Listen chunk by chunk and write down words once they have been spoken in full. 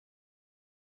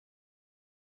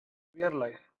We are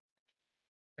live.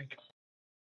 Thank you.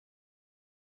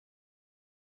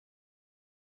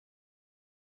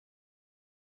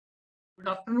 Good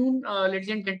afternoon, ladies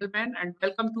and gentlemen, and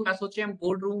welcome to ASSOCHAM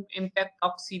Boardroom Impact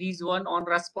Talk Series 1 on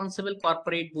Responsible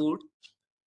Corporate Board,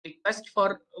 Request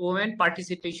for Women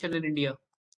Participation in India.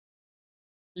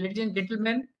 Ladies and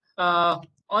gentlemen,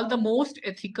 all the most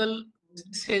ethical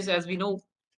businesses, as we know,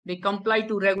 they comply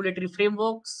to regulatory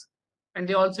frameworks, and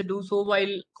they also do so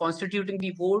while constituting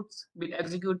the boards with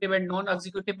executive and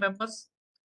non-executive members.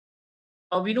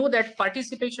 We know that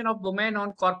participation of women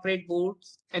on corporate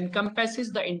boards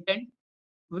encompasses the intent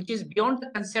which is beyond the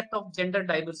concept of gender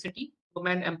diversity,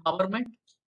 women empowerment,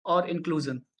 or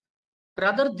inclusion.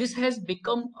 Rather, this has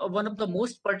become one of the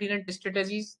most pertinent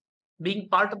strategies being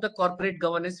part of the corporate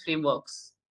governance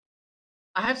frameworks.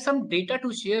 I have some data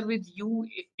to share with you.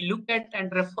 If you look at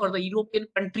and refer the European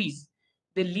countries,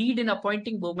 they lead in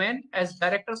appointing women as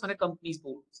directors on a company's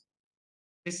boards.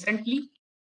 Recently,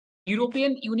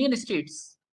 European Union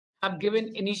states have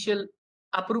given initial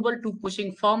approval to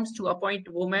pushing firms to appoint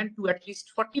women to at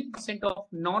least 40% of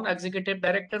non-executive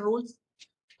director roles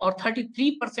or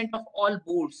 33% of all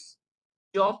boards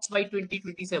jobs by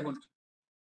 2027.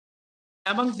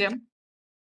 Among them,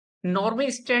 Norway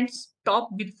stands top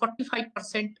with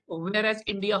 45%, whereas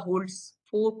India holds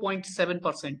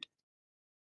 4.7%.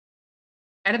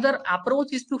 Another approach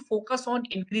is to focus on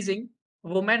increasing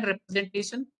women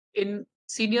representation in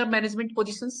senior management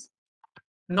positions,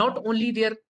 not only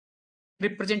their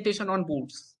representation on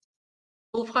boards.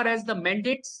 So far as the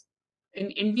mandates in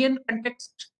Indian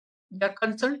context they are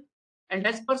concerned, and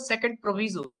as per second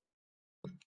proviso,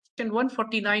 section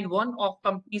 149(1) of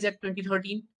Companies Act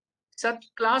 2013, such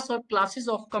class or classes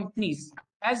of companies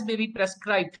as may be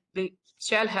prescribed, they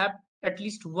shall have at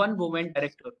least one woman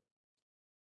director.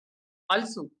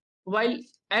 Also, while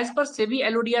as per SEBI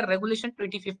LODR Regulation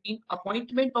 2015,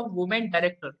 appointment of women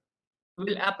director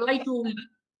will apply to only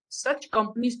such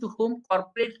companies to whom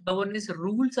corporate governance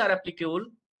rules are applicable.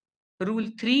 Rule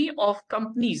 3 of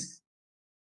Companies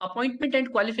Appointment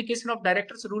and Qualification of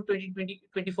Directors Rule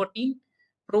 2014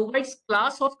 provides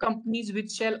class of companies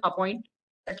which shall appoint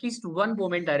at least one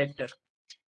woman director.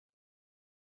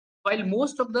 While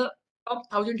most of the top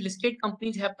 1,000 listed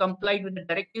companies have complied with the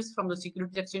directives from the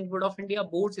Securities Exchange Board of India,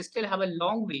 boards still have a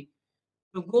long way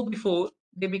to go before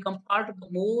they become part of the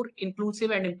more inclusive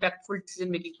and impactful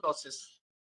decision-making process.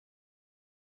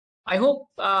 I hope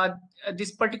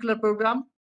this particular program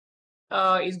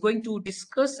is going to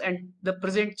discuss and the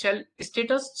present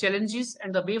status, challenges,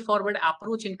 and the way forward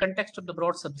approach in context of the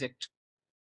broad subject.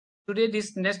 Today,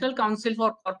 this National Council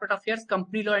for Corporate Affairs,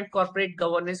 Company Law and Corporate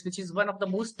Governance, which is one of the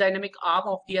most dynamic arm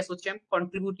of the ASSOCHAM,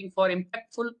 contributing for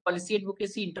impactful policy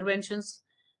advocacy interventions,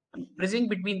 bridging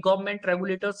between government,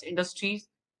 regulators, industries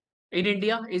in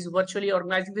India, is virtually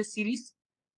organizing this series.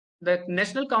 The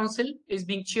National Council is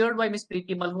being chaired by Ms.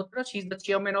 Preeti Malhotra. She is the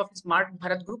chairman of Smart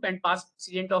Bharat Group and past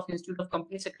president of Institute of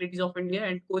Company Secretaries of India,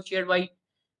 and co-chaired by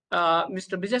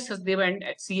Mr. Vijay Sachdeva and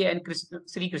CA and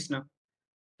Sri Krishna.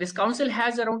 This council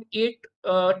has around 8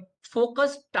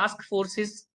 focused task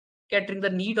forces catering the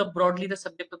need of broadly the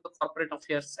subject of the corporate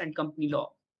affairs and company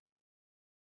law.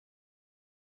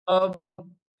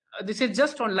 This is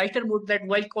just on lighter mood that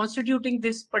while constituting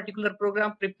this particular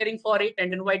program, preparing for it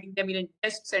and inviting them in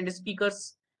guests and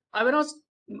speakers, I was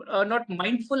not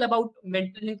mindful about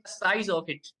maintaining the size of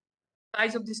it,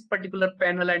 size of this particular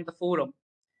panel and the forum.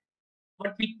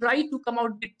 But we try to come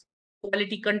out with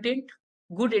quality content,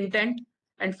 good intent,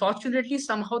 and fortunately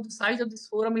somehow the size of this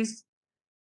forum is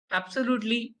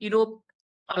absolutely,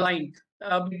 aligned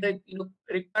with the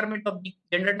requirement of the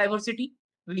gender diversity.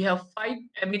 We have 5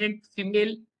 eminent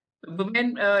female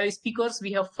women speakers.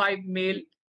 We have 5 male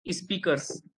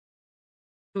speakers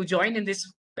to join in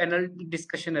this panel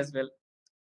discussion as well.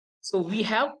 So we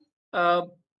have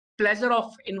pleasure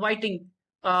of inviting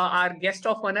our guest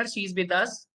of honor. She is with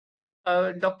us,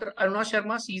 Dr. Aruna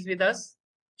Sharma. She is with us.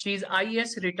 She is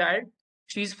IAS retired.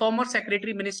 She is former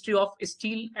Secretary, Ministry of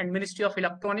Steel and Ministry of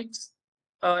Electronics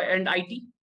and IT,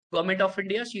 Government of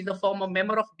India. She is the former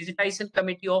member of Digitization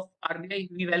Committee of RBI.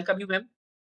 We welcome you, ma'am.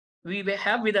 We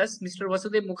have with us Mr.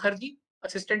 Vasudev Mukherjee,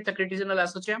 Assistant Secretary General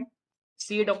ASSOCHAM,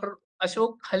 CA Dr.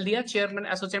 Ashok Haldia, Chairman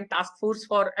ASSOCHAM Task Force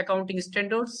for Accounting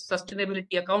Standards,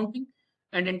 Sustainability Accounting,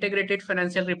 and Integrated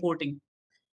Financial Reporting.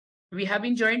 We have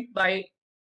been joined by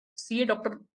CA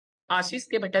Dr. Ashish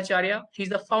K. Bhattacharya. He is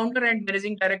the founder and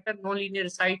managing director, Non-Linear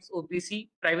Sites OBC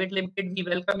Private Limited. We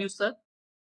welcome you, sir.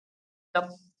 The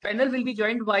panel will be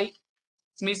joined by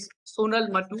Ms. Sonal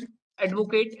Matu,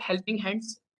 Advocate, Helping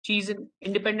Hands, She is an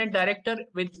independent director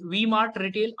with V-Mart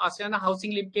Retail, Asiana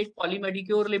Housing Limited,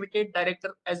 Polymedicure Limited,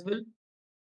 director as well.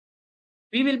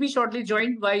 We will be shortly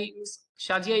joined by Ms.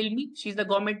 Shazia Ilmi. She is the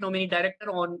government nominee director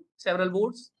on several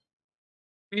boards.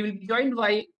 We will be joined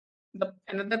by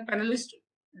another panelist,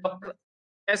 Dr.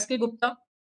 S.K. Gupta.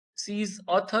 She is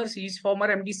author. She is former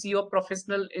MD CEO of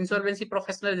Professional Insolvency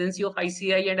Professional Agency of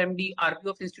ICI and MD RP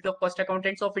of Institute of Cost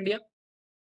Accountants of India.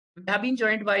 We have been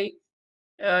joined by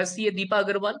CA Deepa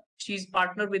Agarwal. She is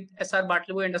partner with SR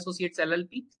Bartleby and Associates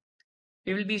LLP.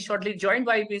 We will be shortly joined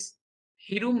by Ms.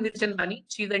 Hiru Mirchandani.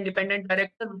 She is the independent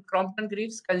director with Crompton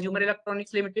Greaves Consumer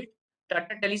Electronics Limited,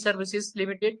 Tata Teleservices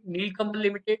Limited, Neelkamal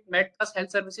Limited, Medplus Health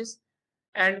Services,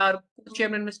 and our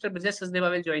co-chairman, Mr. Vijay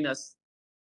Sasdeva, will join us.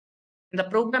 And the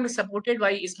program is supported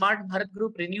by Smart Bharat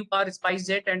Group, Renew Power,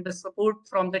 SpiceJet, and the support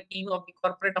from the team of the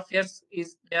corporate affairs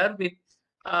is there with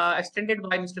extended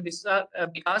by Mr.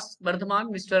 Vikas Bardhaman,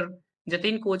 Mr.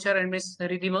 Jatin Kochar, and Ms.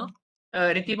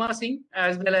 Ritima Singh,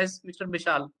 as well as Mr.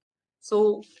 Vishal.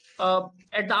 So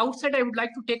at the outset, I would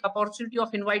like to take opportunity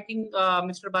of inviting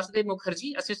Mr. Basudev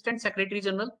Mukherjee, Assistant Secretary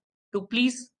General, to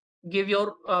please give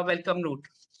your welcome note.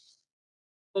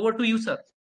 Over to you, sir.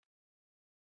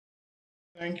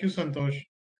 Thank you, Santosh.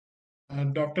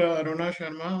 Dr. Aruna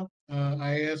Sharma,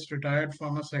 IAS, retired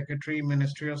former Secretary,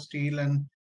 Ministry of Steel and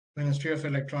Ministry of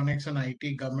Electronics and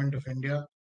IT, Government of India,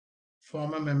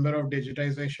 former member of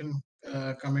Digitization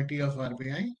Committee of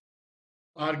RBI,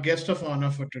 our guest of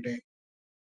honor for today.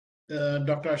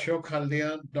 Dr. Ashok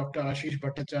Haldia, Dr. Ashish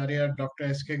Bhattacharya, Dr.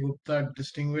 S.K. Gupta,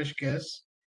 distinguished guests,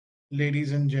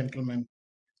 ladies and gentlemen.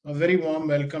 A very warm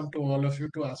welcome to all of you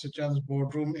to ASSOCHAM's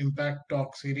Boardroom Impact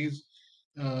Talk Series,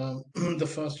 the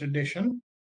first edition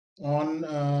on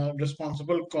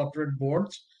responsible corporate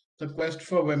boards, the quest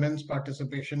for women's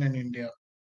participation in India.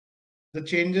 The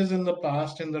changes in the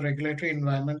past in the regulatory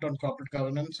environment on corporate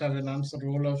governance have enhanced the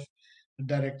role of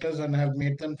directors and have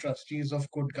made them trustees of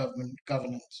good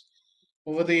governance.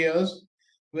 Over the years,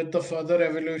 with the further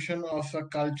evolution of a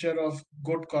culture of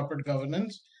good corporate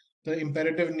governance, the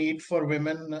imperative need for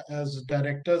women as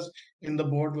directors in the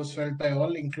board was felt by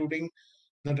all, including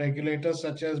the regulators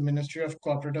such as Ministry of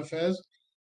Corporate Affairs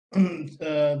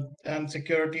and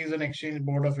Securities and Exchange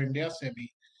Board of India, SEBI,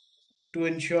 to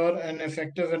ensure an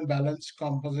effective and balanced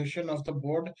composition of the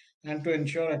board and to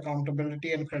ensure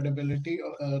accountability and credibility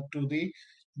to the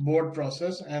board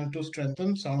process and to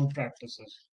strengthen sound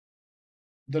practices.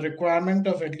 The requirement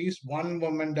of at least one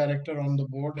woman director on the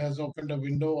board has opened a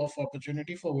window of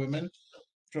opportunity for women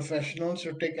professionals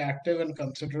to take active and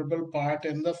considerable part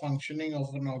in the functioning of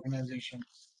an organization.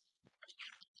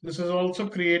 This has also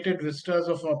created vistas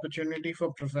of opportunity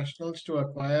for professionals to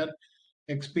acquire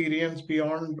experience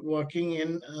beyond working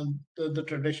in the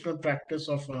traditional practice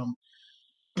of firm.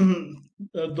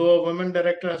 Though a woman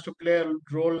director has to play a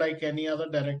role like any other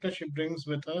director, she brings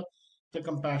with her the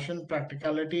compassion,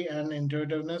 practicality, and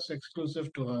intuitiveness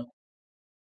exclusive to her.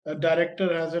 A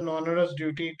director has an onerous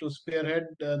duty to spearhead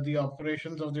the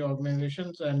operations of the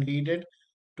organizations and lead it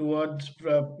towards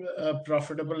a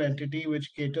profitable entity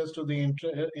which caters to the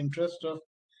interest of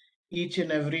each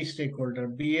and every stakeholder,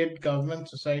 be it government,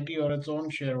 society, or its own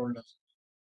shareholders.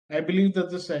 I believe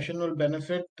that this session will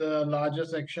benefit the larger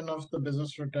section of the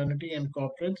business fraternity and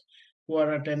corporates who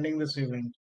are attending this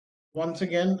event. Once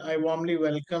again, I warmly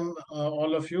welcome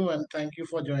all of you and thank you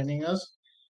for joining us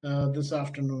this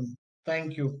afternoon.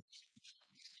 Thank you.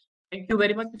 Thank you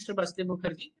very much, Mr. Basudev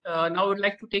Mukherjee. Now I would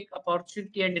like to take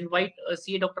opportunity and invite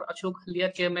CA Dr. Ashok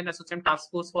Haldia, Chairman, ASSOCHAM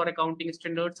Task Force for Accounting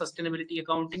Standards, Sustainability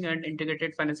Accounting, and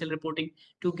Integrated Financial Reporting,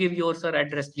 to give your sir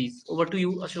address, please. Over to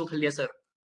you, Ashok Haldia, sir.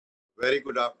 Very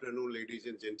good afternoon, ladies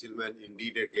and gentlemen.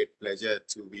 Indeed, a great pleasure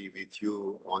to be with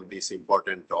you on this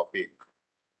important topic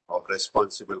of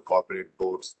responsible corporate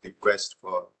boards, the quest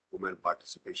for women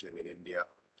participation in India.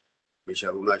 Ms.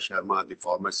 Aruna Sharma, the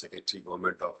former Secretary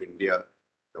Government of India,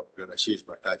 Dr. Ashish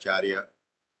Bhattacharya,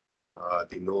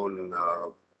 the known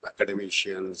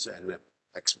academicians and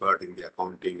expert in the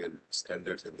accounting and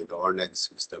standards and the governance,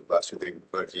 Mr. Basudev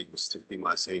Mukherjee, Mr.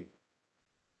 Ritima Singh,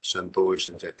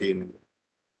 Santosh, Jatin.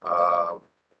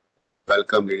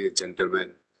 Welcome, ladies and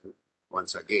gentlemen,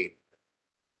 once again.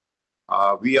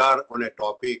 We are on a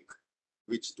topic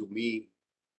which to me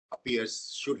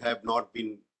appears should have not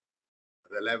been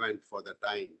relevant for the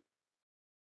time,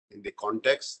 in the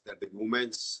context that the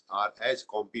women are as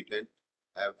competent,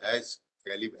 have as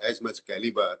much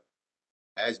caliber,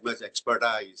 as much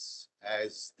expertise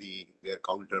as their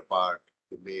counterpart,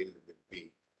 the male, will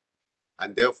be.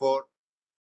 And therefore,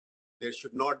 there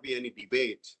should not be any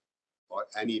debate or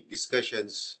any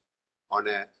discussions on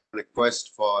a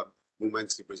quest for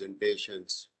women's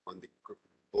representations on the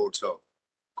boards of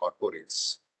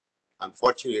corporates.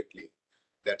 Unfortunately,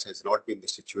 that has not been the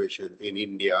situation in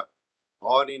India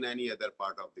or in any other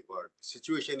part of the world. The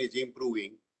situation is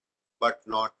improving, but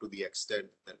not to the extent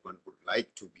that one would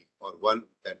like to be, or one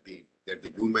that the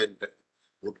women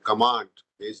would command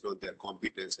based on their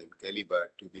competence and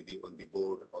caliber to be on the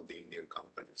board of the Indian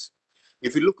companies.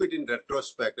 If you look at it in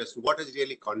retrospect as to what has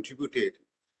really contributed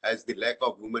as the lack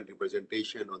of women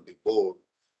representation on the board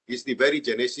is the very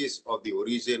genesis of the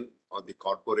origin of the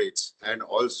corporates and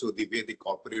also the way the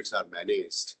corporates are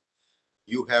managed.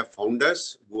 You have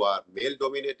founders who are male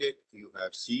dominated, you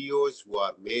have CEOs who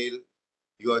are male,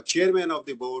 you are chairman of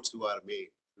the boards who are male.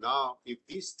 Now, if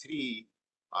these three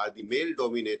are the male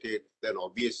dominated, then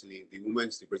obviously the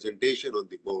women's representation on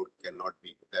the board cannot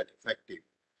be that effective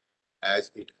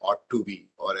as it ought to be,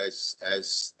 or as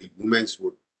the women's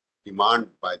would demand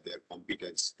by their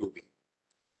competence to be.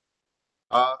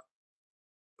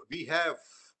 We have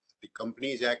the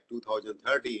Companies Act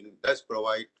 2013 does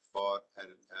provide for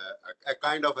a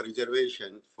kind of a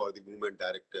reservation for the women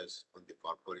directors on the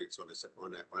corporates,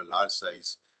 on a large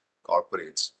size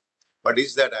corporates. But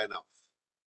is that enough?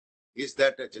 Is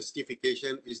that a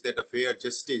justification? Is that a fair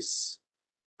justice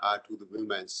to the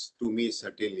women's? To me,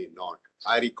 certainly not.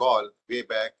 I recall way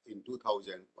back in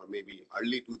 2000 or maybe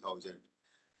early 2000,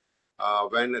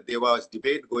 when there was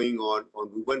debate going on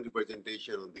women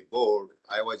representation on the board,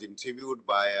 I was interviewed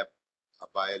by a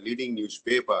leading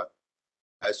newspaper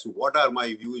as to what are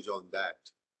my views on that.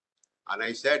 And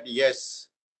I said, yes,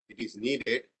 it is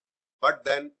needed, but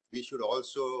then we should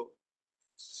also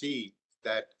see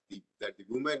that the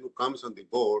women who comes on the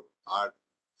board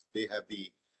they have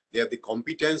the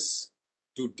competence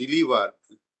to deliver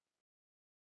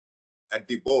at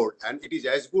the board, and it is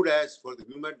as good as for the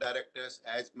women directors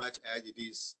as much as it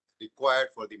is required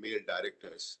for the male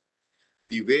directors.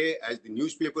 The way as the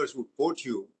newspapers would quote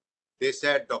you, they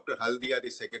said Dr. Haldia, the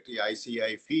Secretary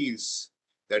ICI, feels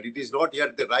that it is not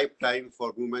yet the right time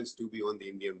for women to be on the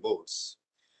Indian boards.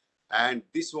 And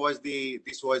this was the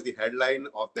headline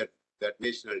of that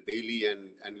national daily,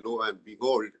 and lo and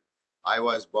behold, I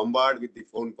was bombarded with the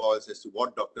phone calls as to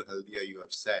what Dr. Haldia you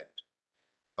have said.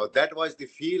 Now, that was the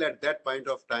feel at that point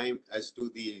of time as to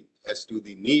the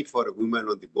need for a woman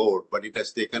on the board, but it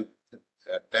has taken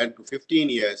 10 to 15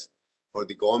 years for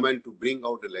the government to bring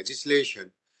out a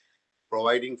legislation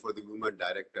providing for the women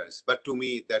directors. But to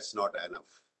me, that's not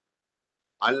enough.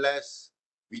 Unless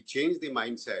we change the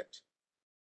mindset,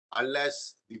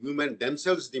 unless the women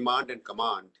themselves demand and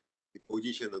command the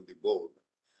position on the board,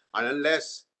 and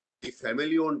unless the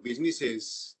family-owned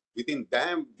businesses within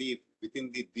them,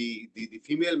 within the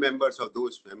female members of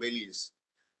those families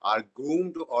are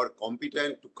groomed or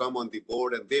competent to come on the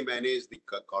board and they manage the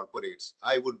corporates,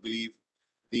 I would believe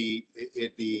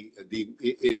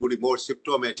it would be more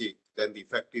symptomatic than the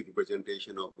effective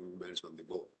representation of women on the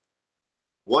board.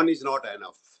 One is not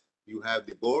enough. You have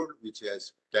the board which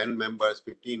has 10 members,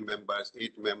 15 members,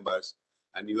 8 members,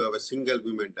 and you have a single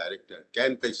women director.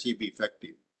 Can she be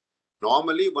effective?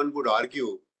 Normally, one would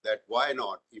argue that why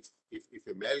not? If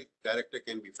a male director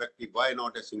can be effective, why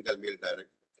not a single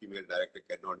female director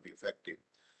cannot be effective?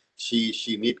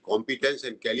 She needs competence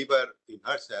and caliber in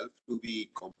herself to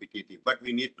be competitive, but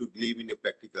we need to live in a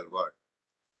practical world.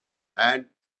 And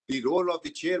the role of the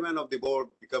chairman of the board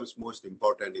becomes most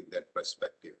important in that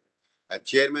perspective. A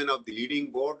chairman of the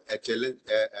leading board, a chairman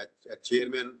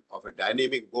of a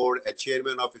dynamic board, a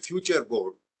chairman of a future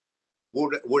board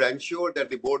would ensure that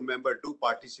the board member do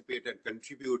participate and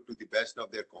contribute to the best of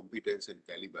their competence and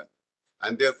caliber.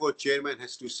 And therefore, chairman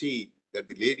has to see that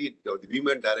the lady or the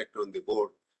women director on the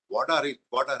board, what are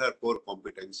her core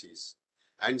competencies,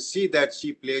 and see that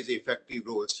she plays an effective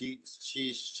role. She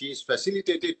is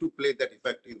facilitated to play that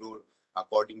effective role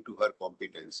according to her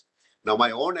competence. Now,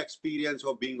 my own experience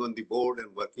of being on the board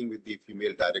and working with the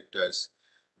female directors,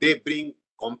 they bring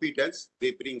competence,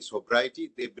 they bring sobriety,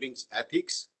 they bring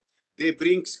ethics, they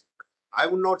bring, I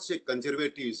would not say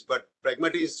conservatives, but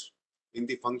pragmatism in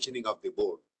the functioning of the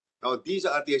board. Now, these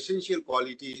are the essential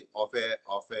qualities of a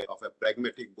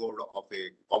pragmatic board, of a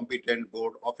competent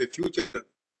board, of a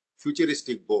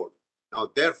futuristic board. Now,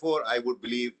 therefore, I would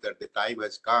believe that the time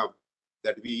has come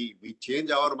that we change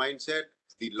our mindset.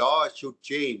 The law should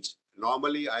change.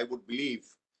 Normally, I would believe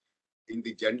in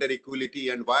the gender equality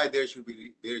and why there should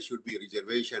be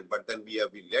reservation, but then we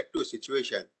have been led to a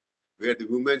situation where the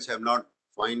women have not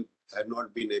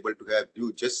been able to have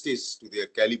due justice to their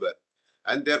caliber.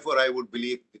 And therefore, I would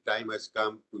believe the time has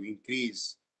come to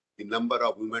increase the number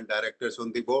of women directors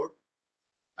on the board.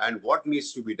 And what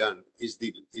needs to be done is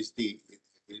the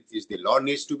law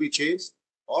needs to be changed,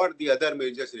 or the other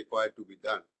measures required to be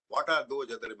done. What are those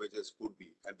other measures could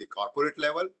be at the corporate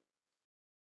level?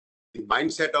 The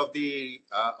mindset of the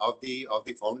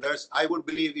founders. I would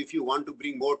believe if you want to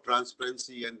bring more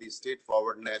transparency and the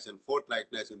straightforwardness and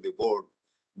forthrightness in the board,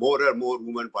 more and more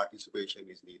women participation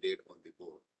is needed on the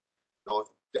board. Now,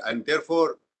 and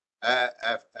therefore,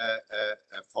 a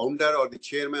founder or the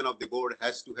chairman of the board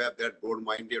has to have that board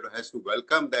minded, has to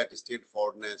welcome that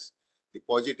straightforwardness, the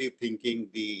positive thinking,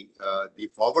 the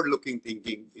forward-looking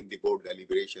thinking in the board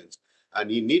deliberations,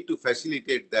 and you need to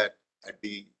facilitate that at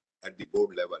the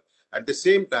board level. At the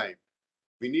same time,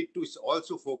 we need to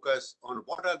also focus on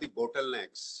what are the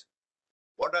bottlenecks,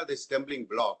 what are the stumbling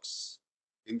blocks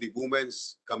in the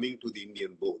women's coming to the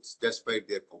Indian boards despite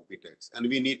their competence. And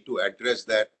we need to address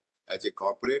that as a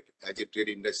corporate, as a trade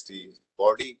industry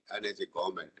body, and as a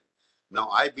government. Now,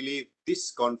 I believe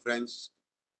this conference,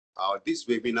 this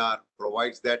webinar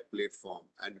provides that platform,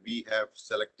 and we have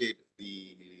selected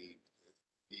the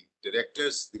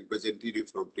directors, the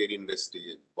representatives from trade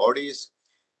industry bodies,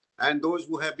 and those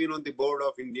who have been on the board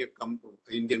of Indian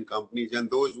companies,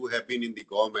 and those who have been in the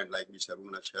government, like Mr.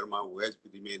 Aruna Sharma, who has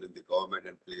remained in the government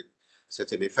and played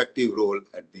such an effective role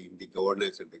at the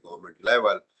governance at the government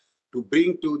level, to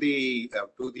bring to the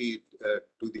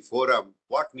forum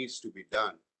what needs to be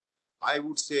done. I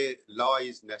would say law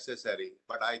is necessary,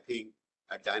 but I think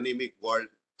a dynamic world,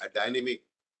 a dynamic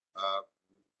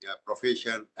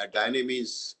profession, a dynamic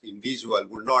individual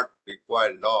would not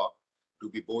require law to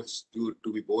be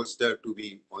bolstered to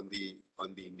be on the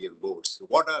Indian boards. So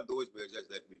what are those measures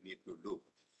that we need to do?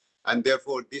 And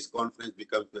therefore, this conference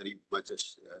becomes very much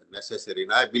necessary.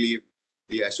 And I believe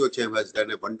the ASSOCHAM has done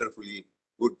a wonderfully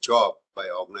good job by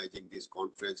organizing this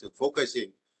conference and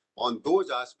focusing on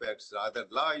those aspects. Rather,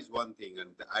 law is one thing,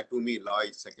 and to me, law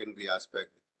is secondary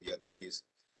aspect. The other is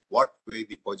what way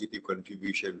the positive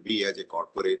contribution we as a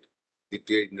corporate, the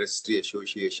trade industry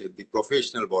association, the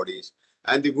professional bodies,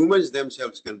 and the women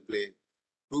themselves can play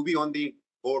to be on the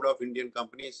board of Indian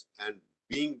companies and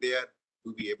being there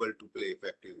to be able to play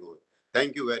effective role.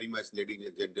 Thank you very much, ladies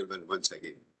and gentlemen, once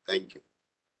again. Thank you.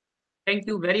 Thank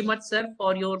you very much, sir,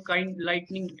 for your kind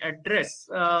lightning address.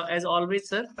 As always,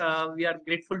 sir, we are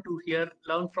grateful to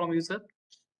learn from you, sir.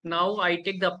 Now I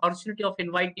take the opportunity of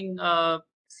inviting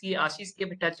C. Ashish K.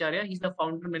 Bhattacharya. He's the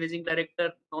founder, managing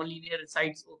director, Nonlinear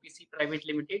Insights OPC Private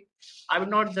Limited. I will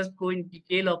not just go in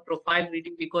detail of profile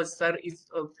reading because sir is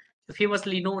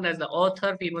famously known as the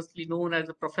author, famously known as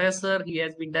a professor. He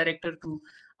has been director to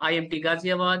IMT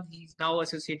Ghaziabad. He's now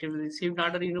associated with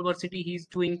Srinagar University. He's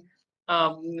doing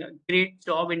great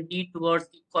job indeed towards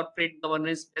the corporate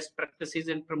governance best practices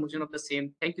and promotion of the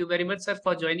same. Thank you very much, sir,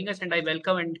 for joining us, and I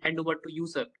welcome and hand over to you,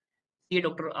 sir. See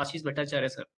Dr. Ashish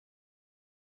Bhattacharya, sir.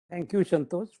 Thank you,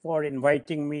 Santosh, for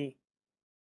inviting me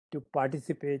to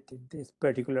participate in this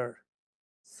particular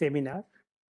seminar.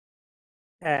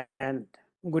 And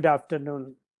good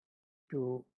afternoon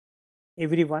to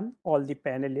everyone, all the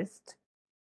panelists,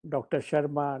 Dr.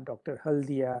 Sharma, Dr.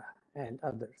 Haldia, and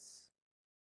others.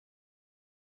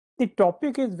 The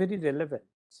topic is very relevant.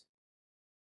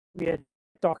 We are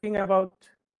talking about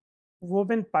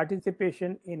women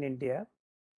participation in India.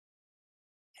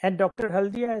 And Dr.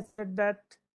 Haldia has said that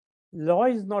law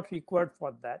is not required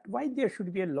for that. Why there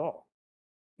should be a law?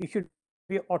 It should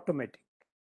be automatic.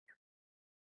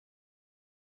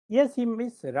 Yes, he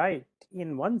is right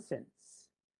in one sense.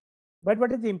 But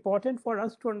what is important for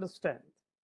us to understand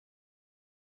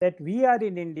that we are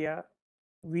in India,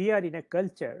 we are in a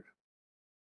culture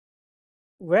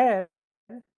where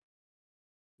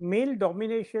male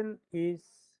domination is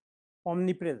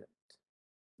omnipresent,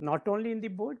 not only in the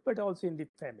board, but also in the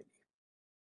family.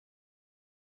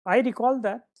 I recall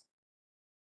that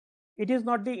it is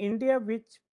not the India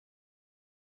which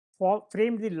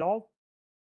framed the law,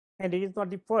 and it is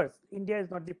not the first. India is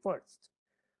not the first.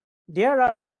 There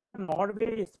are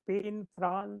Norway, Spain,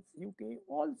 France, UK,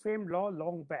 all framed law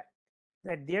long back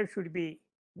that there should be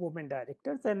women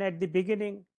directors. And at the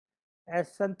beginning,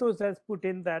 as Santosh has put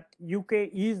in, that UK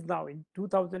is now in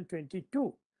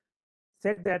 2022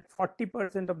 said that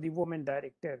 40% of the women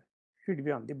director should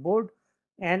be on the board,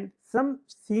 and some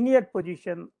senior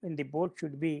position in the board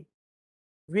should be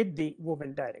with the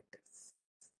women directors.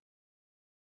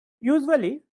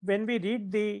 Usually, when we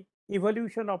read the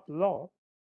evolution of law,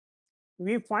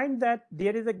 we find that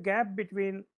there is a gap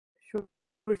between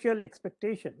social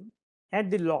expectation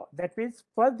and the law. That means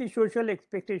first the social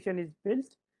expectation is built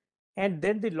and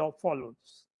then the law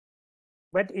follows.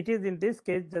 But it is in this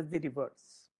case just the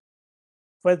reverse.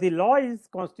 First the law is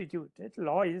constituted,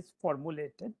 law is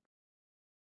formulated,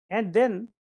 and then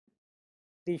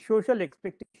the social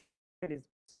expectation is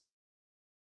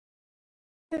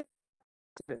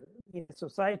natural in a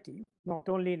society, not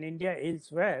only in India,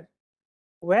 elsewhere,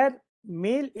 where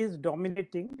male is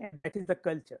dominating, and that is the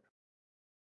culture.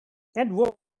 And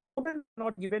women are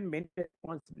not given many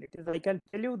responsibilities. I can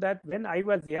tell you that when I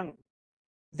was young,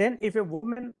 then if a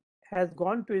woman has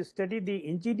gone to study the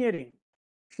engineering,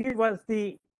 she was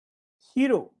the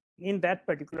hero in that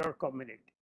particular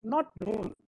community, not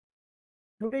known.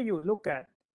 Today you look at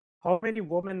how many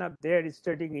women are there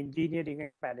studying engineering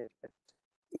and management.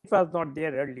 It was not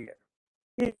there earlier.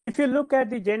 If you look at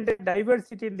the gender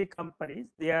diversity in the companies,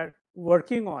 they are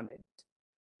working on it,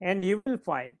 and you will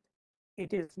find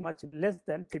it is much less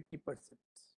than 50%.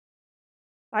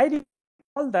 I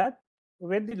recall that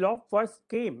when the law first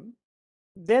came,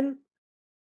 then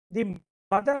the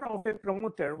mother of a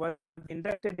promoter was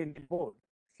inducted in the board.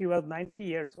 She was 90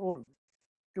 years old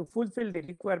to fulfill the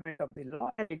requirement of the law,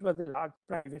 and it was a large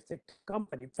private sector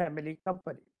company, family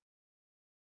company.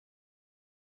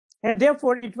 And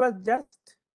therefore, it was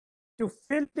just to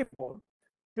fill the board,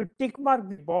 to tick mark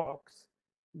the box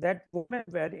that women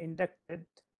were inducted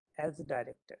as a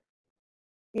director.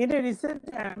 In a recent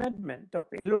amendment of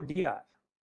LODR,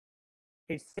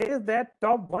 it says that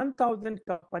top 1,000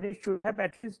 companies should have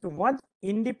at least one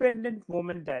independent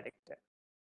woman director.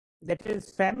 That is,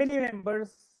 family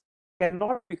members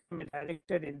cannot become a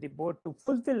director in the board to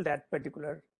fulfill that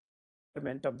particular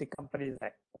element of the Companies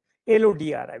Act.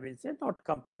 LODR, I will say, not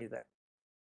Companies Act.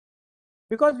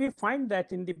 Because we find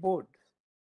that in the board,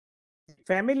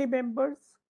 family members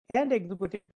and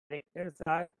executive directors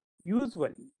are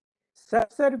usually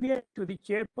subservient to the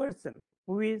chairperson,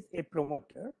 who is a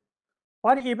promoter.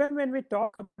 Or even when we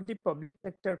talk about the public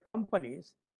sector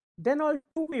companies, then also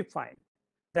we find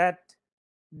that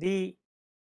the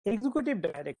executive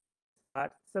directors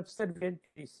are subservient to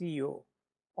the CEO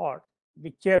or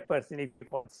the chairperson, if you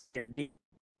call CMD.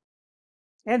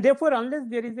 And therefore, unless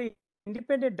there is an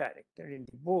independent director in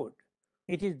the board,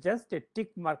 it is just a tick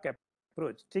mark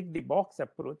approach, tick the box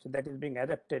approach that is being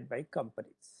adopted by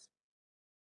companies.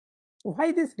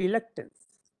 Why this reluctance?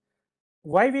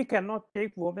 Why we cannot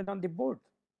take women on the board?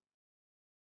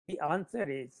 The answer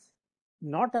is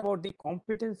not about the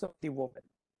competence of the woman,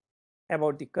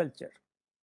 about the culture.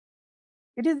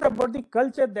 It is about the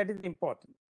culture that is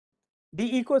important,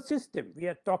 the ecosystem we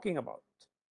are talking about.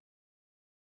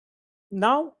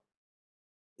 Now,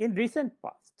 in recent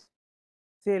past,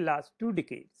 say last 2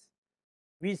 decades,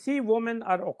 we see women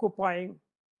are occupying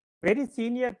very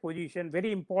senior positions,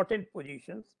 very important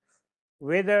positions,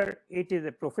 whether it is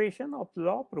a profession of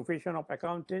law, profession of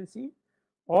accountancy,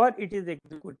 or it is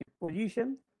executive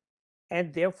position,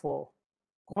 and therefore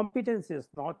competence is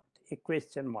not a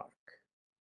question mark.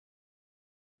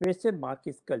 Question mark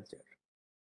is culture.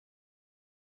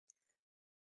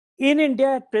 In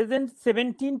India, at present,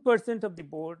 17% of the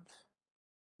board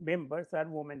members are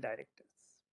women directors.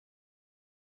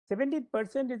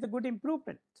 17% is a good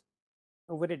improvement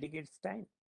over a decade's time.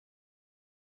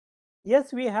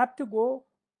 Yes, we have to go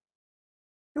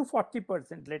to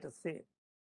 40%, let us say.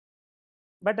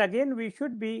 But again, we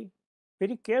should be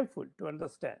very careful to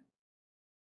understand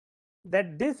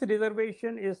that this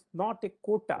reservation is not a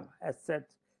quota as such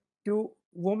to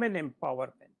women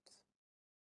empowerment.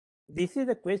 This is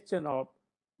a question of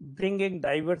bringing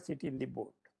diversity in the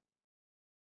board.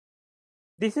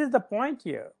 This is the point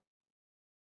here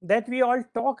that we all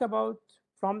talk about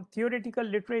from theoretical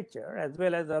literature as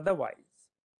well as otherwise.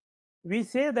 We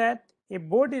say that a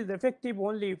board is effective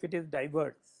only if it is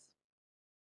diverse.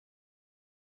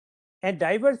 And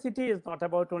diversity is not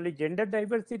about only gender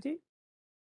diversity.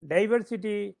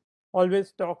 Diversity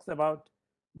always talks about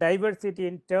diversity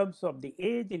in terms of the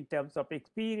age, in terms of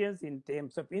experience, in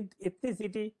terms of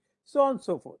ethnicity, so on and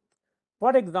so forth.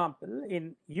 For example,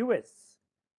 in US,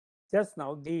 just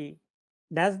now the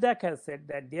NASDAQ has said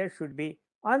that there should be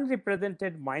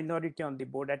unrepresented minority on the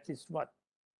board, at least one.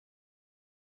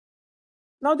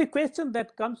 Now the question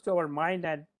that comes to our mind,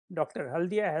 and Dr.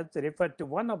 Haldia has referred to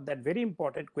one of that very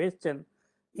important question,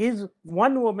 is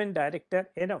one woman director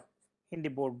enough in the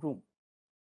boardroom?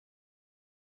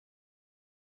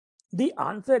 The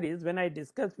answer is, when I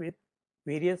discuss with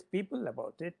various people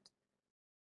about it,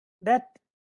 that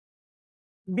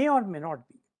may or may not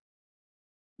be.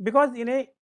 Because in a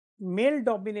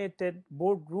male-dominated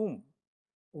boardroom,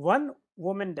 one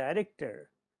woman director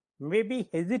may be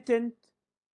hesitant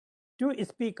to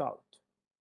speak out,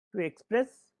 to express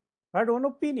her own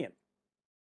opinion.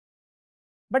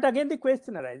 But again, the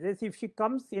question arises, if she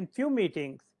comes in few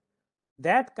meetings,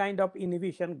 that kind of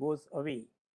inhibition goes away.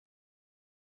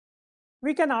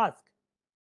 We can ask,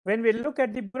 when we look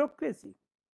at the bureaucracy,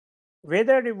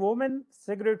 whether a woman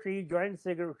secretary, joint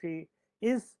secretary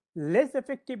is less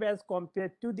effective as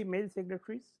compared to the male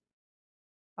secretaries?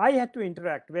 I had to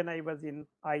interact when I was in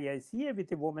IICA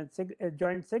with a woman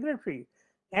joint secretary,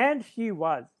 and she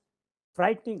was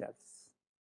frightening us.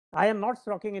 I am not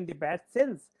talking in the bad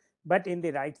sense, but in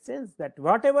the right sense, that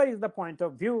whatever is the point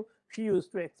of view, she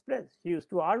used to express, she used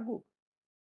to argue.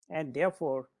 And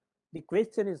therefore, the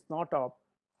question is not of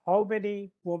how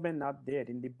many women are there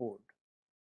in the board.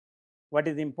 What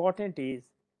is important is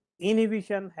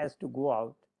inhibition has to go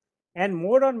out, and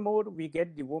more we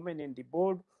get the women in the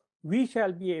board, we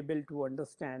shall be able to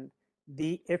understand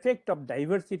the effect of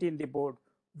diversity in the board.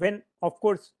 When, of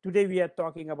course, today we are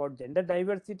talking about gender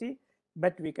diversity,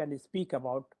 but we can speak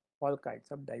about all kinds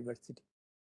of diversity.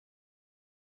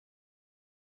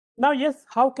 Now, yes,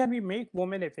 how can we make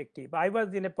women effective? I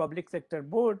was in a public sector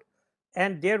board,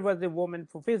 and there was a woman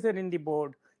professor in the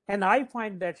board, and I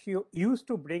find that she used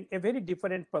to bring a very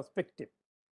different perspective.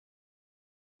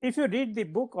 If you read the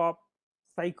book of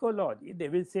psychology, they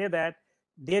will say that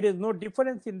there is no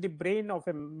difference in the brain of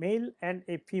a male and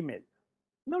a female.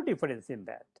 No difference in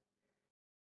that.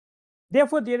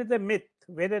 Therefore, there is a myth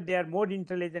whether they are more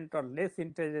intelligent or less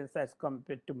intelligent as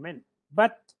compared to men.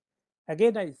 But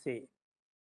again, I say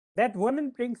that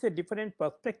women brings a different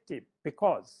perspective,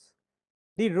 because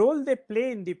the role they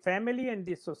play in the family and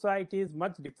the society is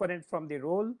much different from the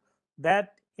role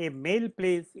that a male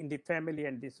plays in the family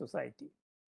and the society.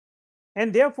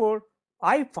 And therefore,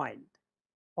 I find,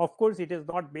 of course, it is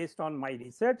not based on my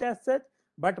research as such,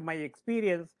 but my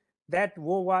experience, that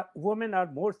women are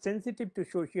more sensitive to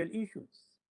social issues.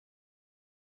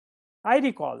 I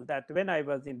recall that when I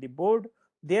was in the board,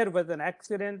 there was an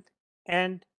accident,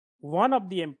 and one of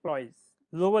the employees,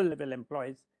 lower level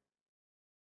employees,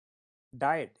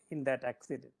 died in that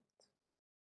accident.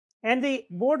 And the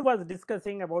board was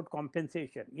discussing about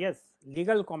compensation. Yes,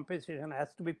 legal compensation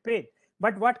has to be paid,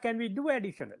 but what can we do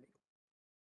additionally?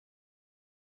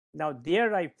 Now,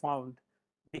 there I found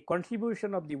the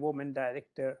contribution of the woman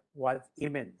director was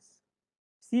immense.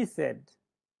 She said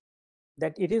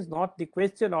that it is not the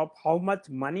question of how much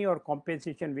money or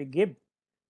compensation we give.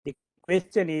 The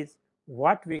question is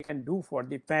what we can do for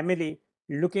the family,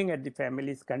 looking at the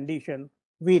family's condition.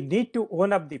 We need to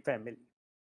own up the family.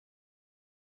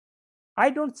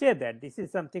 I don't say that this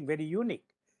is something very unique,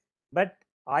 but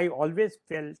I always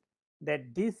felt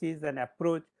that this is an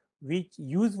approach which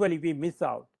usually we miss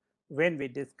out when we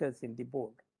discuss in the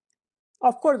board.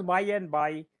 Of course, by and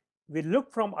by, we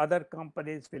look from other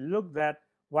companies, we look at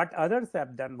what others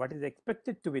have done, what is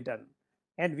expected to be done,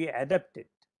 and we adapt it.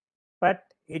 But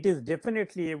it is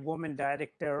definitely a woman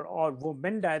director or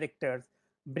women directors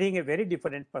bring a very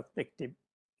different perspective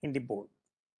in the board.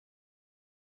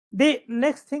 The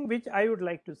next thing which I would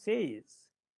like to say is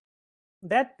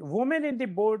that women in the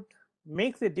board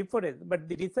makes a difference, but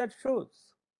the research shows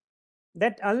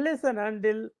that unless and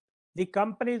until the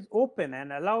companies open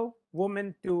and allow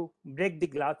women to break the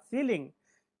glass ceiling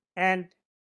and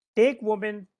take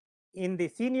women in the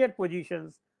senior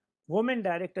positions, women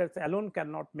directors alone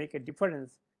cannot make a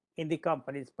difference in the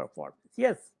company's performance.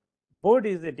 Yes, board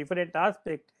is a different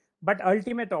aspect, but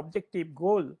ultimate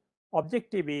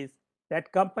objective is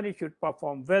that company should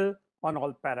perform well on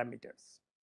all parameters.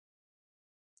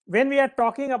 When we are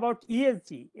talking about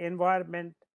ESG,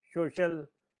 environment, social,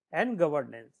 and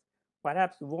governance,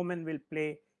 perhaps women will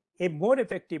play a more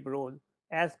effective role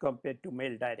as compared to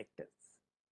male directors.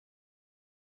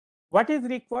 What is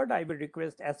required? I will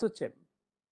request ASSOCHAM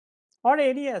or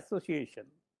any association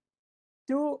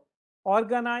to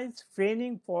organize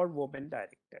training for women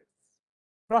directors,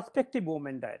 prospective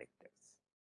women directors,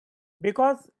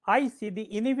 because I see the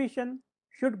inhibition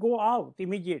should go out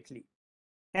immediately.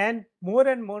 And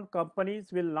more companies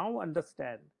will now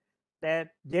understand that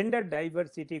gender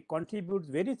diversity contributes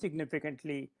very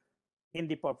significantly in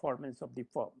the performance of the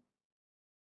firm.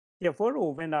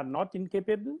 Therefore, women are not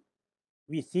incapable.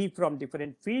 We see from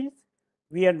different fields,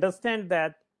 we understand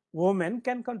that women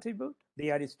can contribute,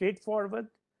 they are straightforward,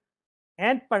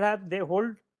 and perhaps they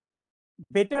hold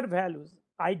better values.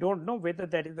 I don't know whether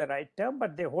that is the right term,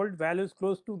 but they hold values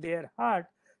close to their heart,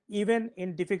 even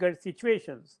in difficult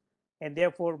situations. And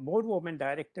therefore, more women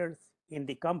directors in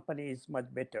the company is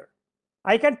much better.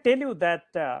 I can tell you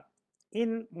that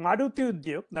in Maruti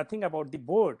Udyog, nothing about the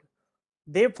board,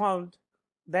 they found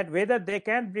that whether they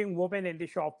can bring women in the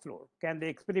shop floor, can they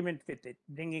experiment with it,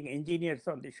 bringing engineers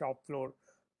on the shop floor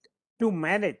to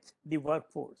manage the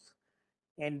workforce.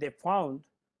 And they found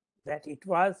that it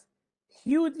was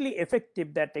hugely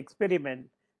effective, that experiment,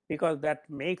 because that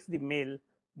makes the male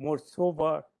more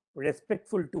sober,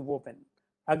 respectful to women.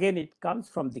 Again, it comes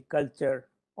from the culture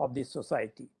of the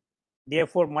society.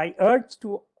 Therefore, my urge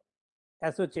to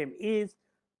ASSOCHAM is,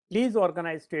 please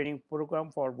organize training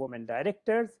program for women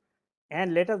directors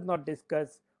and let us not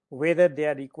discuss whether they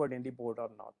are required in the board or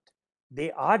not.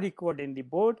 They are required in the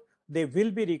board, they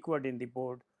will be required in the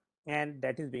board, and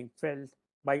that is being felt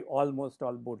by almost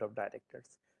all board of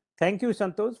directors. Thank you,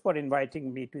 Santosh, for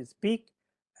inviting me to speak,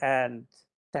 and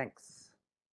thanks.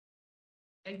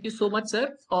 Thank you so much,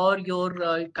 sir, for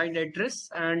your kind address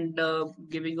and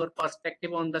giving your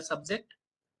perspective on the subject,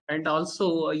 and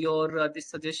also your this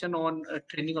suggestion on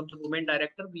training of the women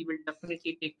director. We will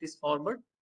definitely take this forward.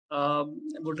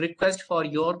 Would request for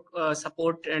your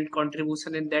support and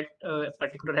contribution in that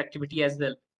particular activity as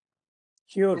well.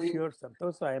 Sure, So, sure,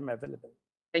 Santosh, I am available.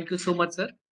 thank you so much, sir.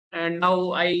 And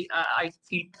now I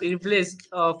feel privileged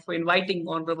of inviting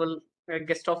honorable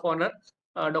guest of honor,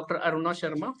 Dr. Aruna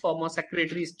Sharma, former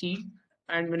Secretary Steel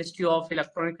and Ministry of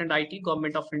Electronic and IT,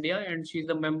 Government of India, and she is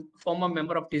the former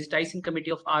member of Digitizing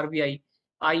Committee of RBI.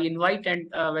 I invite and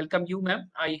welcome you, ma'am.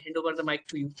 I hand over the mic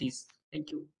to you, please.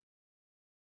 Thank you.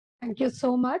 Thank you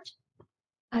so much.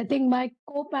 I think my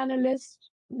co-panelist,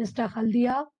 Mr.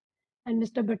 Haldia and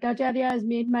Mr. Bhattacharya, has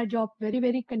made my job very,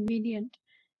 very convenient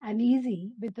and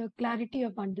easy with a clarity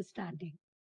of understanding.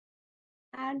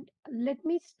 And let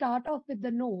me start off with the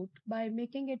note by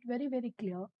making it very, very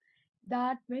clear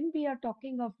that when we are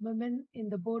talking of women in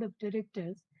the board of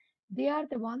directors, they are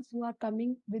the ones who are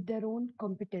coming with their own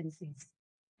competencies.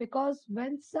 Because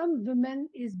when some women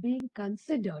is being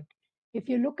considered, if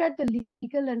you look at the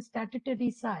legal and statutory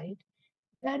side,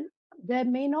 then there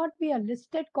may not be a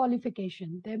listed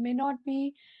qualification. There may not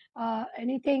be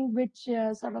anything which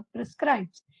sort of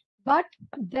prescribes. But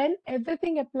then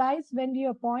everything applies when you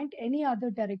appoint any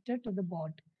other director to the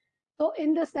board. So,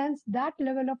 in the sense, that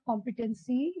level of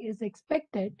competency is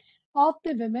expected of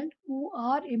the women who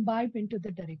are imbibed into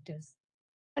the directors.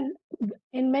 And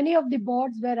in many of the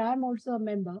boards where I'm also a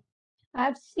member,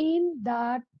 I've seen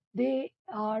that they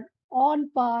are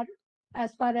on par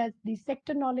as far as the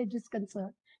sector knowledge is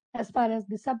concerned, as far as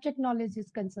the subject knowledge is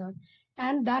concerned,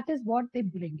 and that is what they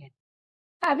bring in.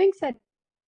 Having said,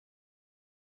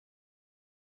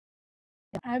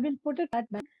 I will put it that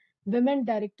women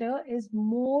director is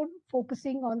more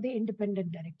focusing on the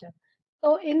independent director.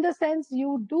 So, in the sense,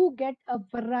 you do get a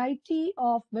variety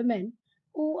of women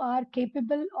who are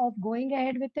capable of going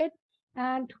ahead with it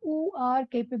and who are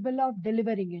capable of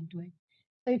delivering into it.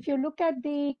 So if you look at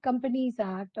the Companies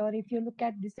Act or if you look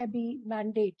at the SEBI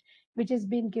mandate, which has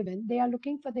been given, they are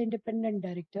looking for the independent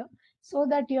director so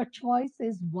that your choice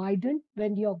is widened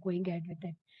when you're going ahead with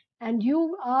it. And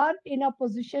you are in a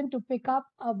position to pick up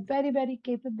a very, very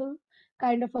capable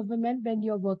kind of a woman when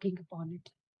you're working upon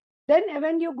it. Then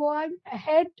when you go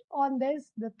ahead on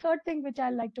this, the third thing which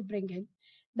I like to bring in,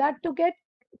 that to get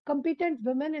competent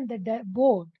women in the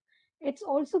board, it's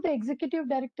also the executive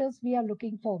directors we are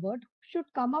looking forward should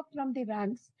come up from the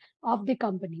ranks of the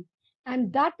company.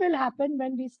 And that will happen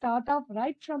when we start off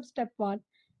right from step one,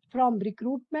 from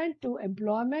recruitment to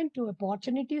employment to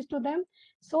opportunities to them,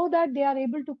 so that they are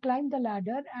able to climb the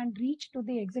ladder and reach to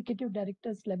the executive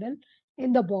directors level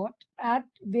in the board at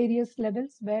various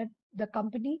levels where the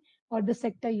company or the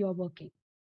sector you're working.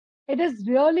 It is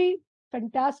really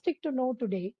fantastic to know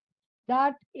today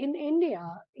that in India,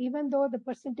 even though the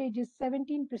percentage is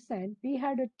 17%, we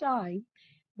had a time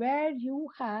where you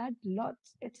had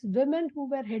lots, it's women who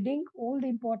were heading all the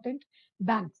important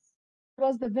banks. It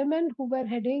was the women who were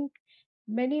heading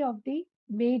many of the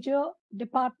major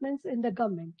departments in the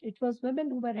government. It was women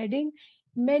who were heading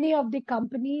many of the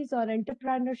companies or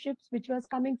entrepreneurships which was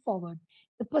coming forward.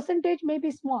 The percentage may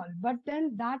be small, but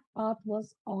then that path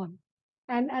was on.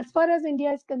 And as far as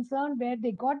India is concerned, where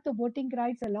they got the voting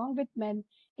rights along with men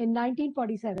in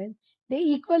 1947, they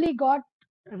equally got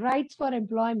rights for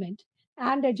employment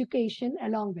and education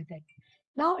along with it.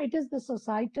 Now it is the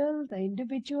societal, the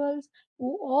individuals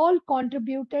who all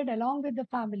contributed along with the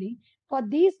family for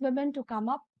these women to come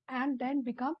up and then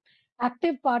become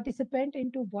active participant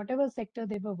into whatever sector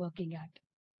they were working at.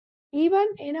 Even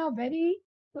in a very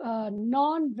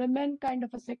non-women kind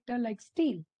of a sector like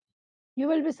steel, you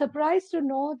will be surprised to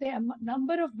know the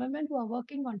number of women who are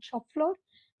working on shop floor,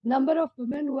 number of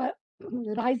women who are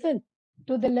risen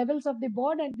to the levels of the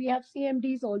board, and we have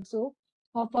CMDs also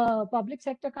of a public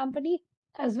sector company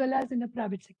as well as in a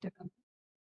private sector company.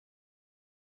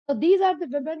 So these are the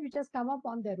women which has come up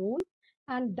on their own,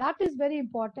 and that is very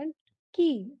important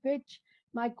key, which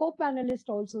my co-panelist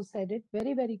also said it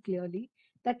very, very clearly,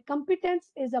 that competence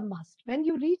is a must. When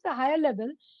you reach the higher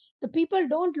level, the people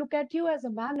don't look at you as a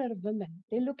man or a woman.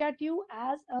 They look at you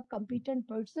as a competent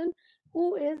person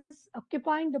who is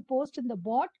occupying the post in the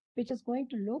board, which is going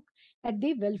to look at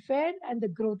the welfare and the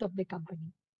growth of the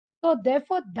company. So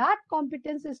therefore, that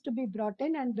competence is to be brought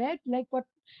in, and where, like what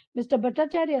Mr.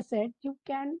 Bhattacharya said, you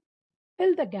can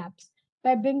fill the gaps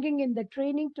by bringing in the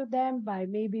training to them, by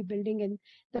maybe building in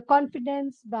the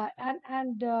confidence, by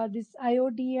and this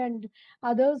IOD and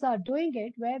others are doing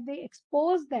it, where they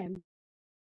expose them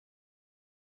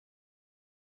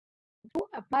to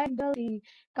apply the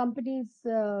company's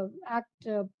act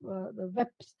the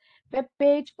web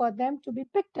page for them to be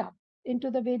picked up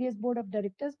into the various board of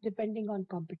directors depending on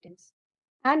competence.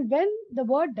 And when the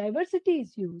word diversity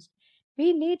is used,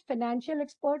 we need financial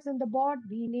experts in the board.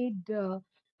 We need the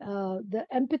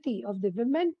empathy of the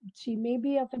women. She may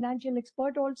be a financial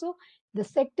expert also. The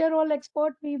sectoral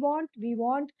expert we want. We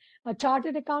want a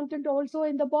chartered accountant also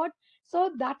in the board. So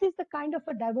that is the kind of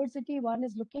a diversity one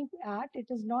is looking at. It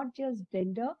is not just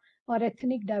gender or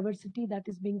ethnic diversity that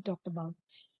is being talked about.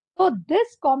 So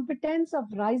this competence of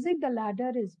rising the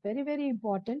ladder is very, very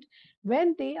important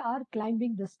when they are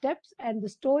climbing the steps, and the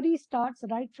story starts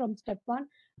right from step one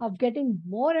of getting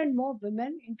more and more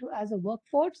women into as a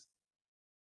workforce.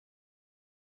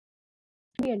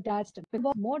 The entire step.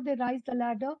 Because more they rise the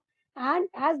ladder, and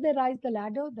as they rise the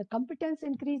ladder, the competence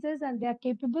increases and they are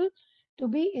capable to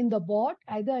be in the board,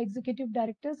 either executive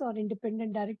directors or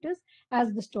independent directors,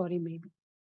 as the story may be.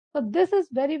 So this is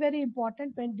very, very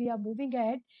important when we are moving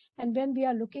ahead and when we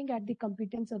are looking at the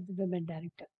competence of the women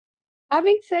director.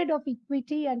 Having said of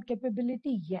equity and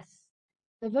capability, yes,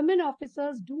 the women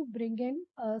officers do bring in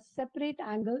a separate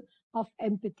angle of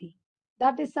empathy.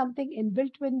 That is something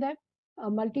inbuilt with them.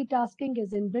 Multitasking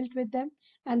is inbuilt with them,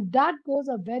 and that goes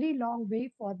a very long way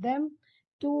for them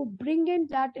to bring in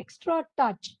that extra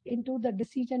touch into the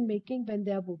decision making when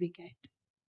they are moving ahead.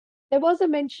 There was a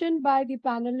mention by the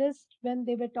panelists when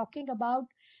they were talking about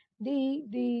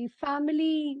the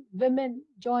family women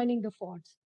joining the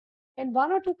force. In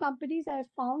one or two companies, I have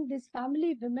found these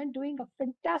family women doing a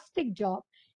fantastic job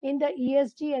in the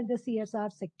ESG and the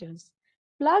CSR sectors.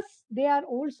 Plus, they are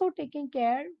also taking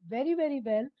care very, very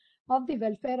well of the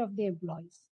welfare of the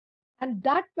employees. And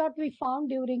that's what we found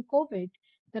during COVID.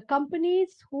 The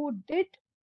companies who did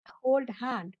hold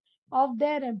hand of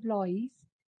their employees,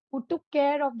 who took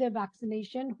care of their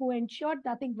vaccination, who ensured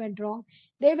nothing went wrong,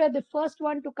 they were the first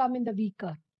one to come in the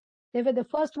weaker. They were the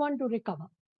first one to recover.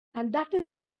 And that is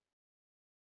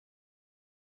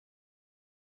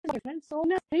different. So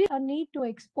there is a need to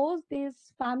expose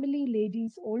these family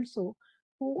ladies also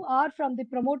who are from the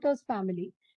promoter's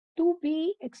family to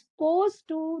be exposed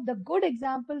to the good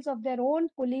examples of their own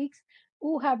colleagues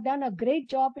who have done a great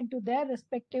job into their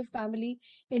respective family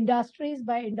industries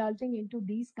by indulging into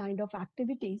these kind of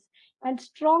activities and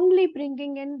strongly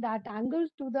bringing in that angle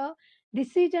to the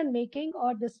decision making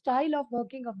or the style of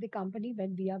working of the company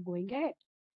when we are going ahead.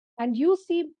 And you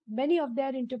see many of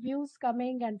their interviews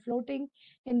coming and floating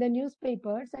in the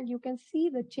newspapers, and you can see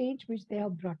the change which they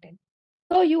have brought in.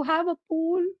 So you have a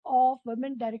pool of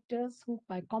women directors who,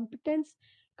 by competence,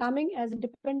 coming as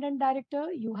independent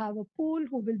director. You have a pool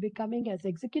who will be coming as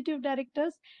executive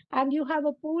directors, and you have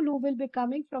a pool who will be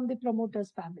coming from the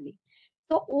promoter's family.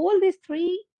 So all these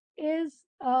three is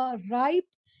a ripe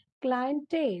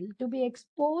clientele to be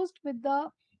exposed with the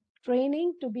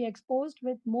training, to be exposed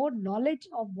with more knowledge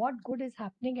of what good is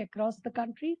happening across the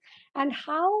country, and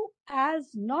how, as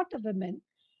not a woman,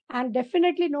 and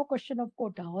definitely no question of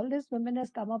quota, all these women has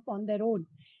come up on their own,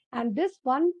 and this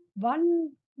one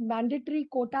mandatory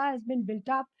quota has been built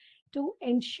up to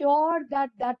ensure that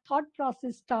that thought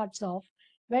process starts off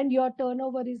when your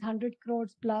turnover is 100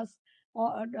 crores plus,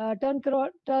 or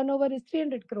turnover is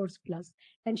 300 crores plus,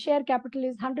 and share capital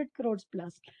is 100 crores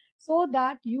plus, so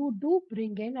that you do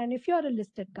bring in, and if you're a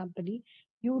listed company,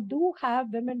 you do have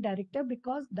women director,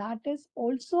 because that is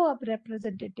also a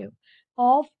representative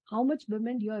of how much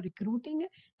women you are recruiting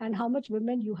and how much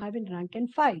women you have in rank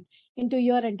and file into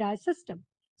your entire system.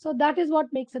 So that is what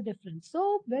makes a difference.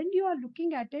 So when you are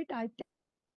looking at it, I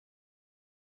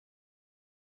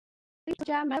think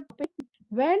jam happened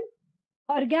when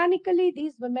organically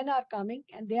these women are coming,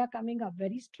 and they are coming up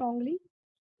very strongly.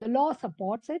 The law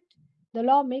supports it. The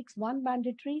law makes one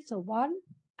mandatory, so one,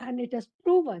 and it has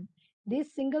proven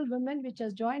these single women which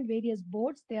has joined various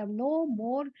boards, they have no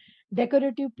more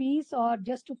decorative piece or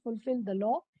just to fulfill the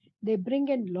law. They bring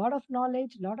in a lot of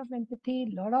knowledge, lot of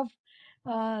empathy, lot of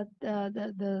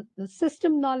the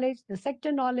system knowledge, the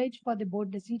sector knowledge for the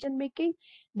board decision making.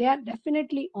 They are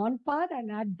definitely on par,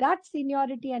 and at that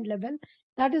seniority and level,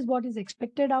 that is what is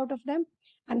expected out of them,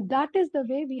 and that is the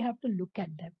way we have to look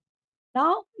at them.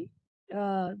 Now,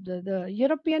 the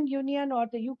European Union or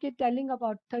the UK telling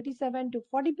about 37 to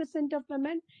 40% of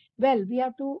women, well, we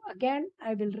have to, again,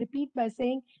 I will repeat by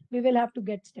saying we will have to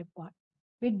get step one.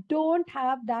 We don't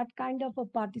have that kind of a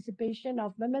participation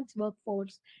of women's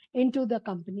workforce into the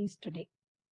companies today.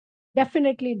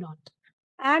 Definitely not.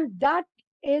 And that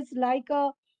is like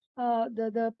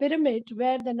the pyramid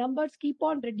where the numbers keep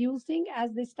on reducing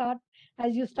as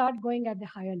you start going at the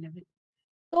higher level.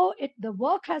 So the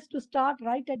work has to start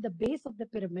right at the base of the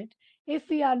pyramid if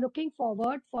we are looking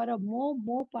forward for a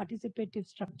more participative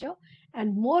structure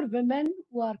and more women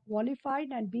who are qualified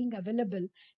and being available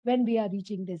when we are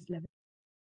reaching this level.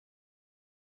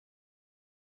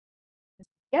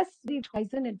 Yes, the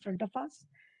horizon in front of us,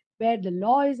 where the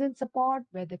law is in support,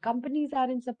 where the companies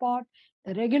are in support,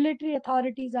 the regulatory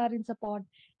authorities are in support,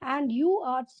 and you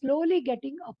are slowly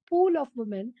getting a pool of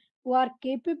women who are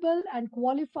capable and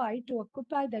qualified to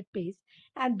occupy that space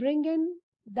and bring in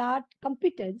that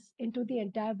competence into the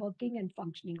entire working and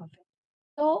functioning of it.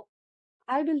 So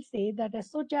I will say that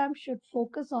ASSOCHAM should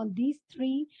focus on these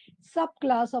three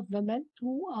subclass of women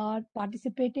who are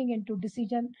participating into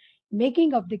decision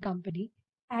making of the company,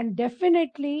 and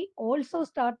definitely also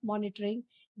start monitoring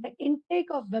the intake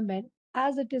of women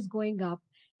as it is going up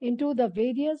into the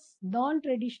various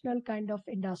non-traditional kind of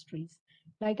industries.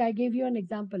 Like I gave you an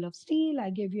example of steel,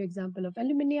 I gave you example of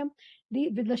aluminum,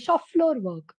 with the shop floor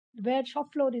work, where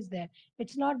shop floor is there.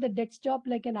 It's not the desk job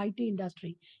like an IT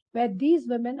industry, where these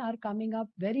women are coming up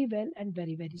very well and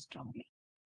very, very strongly.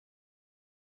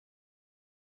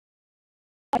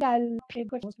 I'll say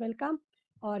most welcome,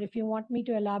 or if you want me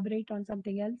to elaborate on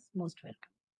something else, most welcome.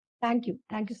 Thank you.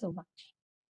 Thank you so much.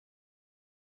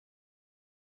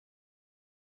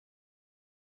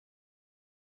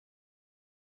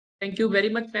 Thank you very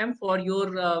much, ma'am, for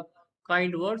your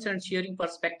kind words and sharing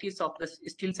perspectives of the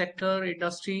steel sector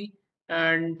industry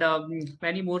and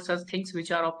many more such things which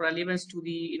are of relevance to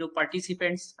the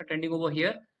participants attending over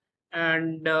here.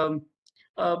 And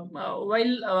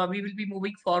while we will be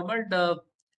moving forward,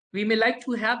 we may like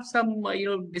to have some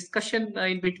discussion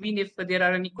in between if there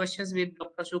are any questions with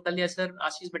Dr. Shokalya sir,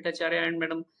 Ashish Bhattacharya, and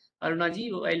Madam Aruna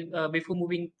ji, while before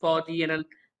moving for the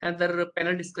another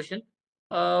panel discussion.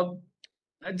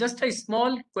 Just a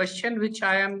small question which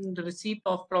I am received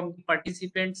of from the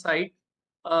participant side.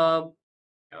 Uh,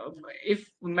 if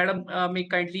Madam may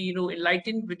kindly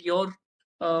enlighten with your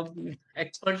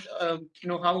expert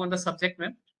how on the subject,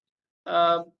 ma'am.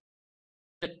 Uh,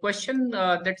 the question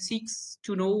that seeks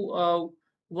to know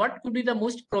what could be the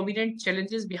most prominent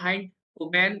challenges behind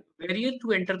women barrier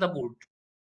to enter the board.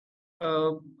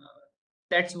 Uh,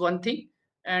 that's one thing.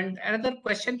 And another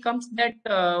question comes that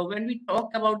when we talk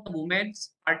about the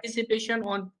women's participation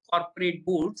on corporate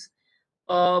boards,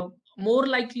 uh, more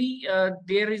likely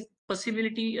there is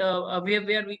possibility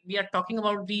where we are talking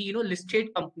about the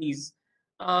listed companies.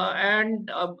 And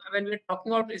when we're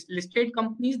talking about listed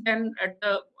companies, then at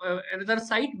the another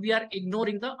side we are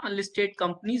ignoring the unlisted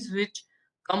companies, which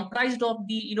comprised of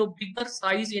the bigger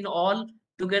size in all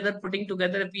together, putting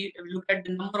together, if we look at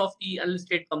the number of the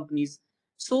unlisted companies.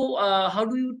 So how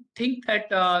do you think that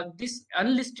this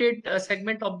unlisted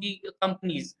segment of the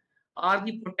companies are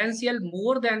the potential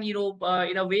more than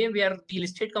in a way where the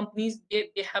listed companies,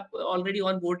 they have already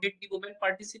onboarded the women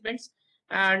participants?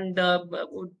 And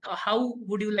how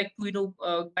would you like to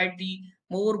guide the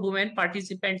more women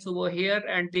participants over here,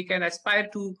 and they can aspire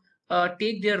to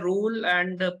take their role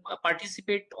and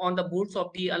participate on the boards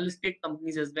of the unlisted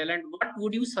companies as well? And what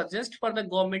would you suggest for the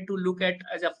government to look at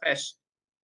as a fresh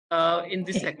in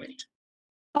this segment?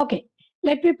 Okay,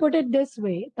 let me put it this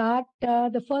way, that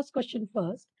the first question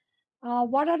first.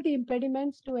 What are the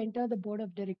impediments to enter the board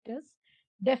of directors?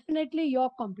 Definitely your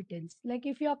competence. Like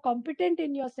if you are competent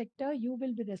in your sector, you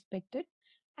will be respected.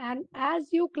 And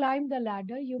as you climb the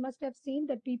ladder, you must have seen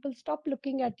that people stop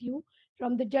looking at you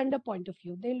from the gender point of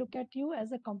view. They look at you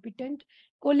as a competent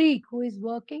colleague who is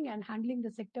working and handling the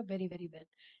sector very, very well.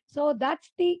 So that's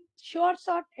the sure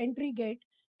shot entry gate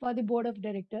for the board of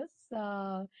directors.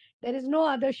 There is no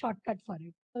other shortcut for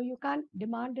it. So you can't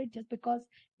demand it just because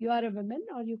you are a woman,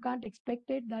 or you can't expect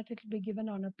it that it will be given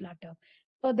on a platter.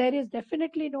 So there is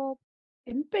definitely no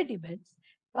impediments,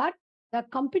 but the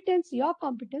competence, your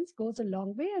competence goes a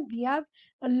long way, and we have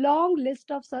a long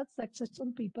list of such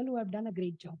successful people who have done a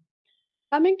great job.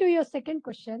 Coming to your second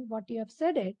question, what you have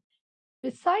said it,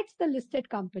 besides the listed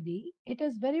company, it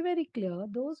is very, very clear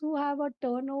those who have a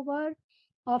turnover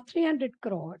of 300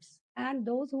 crores and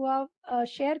those who have a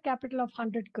share capital of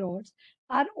 100 crores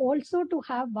are also to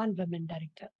have one women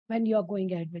director when you are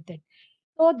going ahead with it.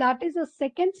 So that is a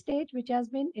second stage which has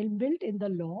been inbuilt in the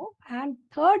law. And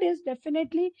third is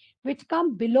definitely which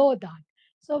come below that.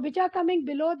 So which are coming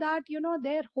below that,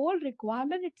 their whole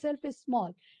requirement itself is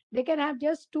small. They can have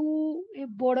just two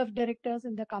board of directors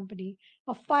in the company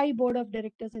or five board of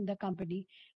directors in the company.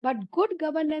 But good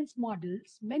governance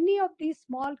models, many of these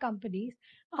small companies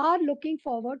are looking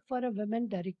forward for a women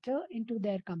director into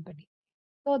their company.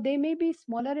 So they may be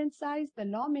smaller in size. The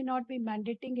law may not be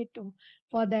mandating it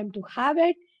for them to have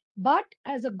it. But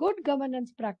as a good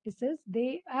governance practices,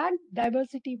 they and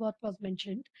diversity, what was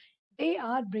mentioned, they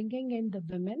are bringing in the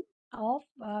women of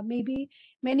maybe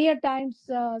many a times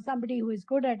somebody who is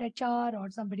good at HR or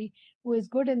somebody who is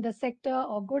good in the sector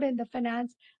or good in the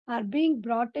finance are being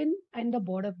brought in the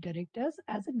board of directors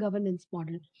as a governance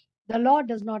model. The law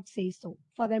does not say so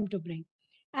for them to bring.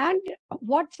 And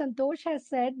what Santosh has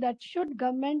said, that should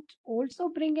government also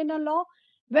bring in a law?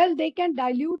 Well, they can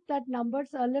dilute that numbers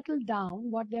a little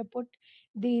down. What they put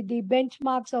the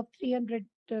benchmarks of 300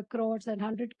 crores and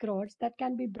 100 crores, that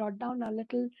can be brought down a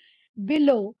little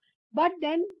below. But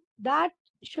then that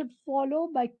should follow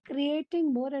by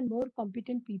creating more and more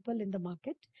competent people in the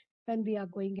market when we are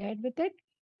going ahead with it.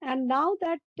 And now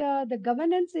that the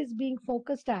governance is being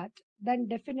focused at, then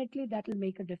definitely that will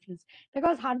make a difference,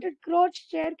 because 100 crore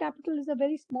share capital is a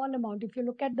very small amount. If you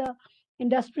look at the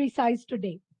industry size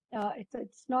today,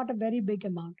 it's not a very big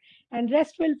amount, and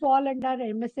rest will fall under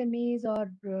MSMEs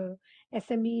or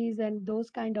SMEs and those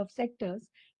kind of sectors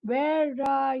where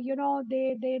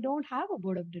they don't have a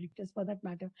board of directors for that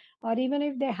matter, or even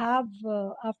if they have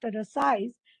after a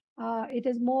size, it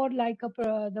is more like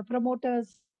the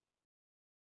promoters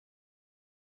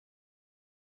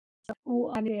who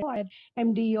are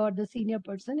MD or the senior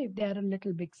person if they are a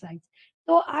little big size.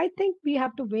 So I think we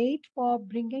have to wait for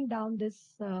bringing down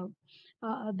this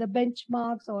the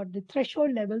benchmarks or the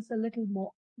threshold levels a little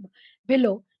more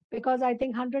below, because I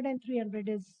think 100 and 300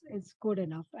 is good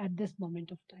enough at this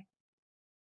moment of time.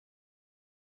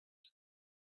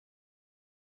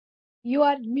 You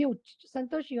are mute,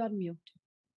 Santosh. You are mute.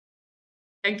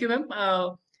 Thank you,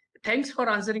 ma'am. Thanks for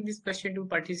answering this question to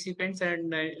participants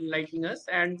and enlightening us.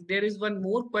 And there is one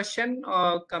more question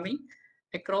coming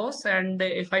across. And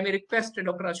if I may request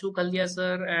Dr. Ashok Haldia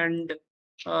sir and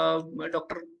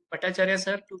Dr. Bhattacharya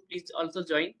sir to please also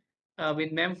join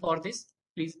with ma'am for this.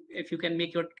 Please, if you can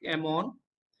make your cam on.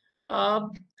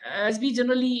 As we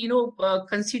generally,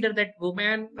 consider that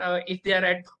women, if they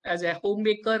are as a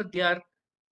homemaker, they are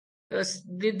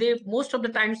they most of the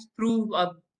times prove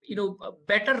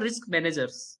better risk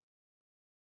managers.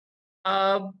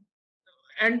 And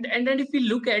then if we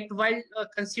look at, while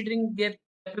considering their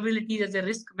capabilities as a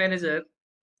risk manager,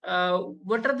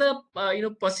 what are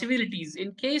the possibilities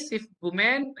in case if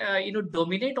women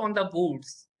dominate on the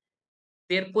boards?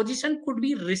 Their position could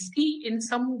be risky in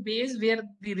some ways, where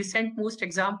the recent most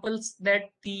examples that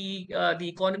the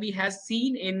economy has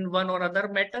seen in one or other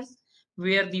matters,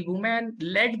 where the woman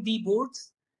led the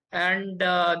boards, and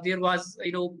there was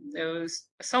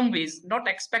some ways not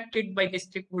expected by the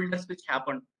stakeholders which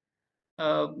happened.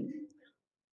 Um,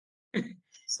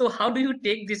 so how do you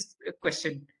take this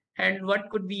question, and what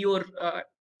could be your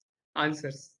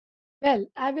answers? Well,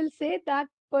 I will say that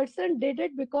person did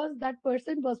it because that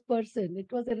person was person.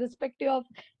 It was irrespective of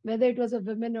whether it was a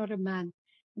woman or a man.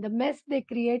 The mess they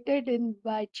created in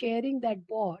by chairing that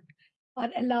board or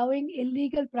allowing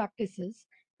illegal practices,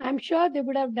 I'm sure they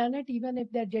would have done it even if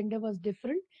their gender was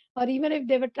different or even if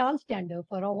they were transgender,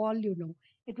 for all you know.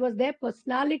 It was their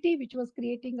personality which was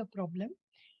creating a problem,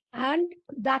 and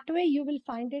that way you will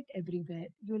find it everywhere.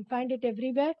 You will find it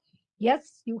everywhere.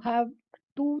 Yes, you have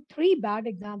two, three bad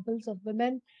examples of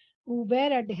women who were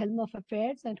at the helm of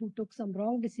affairs and who took some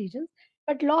wrong decisions.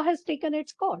 But law has taken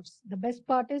its course. The best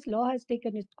part is law has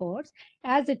taken its course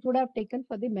as it would have taken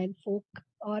for the men folk,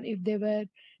 or if they were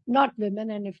not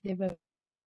women and if they were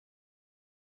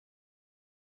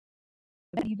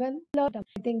even, I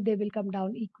think they will come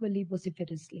down equally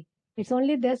vociferously. It's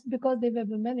only this because they were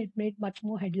women, it made much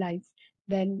more headlines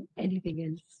than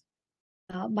anything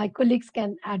else. My colleagues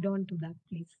can add on to that,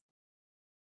 please.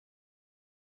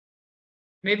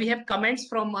 May we have comments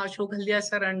from Ashok Haldia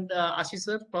sir and Ashish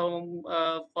sir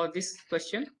for this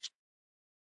question?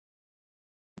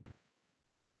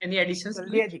 Any additions?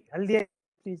 Haldia,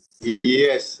 please.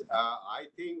 Yes, I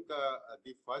think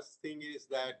the first thing is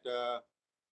that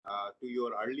to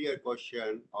your earlier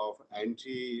question of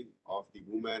entry of the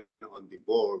woman on the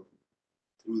board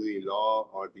through the law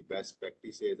or the best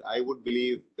practices, I would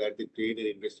believe that the Trade and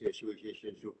Industry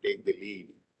Association should take the lead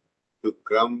to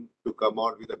come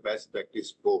out with the best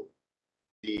practice board.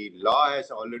 The law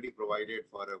has already provided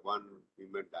for a one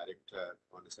women director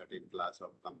on a certain class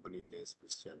of company, as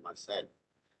Mr. Sharma said.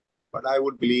 But I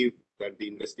would believe that the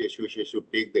industry association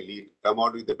should take the lead, come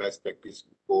out with the best practice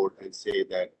board and say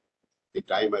that the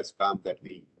time has come that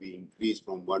we increase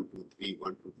from 1 to 3,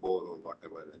 1 to 4 or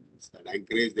whatever, and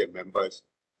encourage their members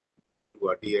to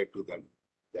adhere to that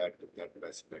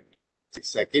best practice. The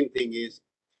second thing is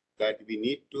that we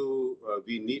need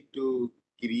to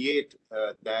create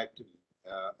that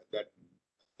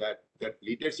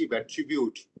leadership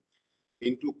attribute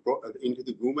into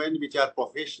the women which are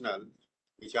professional,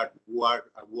 who are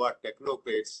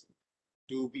technocrats,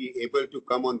 to be able to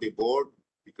come on the board,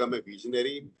 become a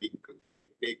visionary,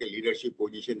 take a leadership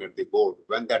position at the board.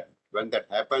 When that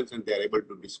happens and they are able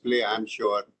to display, I'm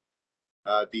sure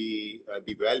the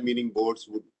well-meaning boards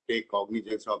would take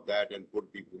cognizance of that and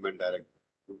put the women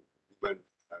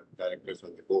directors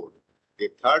on the board. The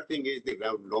third thing is the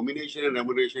nomination and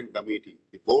remuneration committee.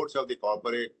 The boards of the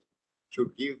corporate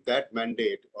should give that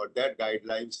mandate or that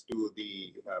guidelines to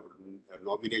the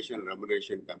nomination and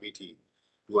remuneration committee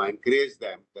to encourage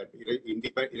them that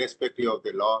irrespective of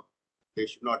the law, they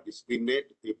should not discriminate.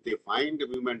 If they find the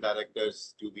women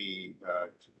directors to be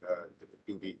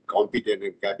competent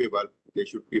and capable, they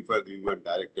should prefer the women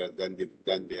directors than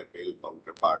their male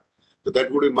counterpart. So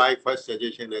that would be my first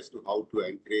suggestion as to how to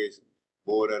encourage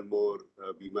more and more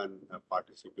women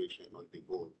participation on the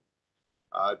board.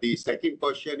 The second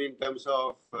question in terms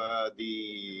of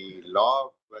the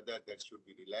law, whether that should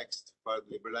be relaxed or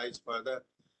liberalized further,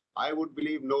 I would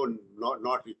believe no,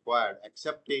 not required.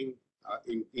 Accepting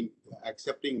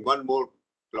one more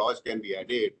clause can be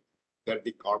added, that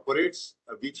the corporates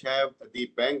which have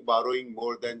the bank borrowing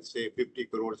more than say 50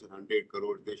 crores or 100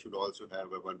 crores, they should also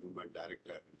have a one woman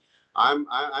director.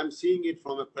 I'm seeing it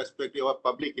from a perspective of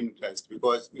public interest,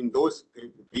 because in those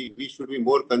we should be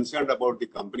more concerned about the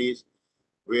companies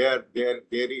where there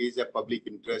is a public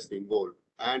interest involved.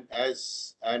 And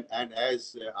as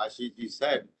Ashish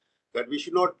said, that we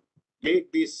should not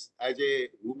take this as a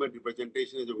woman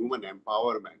representation, as a woman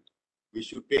empowerment. We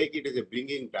should take it as a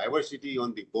bringing diversity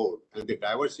on the board. And the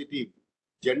diversity,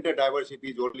 gender diversity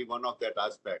is only one of that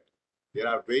aspect. There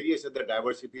are various other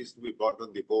diversities to be brought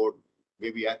on the board,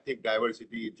 maybe ethnic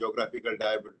diversity, geographical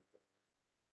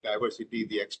diversity,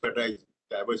 the expertise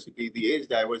diversity, the age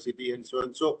diversity, and so on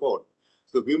and so forth.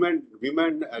 So women,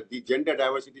 the gender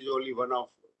diversity is only one of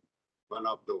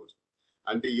those.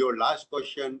 And your last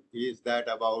question is that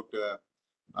about the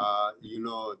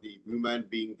women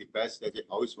being the best as a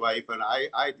housewife, and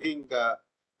I think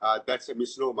that's a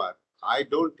misnomer. I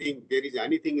don't think there is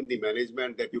anything in the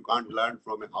management that you can't learn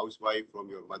from a housewife, from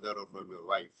your mother, or from your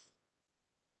wife.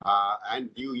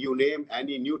 And you name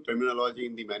any new terminology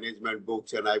in the management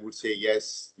books, and I would say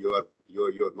yes, your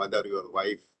mother, your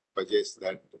wife possess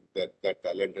that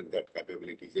talent and that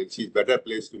capabilities, and she's better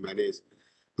placed to manage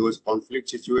those conflict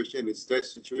situations,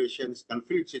 stress situations,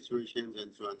 conflict situations,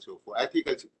 and so on and so forth,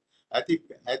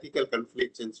 ethical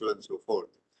conflicts, and so on and so forth.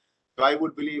 So I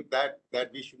would believe that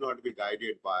we should not be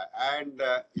guided by, and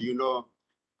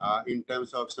in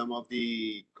terms of some of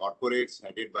the corporates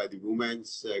headed by the women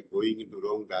going into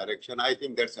wrong direction, I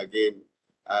think that's again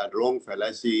a wrong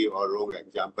fallacy or wrong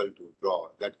example to draw.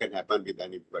 That can happen with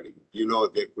anybody.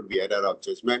 There could be error of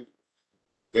judgment.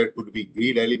 There could be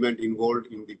greed element involved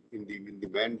in the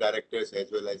men directors as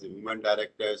well as the women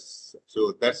directors.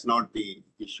 So that's not the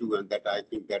issue, and that I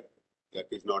think that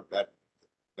is not that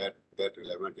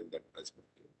relevant in that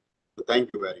perspective. So thank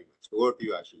you very much. Over to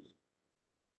you, Ashish.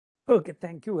 Okay,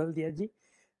 thank you, Haldiaji.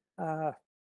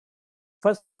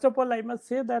 First of all, I must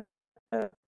say that,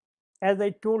 as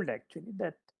I told actually,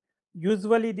 that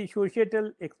usually the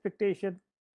societal expectation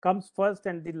comes first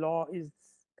and the law is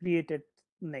created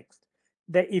next.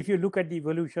 If you look at the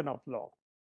evolution of law.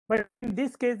 But in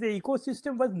this case, the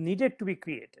ecosystem was needed to be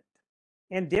created,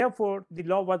 and therefore the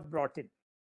law was brought in.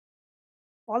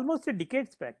 Almost a decade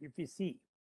back, if you see,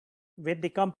 when the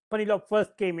company law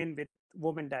first came in with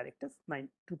women directors,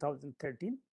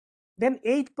 2013, then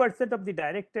 8% of the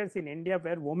directors in India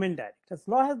were women directors.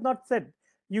 Law has not said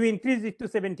you increase it to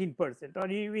 17% or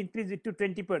you increase it to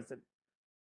 20%.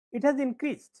 It has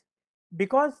increased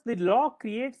because the law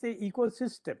creates an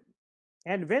ecosystem.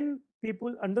 And when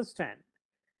people understand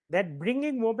that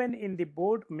bringing women in the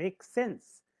board makes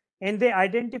sense and they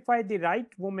identify the right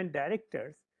women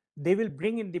directors, they will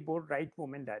bring in the board right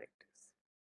women directors.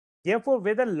 Therefore,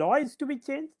 whether law is to be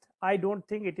changed, I don't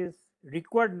think it is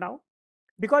required now.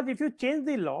 Because if you change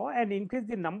the law and increase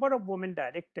the number of women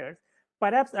directors,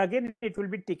 perhaps again it will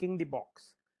be ticking the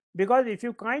box. Because if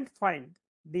you can't find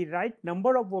the right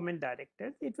number of women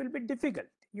directors, it will be difficult.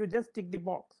 You just tick the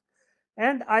box.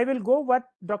 And I will go what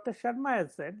Dr. Sharma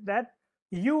has said, that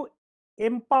you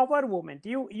empower women.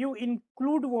 You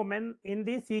include women in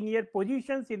the senior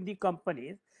positions in the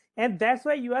companies, and that's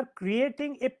why you are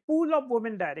creating a pool of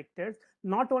women directors,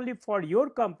 not only for your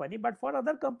company but for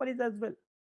other companies as well.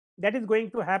 That is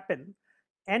going to happen.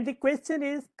 And the question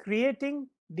is creating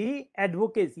the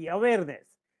advocacy awareness.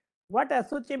 What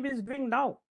ASSOCHAM is doing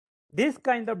now, this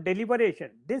kind of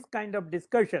deliberation, this kind of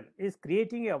discussion is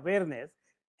creating awareness,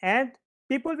 and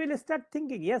people will start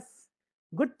thinking, yes,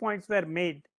 good points were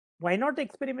made, why not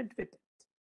experiment with it?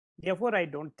 Therefore, I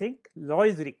don't think law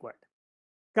is required.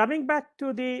 Coming back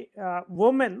to the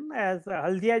woman, as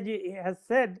Haldia ji has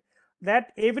said,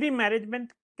 that every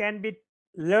management can be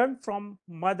learned from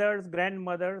mothers,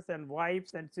 grandmothers, and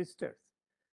wives and sisters.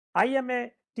 I am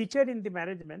a teacher in the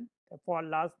management for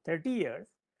last 30 years,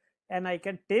 and I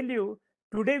can tell you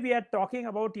today we are talking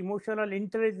about emotional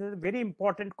intelligence, a very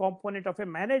important component of a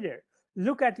manager.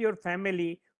 Look at your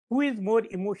family, who is more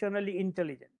emotionally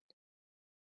intelligent?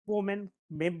 Women,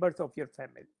 members of your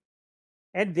family.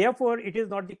 And therefore, it is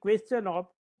not the question of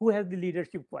who has the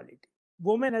leadership quality.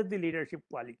 Women has the leadership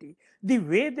quality. The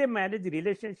way they manage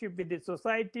relationship with the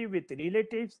society, with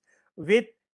relatives, with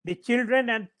the children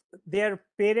and their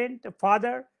parent,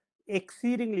 father,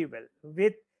 exceedingly well.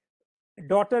 With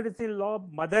daughters-in-law,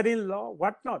 mother-in-law,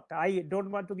 whatnot. I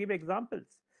don't want to give examples.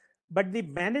 But the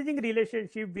managing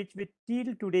relationship which we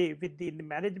till today with the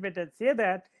management and say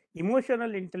that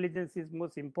emotional intelligence is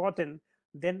most important,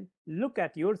 then look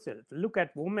at yourself, look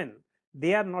at women.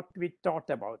 They are not to be taught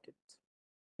about it.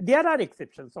 There are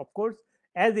exceptions, of course,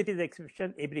 as it is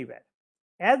exception everywhere.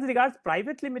 As regards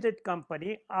private limited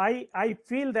company, I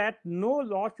feel that no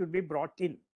law should be brought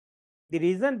in. The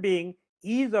reason being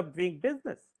ease of doing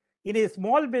business. In a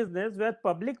small business where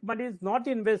public money is not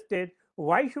invested,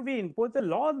 why should we impose a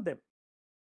law on them?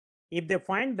 If they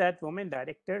find that women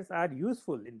directors are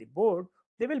useful in the board,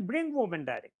 they will bring women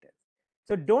directors.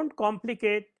 So don't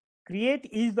complicate, create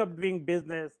ease of doing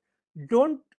business.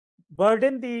 Don't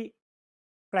burden the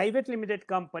private limited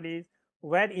companies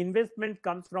where investment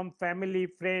comes from family,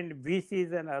 friend,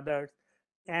 VCs and others,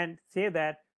 and say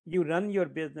that you run your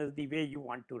business the way you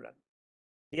want to run.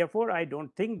 Therefore, I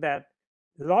don't think that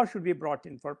law should be brought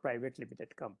in for private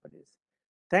limited companies.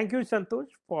 Thank you, Santosh,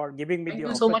 for giving me Thank the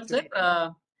you so much, sir.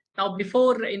 opportunity. Now,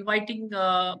 before inviting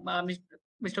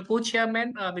Mr.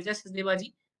 Co-Chairman Vijay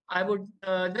Sachdevaji, I would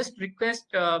just request,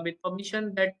 with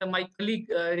permission, that my colleague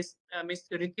Ms.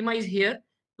 Ritima is here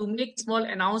to make a small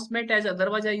announcement. As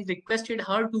otherwise, I requested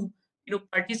her to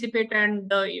participate and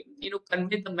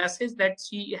convey the message that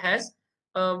she has.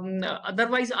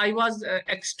 Otherwise, I was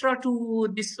extra to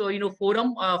this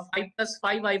forum 5+5.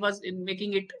 I was in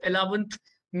making it 11th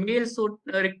mail, so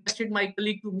requested my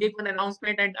colleague to make one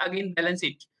announcement and again balance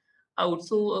it out.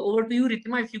 So over to you,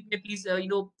 Ritima, if you may please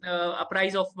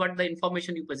apprise of what the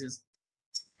information you possess.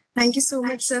 Thank you so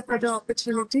much, sir, for the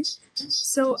opportunity.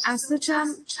 So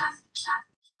ASSOCHAM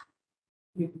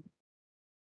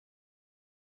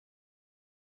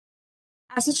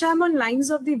on lines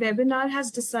of the webinar has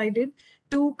decided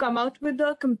to come out with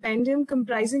a compendium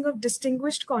comprising of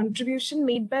distinguished contribution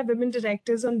made by women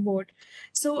directors on board.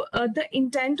 So the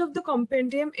intent of the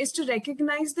compendium is to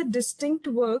recognize the distinct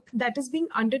work that is being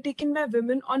undertaken by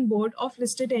women on board of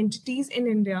listed entities in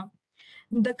India.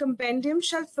 The compendium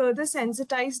shall further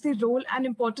sensitize the role and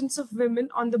importance of women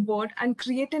on the board and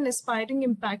create an aspiring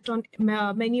impact on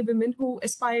many women who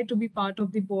aspire to be part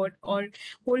of the board or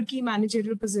hold key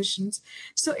managerial positions.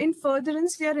 So in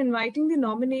furtherance, we are inviting the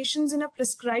nominations in a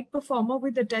prescribed performer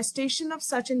with attestation of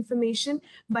such information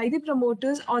by the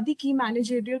promoters or the key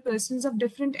managerial persons of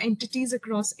different entities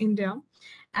across India.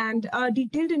 And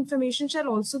detailed information shall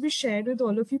also be shared with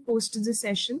all of you post the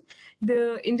session.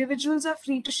 The individuals are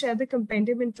free to share the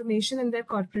compendium information in their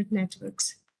corporate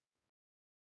networks.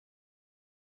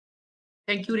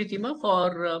 Thank you, Ritima,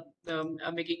 for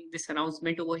making this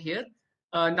announcement over here.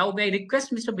 Now, may I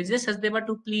request Mr. Vijay Sachdeva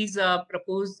to please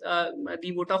propose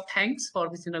the vote of thanks for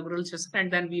this inaugural session, and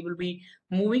then we will be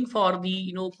moving for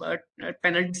the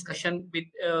panel discussion with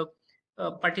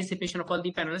participation of all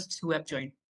the panelists who have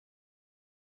joined.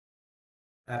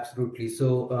 Absolutely.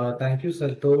 So thank you,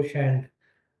 Santosh, and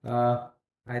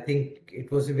I think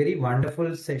it was a very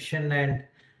wonderful session, and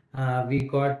we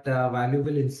got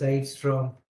valuable insights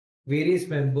from various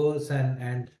members,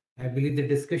 and I believe the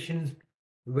discussion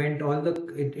went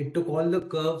it took all the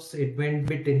curves. It went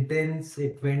bit intense.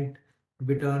 It went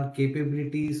bit on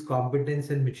capabilities, competence,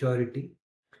 and maturity.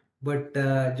 But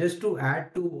just to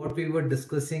add to what we were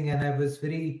discussing, and I was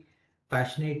very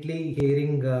passionately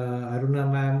hearing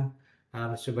Aruna ma'am,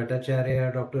 Mr.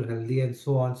 Bhattacharya, Dr. Haldi, and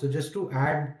so on. So just to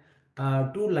add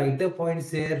two lighter points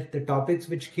there, the topics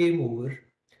which came over.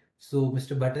 So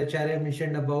Mr. Bhattacharya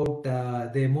mentioned about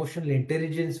the emotional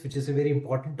intelligence, which is a very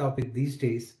important topic these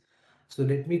days. So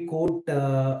let me quote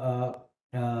a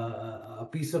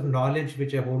piece of knowledge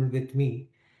which I hold with me,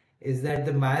 is that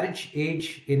the marriage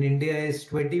age in India is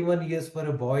 21 years for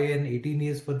a boy and 18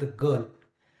 years for the girl.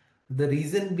 The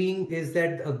reason being is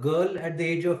that a girl at the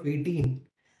age of 18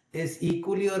 is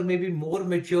equally or maybe more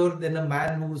mature than a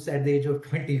man who's at the age of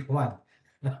 21.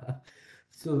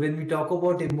 So when we talk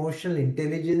about emotional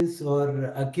intelligence or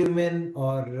acumen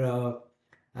or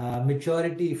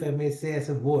maturity, if I may say as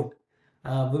a word,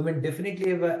 women definitely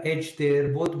have an edge there,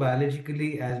 both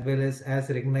biologically as well as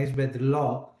recognized by the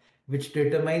law, which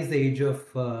determines the age of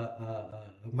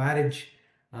marriage,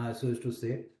 so as to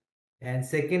say. And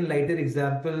second lighter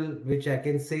example, which I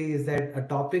can say, is that a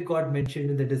topic got mentioned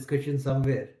in the discussion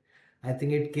somewhere. I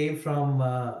think it came from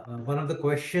one of the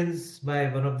questions by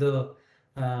one of the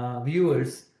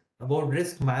viewers about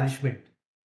risk management.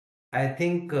 I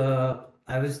think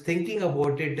I was thinking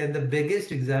about it, and the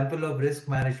biggest example of risk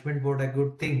management, what I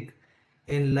could think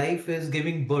in life, is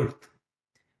giving birth.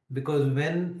 Because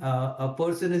when a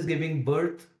person is giving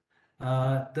birth,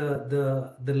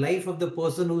 the life of the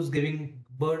person who's giving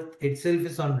birth itself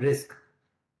is on risk.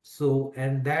 So,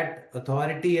 and that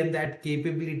authority and that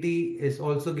capability is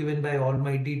also given by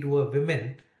Almighty to a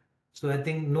woman. So I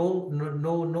think no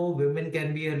women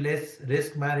can be a less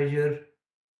risk manager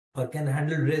or can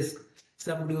handle risk.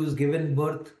 Somebody who's given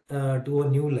birth to a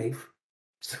new life.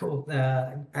 So,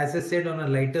 as I said, on a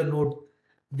lighter note,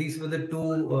 these were the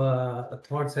two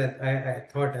thoughts I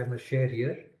thought I must share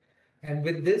here. And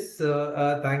with this,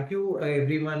 thank you,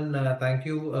 everyone. Thank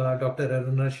you, Dr.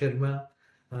 Aruna Sharma.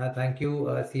 Thank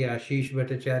you, C. Ashish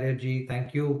Bhattacharya ji.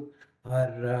 Thank you,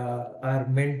 our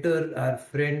mentor, our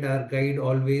friend, our guide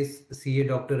always, CA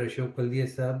Dr. Ashok Kaldia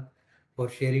Sahab, for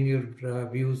sharing your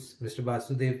views, Mr.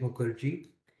 Basudev Mukherjee.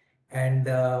 And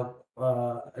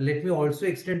let me also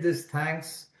extend this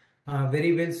thanks,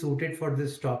 very well suited for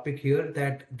this topic here,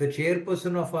 that the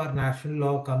chairperson of our National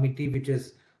Law Committee, which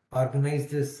has organized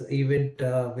this event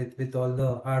with all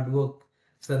the hard work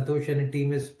Santosh and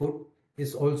team has put,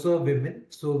 is also a woman.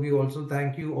 So we also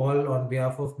thank you all on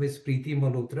behalf of Ms. Preeti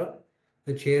Malhotra,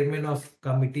 the chairman of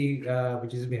committee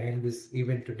which is behind this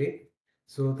event today.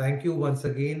 So thank you once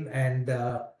again, and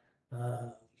uh,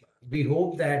 we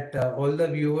hope that all the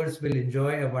viewers will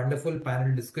enjoy a wonderful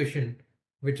panel discussion,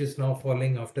 which is now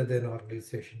following after the inaugural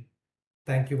session.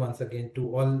 Thank you once again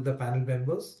to all the panel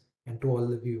members and to all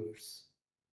the viewers.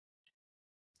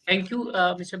 Thank you,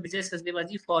 Mr. Vijay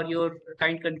Sachdevaji, for your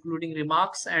kind concluding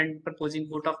remarks and proposing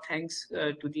vote of thanks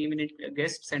to the eminent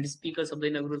guests and speakers of the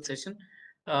inaugural session.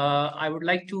 I would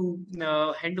like to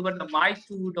hand over the mic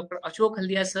to Dr. Ashok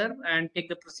Haldia sir and take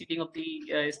the proceeding of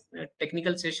the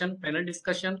technical session, panel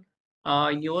discussion,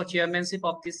 in your chairmanship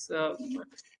of this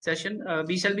session.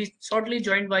 We shall be shortly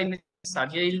joined by Ms.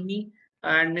 Sadia Ilmi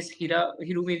and Ms.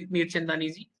 Hiru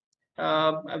Mirchandani ji.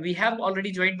 We have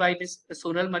already joined by Ms.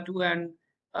 Sonal Matu and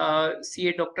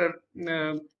CA Dr.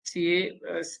 CA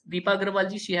Deepa Agarwal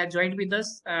ji, she has joined with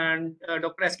us, and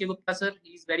Dr. S.K. Gupta sir,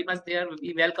 he is very much there.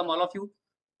 We welcome all of you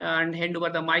and hand over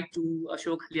the mic to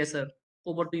Ashok Halia sir.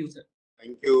 Over to you, sir.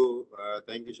 Thank you,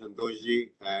 Santoshji,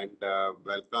 and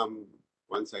welcome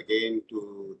once again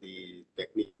to the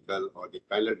technical or the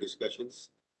panel discussions.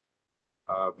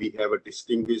 We have a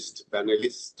distinguished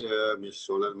panelist, Ms.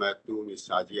 Sonal Mathu, Ms.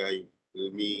 Sajia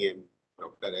Ilmi, and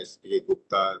Dr. S.K.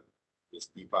 Gupta, Ms.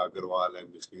 Deepa Agarwal,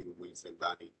 and Ms. Nirumul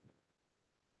Sandani.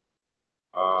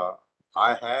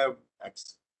 I have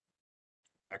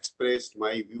expressed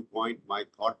my viewpoint, my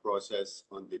thought process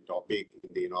on the topic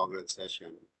in the inaugural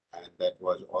session, and that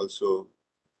was also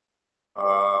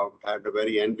had a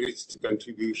very enriched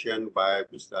contribution by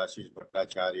Mr. Ashish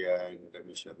Bhattacharya and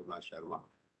Ms. Aruna Sharma.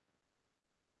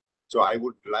 So I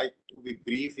would like to be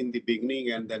brief in the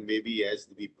beginning, and then maybe as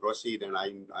we proceed, and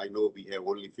I know we have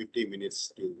only 50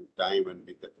 minutes to time and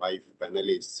with the 5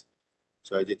 panelists.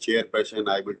 So as a chairperson,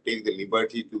 I will take the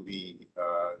liberty to be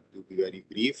very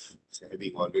brief,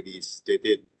 having already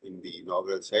stated in the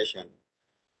inaugural session.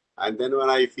 And then when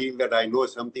I feel that I know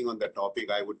something on the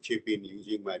topic, I would chip in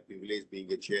using my privilege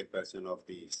being a chairperson of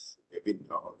these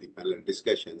of the panel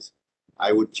discussions.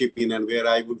 I would chip in, and where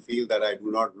I would feel that I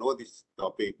do not know this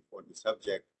topic or the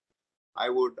subject, I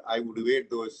would wait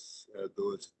those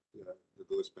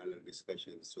panel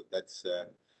discussions. So that's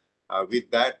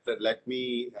with that. Let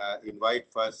me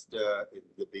invite first in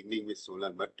the beginning Ms.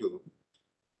 Sonal Mattu.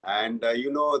 And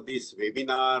this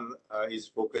webinar is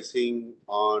focusing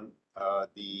on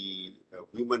the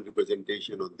human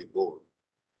representation on the board.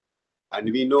 And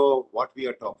we know what we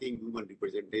are talking, human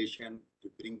representation, to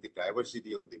bring the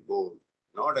diversity of the board.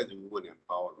 not as women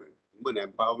empowerment.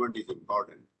 Women empowerment is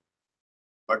important,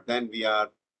 but then we are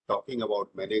talking about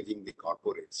managing the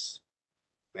corporates,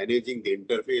 managing the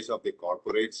interface of the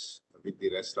corporates with the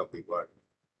rest of the world.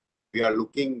 We are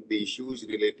looking the issues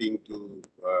relating to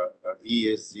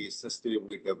ESG, sustainable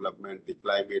development, the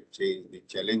climate change, the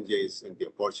challenges and the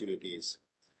opportunities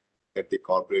that the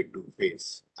corporate do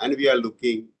face. And we are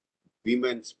looking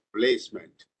women's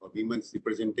placement or women's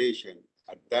representation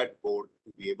at that board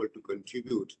to be able to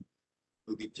contribute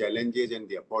to the challenges and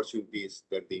the opportunities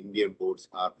that the Indian boards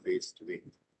are faced with.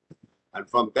 And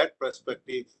from that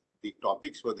perspective, the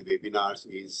topics for the webinars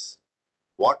is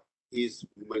what is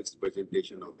women's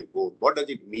representation of the board? What does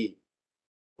it mean?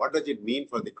 What does it mean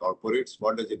for the corporates?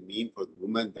 What does it mean for the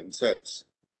women themselves?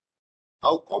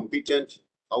 How competent,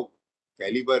 how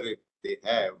caliber they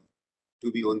have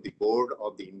to be on the board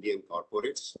of the Indian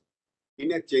corporates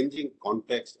in a changing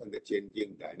context and the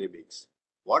changing dynamics.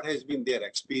 What has been their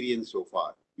experience so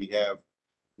far? We have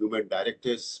women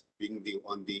directors being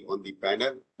on the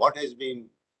panel. What has been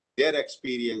their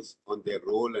experience on their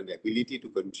role and ability to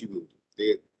contribute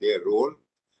their role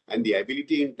and the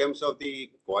ability in terms of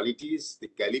the qualities, the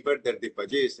caliber that they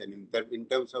possess, and in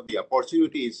terms of the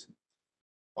opportunities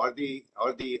or the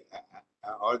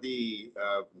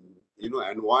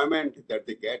environment that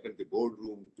they get at the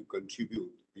boardroom to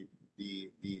contribute,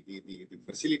 the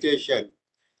facilitation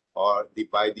or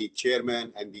by the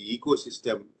chairman and the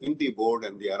ecosystem in the board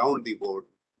and around the board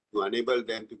to enable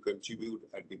them to contribute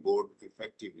at the board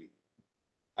effectively.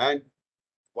 And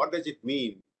what does it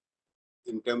mean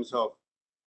in terms of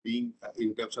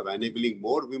enabling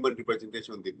more women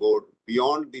representation on the board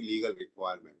beyond the legal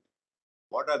requirement?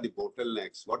 What are the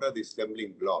bottlenecks? What are the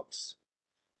stumbling blocks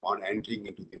on entering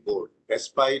into the board?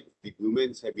 Despite the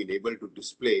women have been able to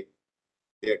display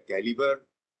their caliber,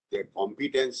 their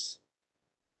competence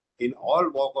in all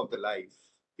walk of the life,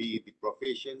 be the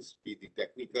professions, be the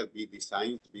technical, be the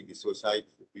science, be the society,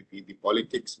 be the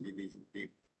politics, be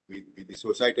the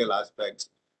societal aspects,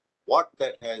 what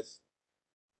that has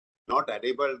not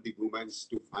enabled the women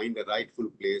to find a rightful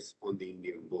place on the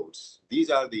Indian boards. These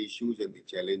are the issues and the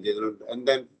challenges. And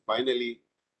then finally,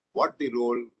 what the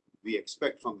role we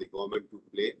expect from the government to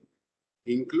play,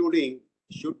 including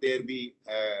should there be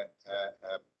a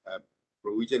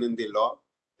provision in the law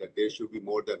that there should be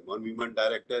more than one women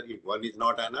director. If one is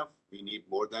not enough, we need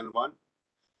more than one.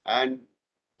 And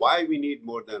why we need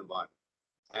more than one?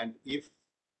 And if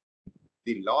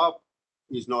the law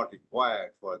is not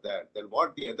required for that, then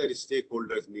what the other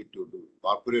stakeholders need to do,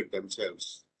 corporate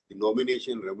themselves, the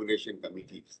nomination remuneration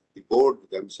committees, the board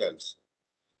themselves,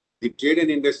 the Trade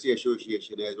and Industry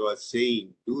Association, as was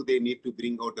saying, do they need to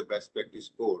bring out the best practice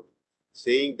code,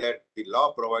 saying that the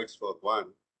law provides for one,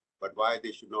 but why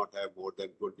they should not have more than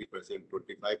 20%,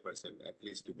 25%, at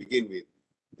least to begin with,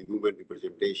 the women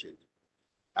representation.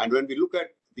 And when we look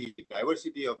at the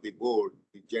diversity of the board,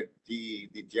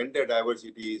 the gender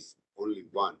diversity is only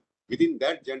one. Within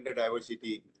that gender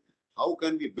diversity, how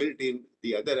can we build in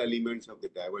the other elements of the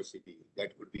diversity?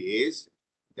 That could be age,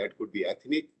 that could be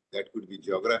ethnic, that could be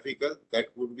geographical,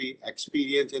 that could be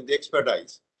experience and the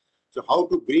expertise. So how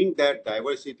to bring that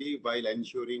diversity while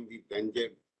ensuring the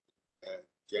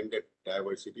gender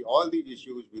diversity? All these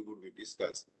issues we would be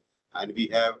discussed. And we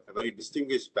have a very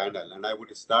distinguished panel. And I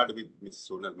would start with Ms.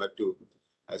 Sonal Mattu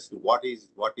as to what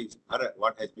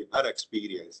has been her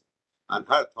experience and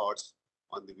her thoughts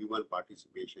on the women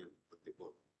participation of the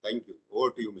board. Thank you.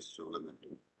 Over to you, Ms. Sonal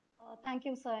Mattu. Thank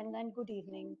you, sir, and good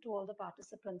evening to all the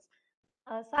participants.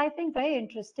 So I think very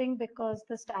interesting because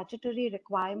the statutory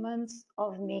requirements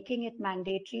of making it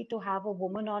mandatory to have a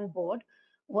woman on board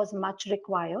was much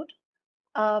required.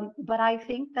 But I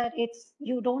think that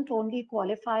you don't only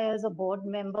qualify as a board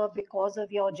member because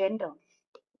of your gender.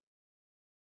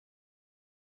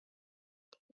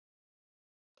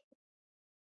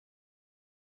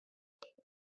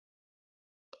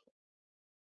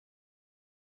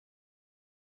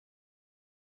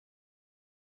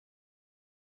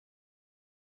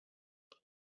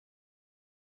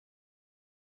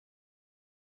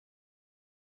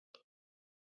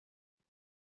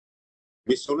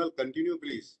 Ms. Sonal, continue,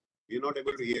 please. We are not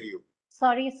able to hear you.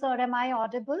 Sorry, sir, am I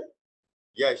audible?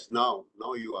 Yes, now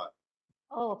you are.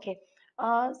 Oh, okay.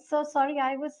 So sorry,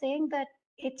 I was saying that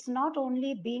it's not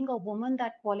only being a woman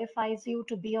that qualifies you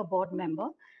to be a board member.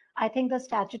 I think the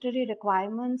statutory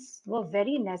requirements were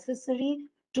very necessary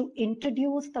to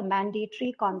introduce the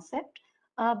mandatory concept.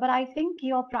 But I think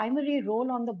your primary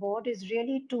role on the board is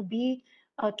really to be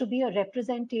a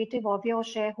representative of your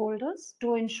shareholders,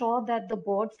 to ensure that the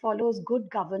board follows good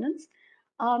governance,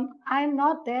 I'm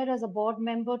not there as a board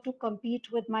member to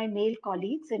compete with my male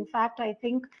colleagues. In fact, I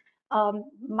think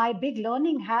my big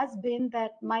learning has been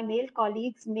that my male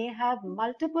colleagues may have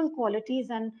multiple qualities,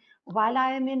 and while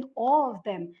I am in awe of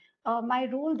them, my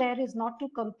role there is not to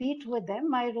compete with them.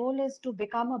 My role is to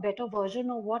become a better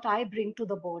version of what I bring to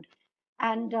the board.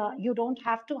 And you don't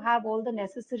have to have all the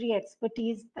necessary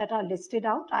expertise that are listed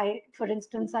out. For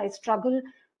instance, I struggle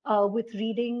with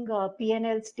reading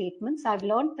P&L statements. I've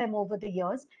learned them over the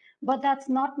years, but that's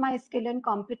not my skill and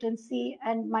competency.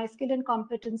 And my skill and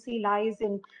competency lies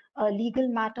in legal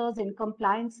matters, in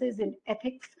compliances, in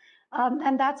ethics.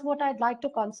 And that's what I'd like to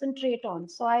concentrate on.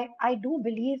 So I do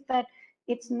believe that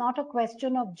it's not a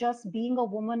question of just being a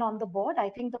woman on the board. I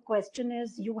think the question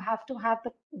is you have to have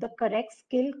the correct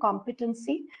skill,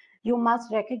 competency. You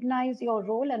must recognize your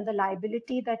role and the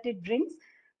liability that it brings.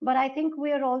 But I think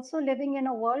we are also living in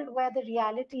a world where the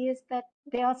reality is that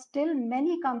there are still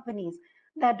many companies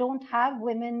that don't have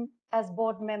women as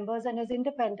board members and as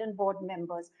independent board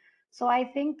members. So I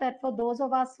think that for those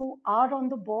of us who are on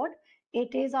the board,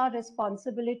 it is our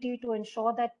responsibility to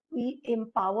ensure that we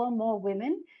empower more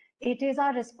women. It is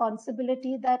our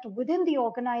responsibility that within the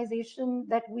organization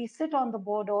that we sit on the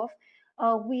board of,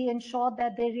 we ensure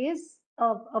that there is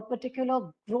a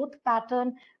particular growth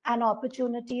pattern and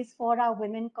opportunities for our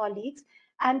women colleagues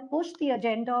and push the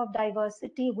agenda of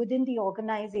diversity within the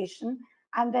organization.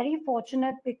 I'm very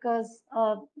fortunate because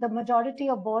the majority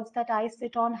of boards that I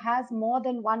sit on has more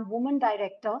than one woman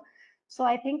director. So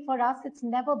I think for us, it's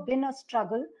never been a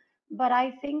struggle. But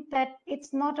I think that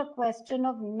it's not a question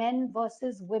of men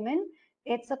versus women.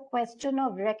 It's a question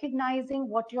of recognizing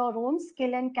what your own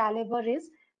skill and caliber is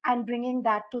and bringing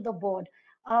that to the board.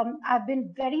 I've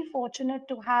been very fortunate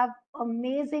to have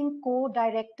amazing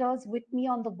co-directors with me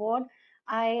on the board.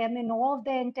 I am in awe of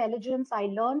their intelligence. I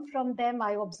learn from them.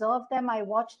 I observe them. I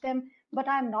watch them, but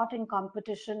I'm not in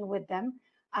competition with them.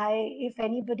 If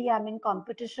anybody, I'm in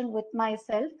competition with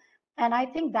myself. And I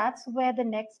think that's where the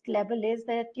next level is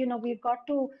that, we've got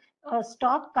to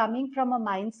stop coming from a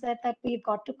mindset that we've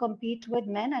got to compete with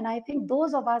men. And I think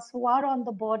those of us who are on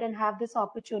the board and have this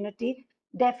opportunity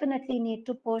definitely need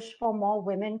to push for more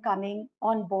women coming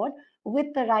on board with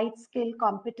the right skill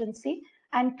competency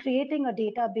and creating a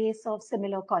database of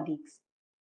similar colleagues.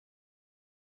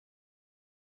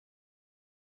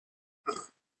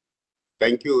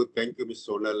 Thank you, Ms.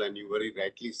 Sonal, and you very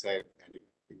rightly said, and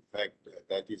in fact,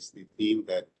 that is the theme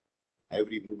that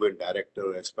every woman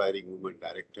director, aspiring woman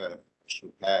director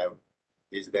should have,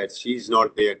 is that she's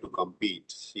not there to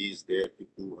compete, she's there to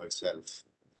do herself.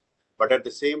 But at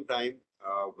the same time,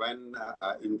 when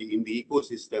in the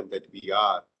ecosystem that we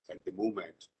are at the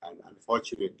moment, and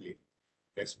unfortunately,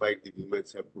 despite the women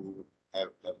have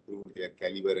proved their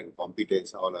caliber and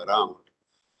competence all around,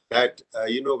 that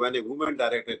when a woman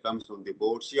director comes on the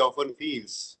board, she often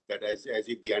feels that as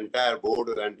if the entire board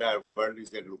or the entire world is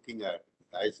there looking at,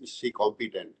 is she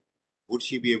competent? Would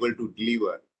she be able to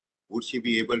deliver? Would she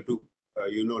be able to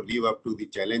live up to the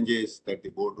challenges that the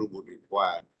boardroom would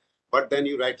require? But then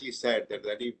you rightly said that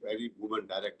every woman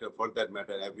director, for that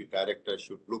matter, every director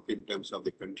should look in terms of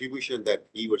the contribution that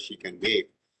he or she can make,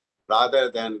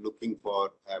 rather than looking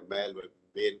for a male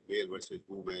versus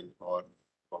woman or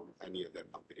from any other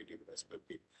competitive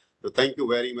perspective. So thank you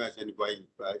very much. And while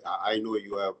I know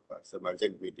you have some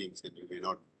urgent meetings and you may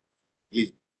not,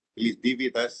 please be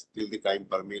with us till the time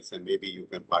permits, and maybe you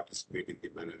can participate in the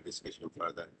panel discussion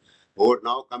further. Over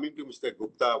now, coming to Mr.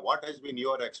 Gupta, what has been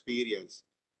your experience?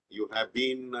 You have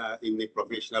been in the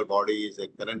professional bodies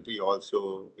and currently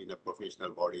also in a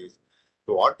professional bodies.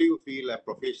 So what do you feel a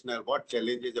professional, what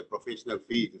challenges a professional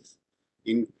feels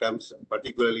in terms,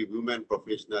 particularly women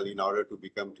professional, in order to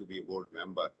become to be a board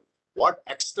member? What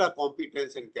extra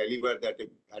competence and caliber that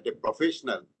a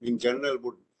professional in general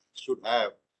should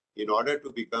have in order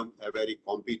to become a very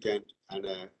competent and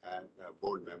a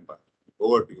board member?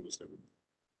 Over to you, Mr. Gupta.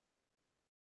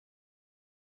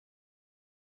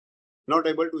 Not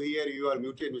able to hear you, are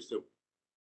muted, Mr.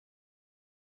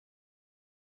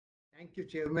 Thank you,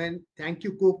 Chairman. Thank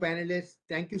you, co-panelists.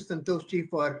 Thank you, Santoshji,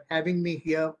 for having me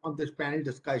here on this panel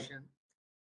discussion.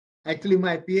 Actually,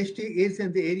 my PhD is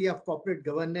in the area of corporate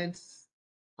governance.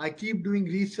 I keep doing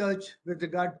research with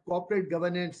regard to corporate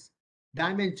governance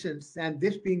dimensions, and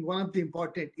this being one of the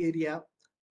important area.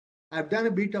 I've done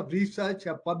a bit of research.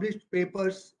 I've published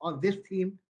papers on this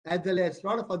theme, as well as a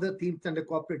lot of other themes under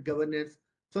corporate governance.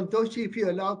 Santoshji, if you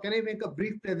allow, can I make a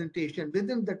brief presentation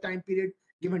within the time period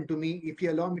given to me, if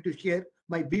you allow me to share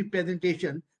my brief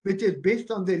presentation, which is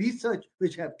based on the research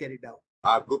which I have carried out.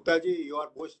 Gupta ji, you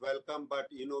are most welcome, but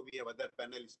you know we have other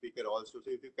panel speaker also. So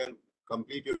if you can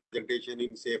complete your presentation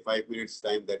in say 5 minutes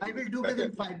time, that I will do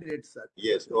within 5 minutes, sir.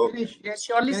 Yes. So Okay. can I share?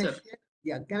 Surely, Can I sir. share?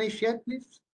 Yeah, can I share,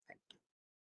 please? Thank you.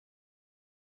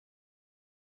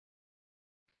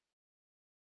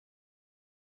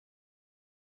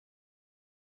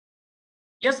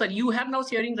 Yes, sir. You have now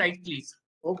sharing right, please.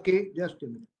 Okay, just a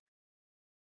minute.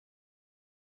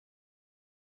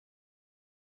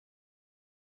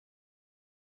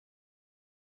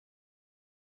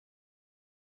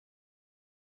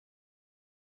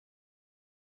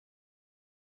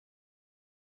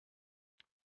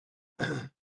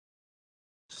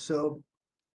 So,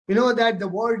 you know that the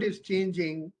world is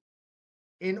changing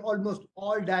in almost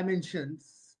all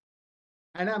dimensions.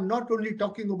 And I'm not only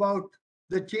talking about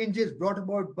the changes brought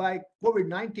about by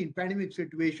COVID-19 pandemic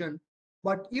situation,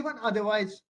 but even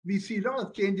otherwise, we see a lot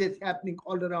of changes happening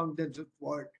all around this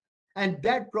world. And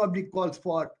that probably calls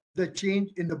for the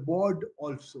change in the board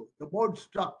also. The board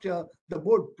structure, the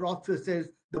board processes,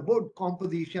 the board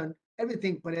composition,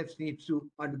 everything perhaps needs to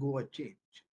undergo a change.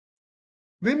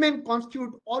 Women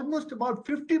constitute almost about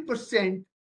 50%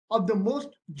 of the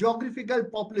most geographical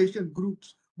population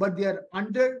groups, but they are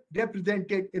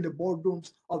underrepresented in the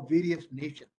boardrooms of various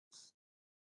nations.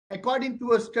 According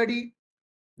to a study,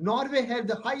 Norway has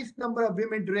the highest number of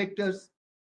women directors,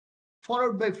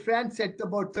 followed by France at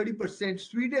about 30%,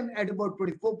 Sweden at about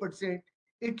 24%,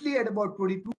 Italy at about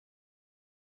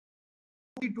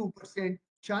 22%,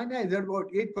 China is at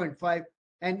about 8.5%,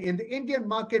 and in the Indian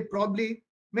market, probably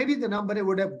maybe the number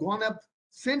would have gone up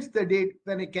since the date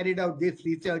when I carried out this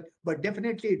research, but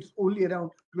definitely it's only around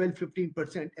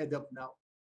 12-15% as of now.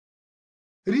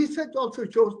 Research also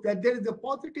shows that there is a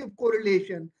positive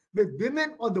correlation with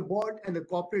women on the board and the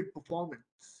corporate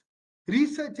performance.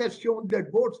 Research has shown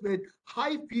that boards with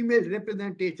high female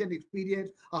representation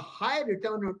experience a high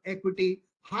return on equity,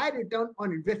 high return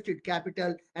on invested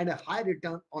capital, and a high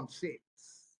return on sales.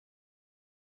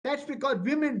 That's because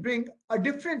women bring a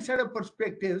different set of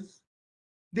perspectives.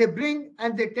 They bring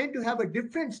and they tend to have a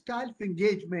different style of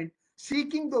engagement,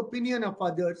 seeking the opinion of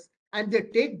others, and they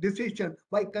take decision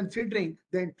by considering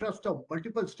the interest of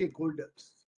multiple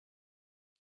stakeholders.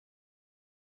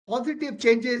 Positive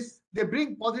changes, they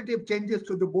bring positive changes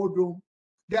to the boardroom.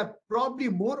 They are probably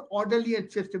more orderly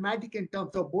and systematic in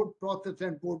terms of board process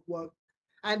and board work,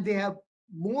 and they have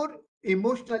more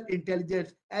emotional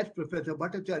intelligence, as Professor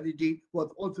Bhattacharya was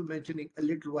also mentioning a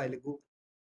little while ago.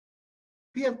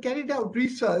 We have carried out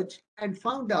research and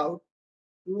found out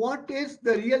what is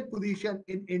the real position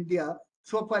in India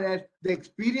so far as the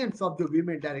experience of the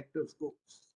women directors goes.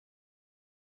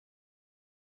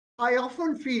 I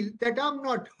often feel that I'm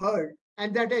not heard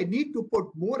and that I need to put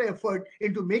more effort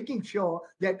into making sure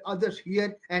that others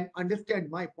hear and understand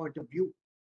my point of view.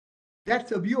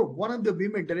 That's the view of one of the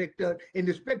women directors in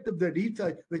respect of the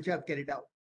research which I've carried out.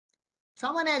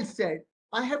 Someone else said,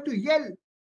 I have to yell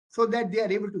so that they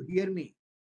are able to hear me.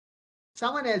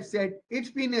 Someone else said, it's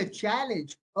been a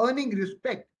challenge earning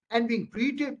respect and being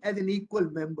treated as an equal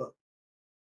member.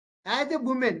 As a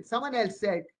woman, someone else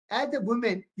said, as a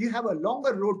woman, you have a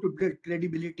longer road to build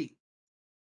credibility.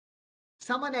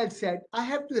 Someone else said, I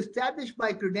have to establish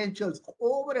my credentials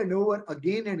over and over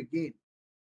again and again.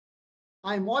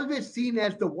 I'm always seen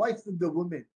as the voice of the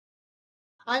woman.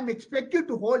 I'm expected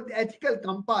to hold the ethical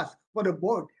compass for a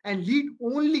board and lead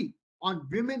only on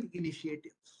women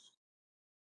initiatives.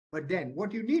 But then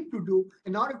what you need to do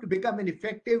in order to become an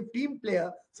effective team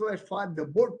player, so as far as the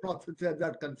board processes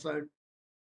are concerned,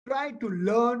 try to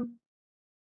learn,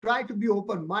 try to be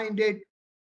open-minded,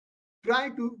 try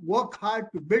to work hard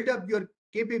to build up your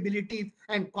capabilities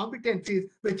and competencies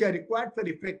which are required for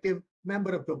effective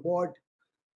member of the board.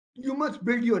 You must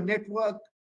build your network.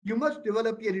 You must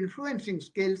develop your influencing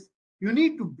skills. You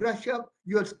need to brush up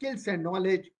your skills and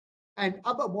knowledge. And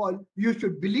above all, you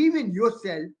should believe in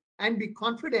yourself and be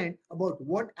confident about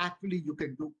what actually you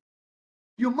can do.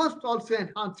 You must also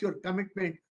enhance your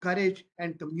commitment, courage,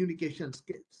 and communication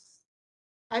skills.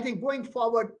 I think going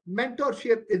forward,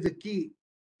 mentorship is the key.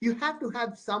 You have to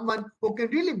have someone who can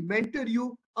really mentor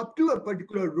you up to a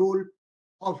particular role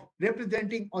of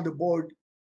representing on the board.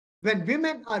 When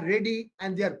women are ready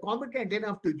and they are competent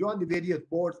enough to join the various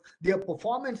boards, their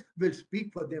performance will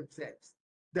speak for themselves.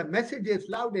 The message is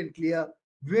loud and clear.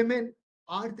 Women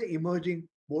are the emerging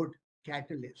board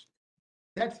catalyst.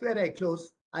 That's where I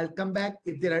close. I'll come back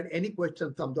if there are any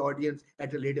questions from the audience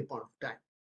at a later point of time.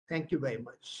 Thank you very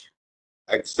much.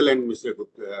 Excellent, Mr.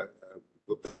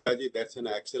 Gupta ji. That's an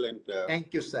excellent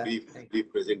Thank you, sir. brief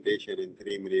presentation in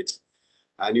 3 minutes.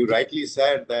 And you rightly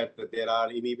said that there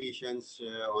are inhibitions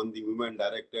on the women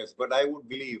directors, but I would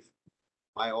believe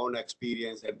my own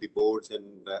experience at the boards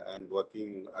and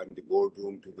working at the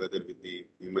boardroom together with the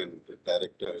women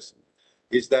directors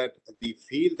is that the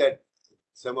feel that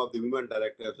some of the women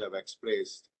directors have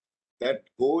expressed that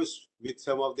goes with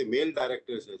some of the male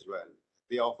directors as well.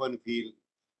 They often feel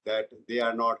that they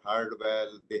are not heard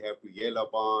well, they have to yell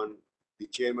upon, the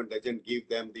chairman doesn't give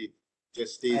them the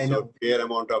justice or fair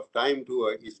amount of time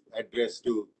to address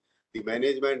to the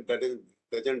management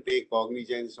doesn't take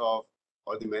cognizance of,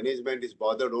 or the management is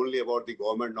bothered only about the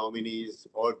government nominees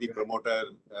or the promoter,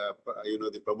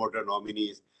 the promoter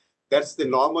nominees. That's the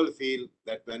normal feel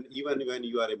that even when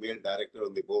you are a male director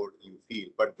on the board, you feel.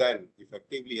 But then,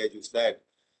 effectively, as you said,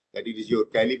 that it is your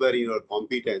caliber, your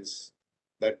competence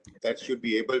that should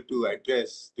be able to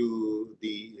address to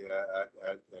the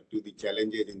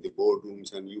challenges in the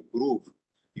boardrooms, and you prove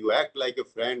you act like a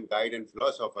friend, guide, and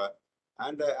philosopher,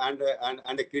 and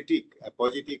a critic, a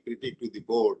positive critic to the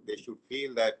board. They should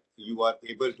feel that you are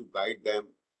able to guide them.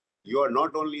 You are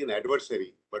not only an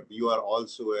adversary, but you are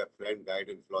also a friend, guide,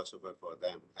 and philosopher for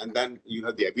them. And then you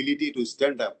have the ability to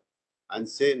stand up and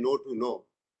say no to no,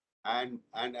 and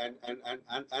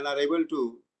are able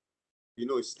to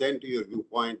stand to your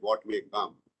viewpoint, what may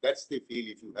come. That's the feel.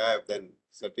 If you have, then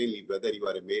certainly whether you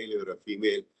are a male or a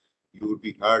female, you would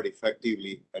be heard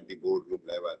effectively at the boardroom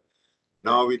level.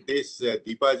 Now, with this,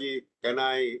 Deepaji, can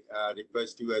I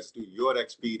request you as to your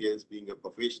experience being a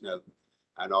professional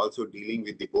and also dealing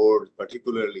with the board,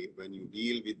 particularly when you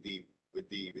deal with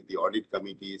the audit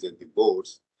committees and the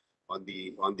boards on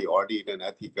the audit and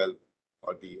ethical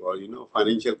or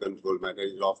financial control matter.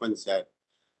 It's often said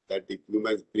that the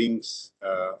women brings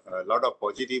a lot of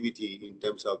positivity in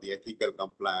terms of the ethical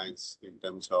compliance, in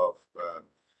terms of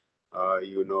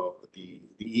the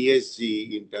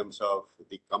ESG, in terms of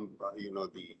the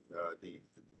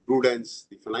prudence,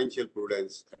 the financial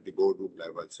prudence at the boardroom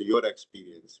level. So your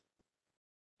experience,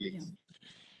 please. Yeah.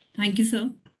 Thank you,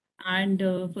 sir. And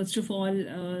first of all,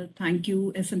 thank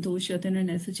you, Santosh, Yatan, and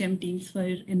ASSOCHAM teams for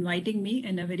inviting me,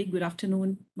 and a very good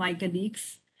afternoon, my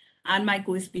colleagues and my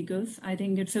co-speakers. I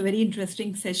think it's a very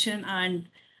interesting session, and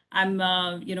I'm,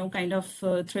 kind of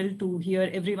thrilled to hear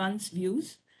everyone's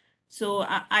views. So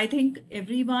I think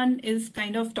everyone is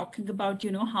kind of talking about,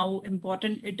 how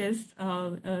important it is,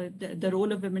 the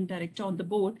role of women director on the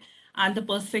board and the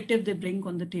perspective they bring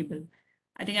on the table.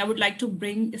 I think I would like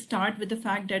to start with the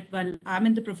fact that, well, I'm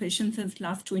in the profession since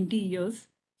last 20 years.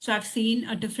 So I've seen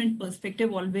a different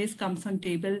perspective always comes on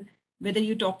table, whether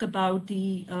you talk about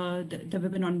the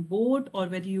women on board, or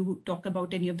whether you talk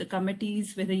about any of the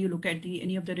committees, whether you look at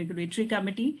any of the regulatory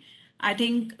committee. I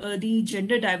think the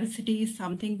gender diversity is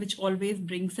something which always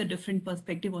brings a different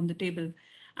perspective on the table.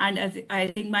 And as I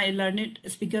think my learned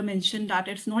speaker mentioned, that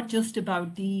it's not just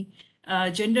about the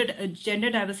gender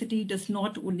diversity does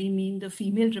not only mean the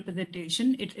female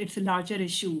representation, it's a larger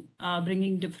issue,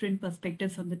 bringing different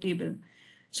perspectives on the table.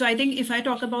 So I think if I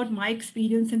talk about my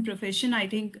experience in profession, I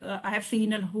think I have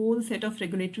seen a whole set of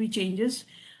regulatory changes,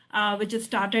 which has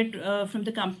started from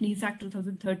the Companies Act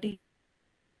 2013,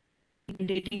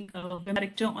 mandating women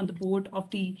director on the board of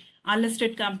the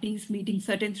unlisted companies meeting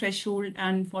certain threshold,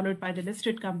 and followed by the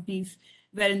listed companies,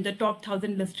 wherein the top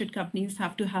 1,000 listed companies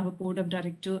have to have a board of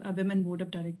director, a women board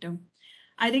of director.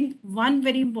 I think one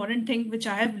very important thing which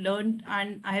I have learned,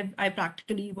 and I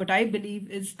practically, what I believe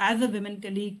is, as a women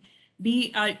colleague,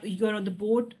 you're on the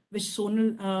board, which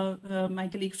Sonal, my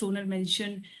colleague Sonal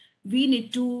mentioned, we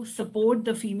need to support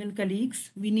the female colleagues.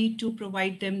 We need to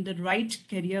provide them the right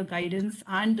career guidance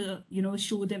and,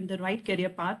 show them the right career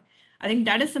path. I think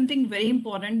that is something very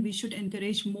important. We should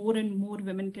encourage more and more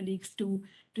women colleagues to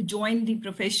join the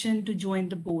profession, to join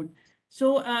the board.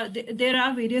 So there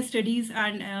are various studies,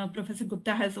 and Professor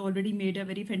Gupta has already made a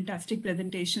very fantastic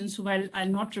presentation. So while I'll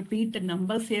not repeat the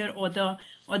numbers here or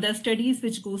the studies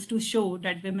which goes to show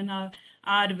that women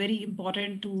are very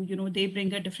important to, they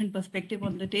bring a different perspective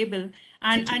on the table,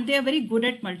 and they are very good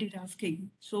at multitasking.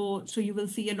 So you will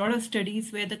see a lot of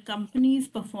studies where the company's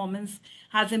performance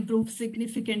has improved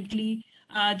significantly.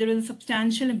 There is a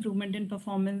substantial improvement in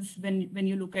performance when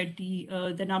you look at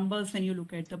the numbers, when you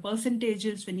look at the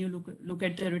percentages, when you look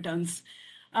at the returns.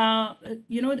 And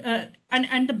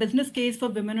the business case for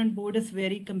women on board is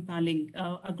very compelling.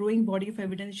 A growing body of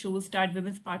evidence shows that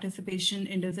women's participation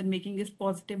in decision making is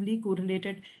positively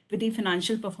correlated with the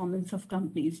financial performance of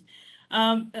companies.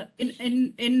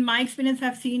 In my experience,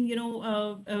 I've seen,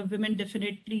 women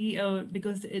definitely,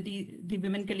 because the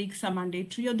women colleagues are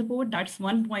mandatory on the board. That's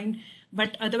one point.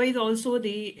 But otherwise, also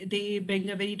they bring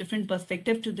a very different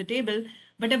perspective to the table.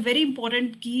 But a very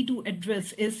important key to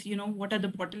address is, what are the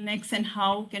bottlenecks and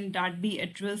how can that be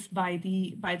addressed by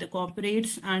the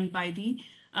corporates and by the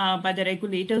by the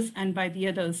regulators and by the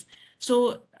others.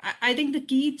 So I think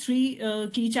the three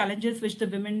key challenges which the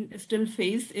women still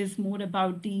face is more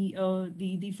about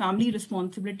the family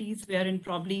responsibilities, wherein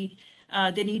probably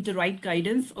they need the right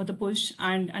guidance or the push,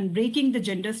 and breaking the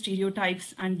gender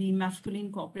stereotypes and the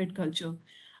masculine corporate culture.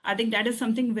 I think that is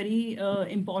something very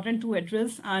important to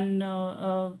address. And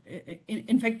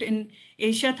in fact, in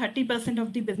Asia, 30%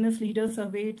 of the business leaders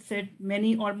surveyed said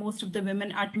many or most of the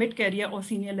women at mid-career or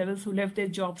senior levels who left their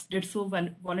jobs did so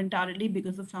voluntarily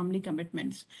because of family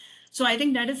commitments. So I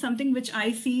think that is something which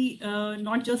I see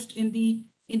not just in the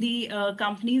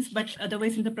companies, but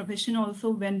otherwise in the profession also.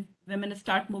 When women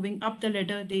start moving up the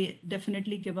ladder, they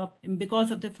definitely give up because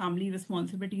of the family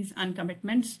responsibilities and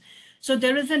commitments. So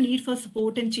there is a need for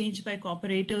support and change by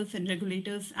corporators and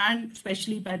regulators, and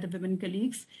especially by the women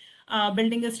colleagues.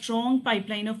 Building a strong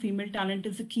pipeline of female talent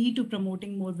is a key to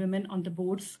promoting more women on the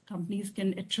boards. Companies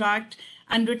can attract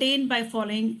and retain by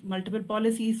following multiple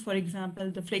policies, for example,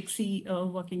 the flexi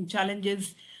working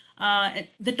challenges.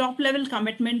 The top level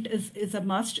commitment is a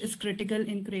must, is critical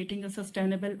in creating a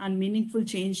sustainable and meaningful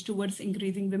change towards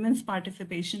increasing women's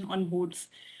participation on boards.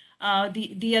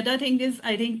 The other thing is,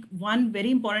 I think one very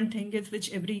important thing is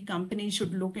which every company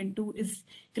should look into is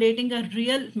creating a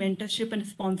real mentorship and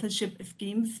sponsorship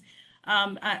schemes.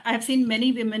 I have seen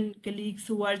many women colleagues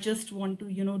who are just want to,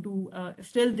 do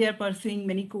still they are pursuing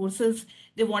many courses.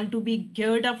 They want to be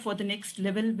geared up for the next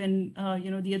level when,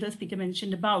 the other speaker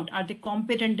mentioned about, are they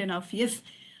competent enough? Yes.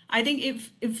 I think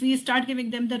if we start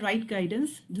giving them the right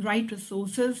guidance, the right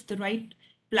resources, the right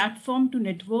platform to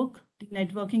network, the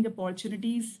networking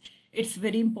opportunities, it's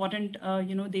very important.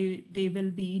 They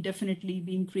will be definitely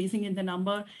be increasing in the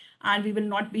number, and we will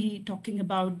not be talking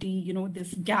about the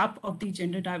this gap of the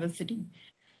gender diversity.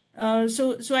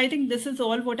 So I think this is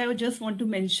all what I would just want to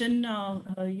mention,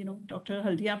 Dr.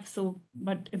 Haldia. So,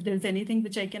 but if there's anything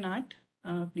which I can add,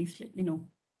 please let me know.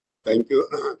 Thank you.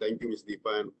 Thank you, Ms.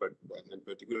 Deepa, and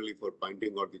particularly for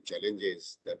pointing out the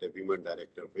challenges that a women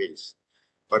director face.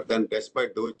 But then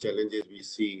despite those challenges, we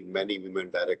see many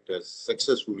women directors,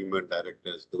 successful women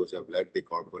directors, those who have led the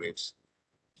corporates,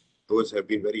 those have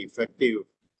been very effective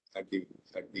at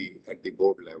the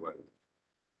board level.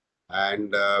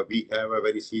 And we have a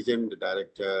very seasoned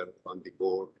director on the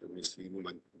board, Ms.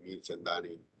 Mir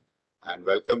Chandani. And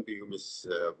welcome to you, Ms.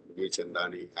 Mir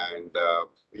Chandani. And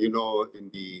in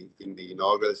the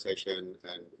inaugural session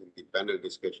and in the panel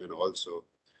discussion also,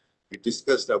 we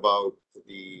discussed about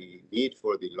the need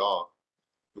for the law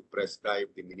to prescribe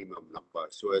the minimum number,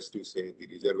 so as to say the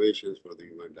reservations for the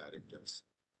women directors.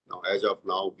 Now, as of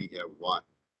now, we have one.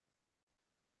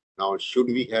 Now, should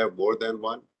we have more than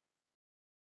one?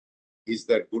 Is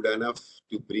that good enough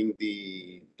to bring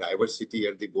the diversity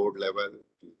at the board level,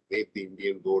 to make the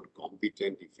Indian board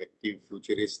competent, effective,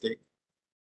 futuristic?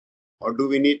 Or do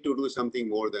we need to do something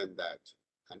more than that?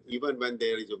 And even when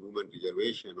there is a women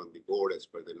reservation on the board as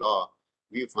per the law,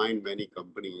 we find many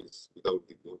companies without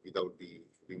the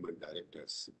women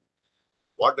directors.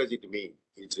 What does it mean?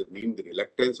 Does it mean the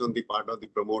reluctance on the part of the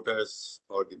promoters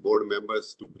or the board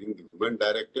members to bring the women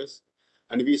directors?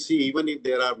 And we see even if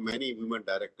there are many women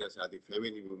directors, are the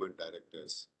family women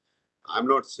directors. I'm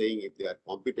not saying if they are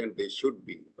competent, they should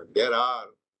be, but there are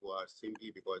who are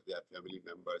simply because they are family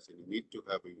members and you need to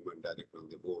have a women director on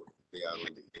the board. They are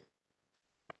on the board.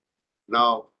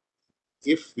 Now,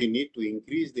 if we need to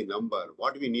increase the number,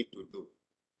 what do we need to do?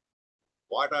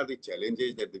 What are the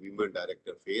challenges that the women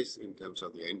director face in terms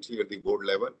of the entry at the board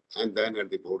level and then at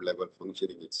the board level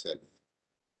functioning itself?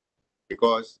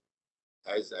 Because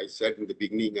as I said in the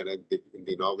beginning and in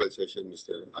the inaugural session,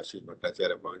 Mr. Ashish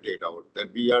Bhattacharya pointed out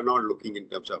that we are not looking in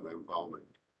terms of empowerment.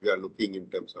 We are looking in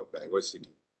terms of diversity.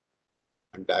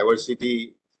 And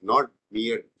diversity, not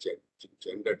mere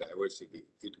gender diversity.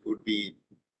 It could be,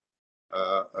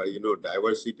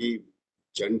 diversity,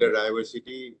 gender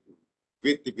diversity,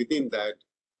 within that,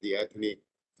 the ethnic,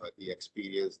 the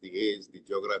experience, the age, the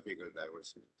geographical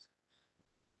diversity.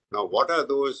 Now, what are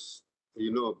those,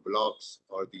 blocks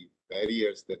or the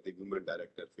barriers that the women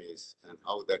director face and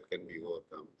how that can be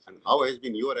overcome? And how has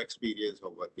been your experience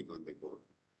of working on the board?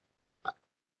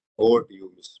 Over to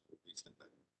you, Ms.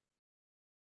 Chandani.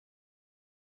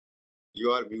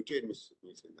 You are muted, Ms.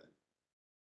 Chandani.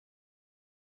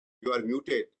 You are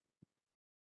muted.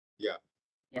 Yeah.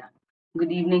 Yeah.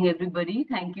 Good evening, everybody.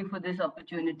 Thank you for this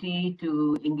opportunity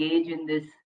to engage in this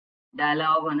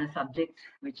dialogue on a subject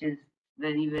which is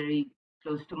very, very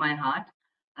close to my heart.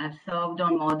 I've served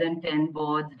on more than 10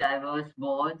 boards, diverse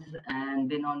boards, and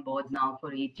been on boards now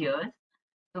for 8 years.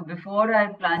 So before I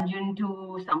plunge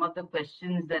into some of the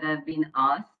questions that have been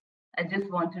asked, I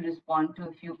just want to respond to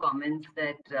a few comments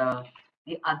that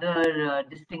the other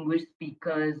distinguished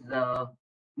speakers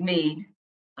made.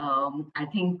 I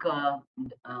think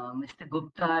Mr.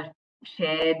 Gupta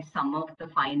shared some of the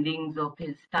findings of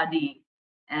his study,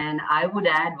 and I would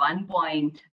add one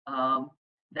point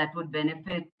that would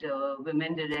benefit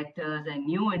women directors and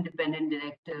new independent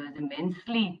directors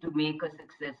immensely to make a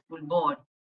successful board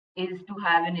is to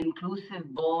have an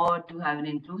inclusive board, to have an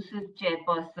inclusive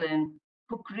chairperson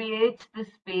who creates the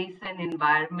space and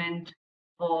environment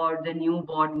for the new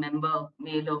board member,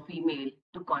 male or female,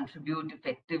 to contribute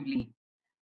effectively.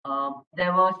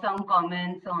 There were some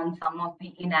comments on some of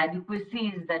the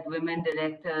inadequacies that women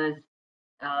directors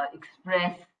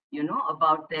express,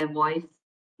 about their voice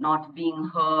not being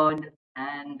heard.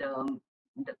 And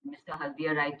Mr.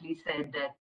 Haldia rightly said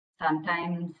that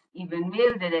sometimes even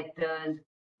male directors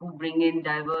who bring in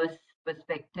diverse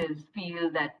perspectives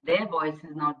feel that their voice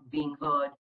is not being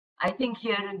heard. I think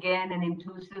here again, an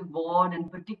inclusive board,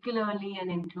 and particularly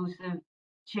an inclusive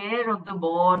chair of the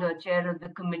board or chair of the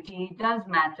committee, does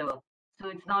matter. So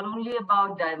it's not only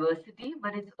about diversity,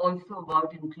 but it's also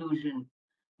about inclusion.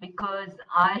 Because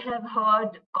I have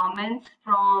heard comments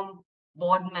from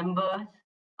board members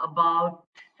about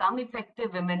some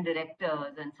effective women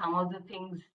directors, and some of the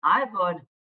things I've heard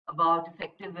about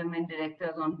effective women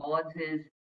directors on boards is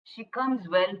she comes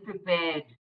well prepared.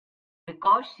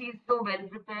 Because she's so well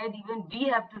prepared, even we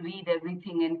have to read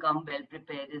everything and come well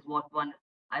prepared, is what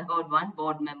I heard one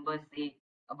board member say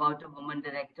about a woman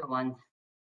director once.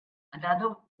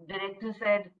 Another director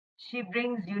said she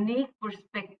brings unique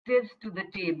perspectives to the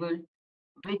table,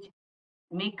 which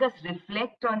make us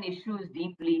reflect on issues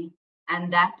deeply,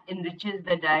 and that enriches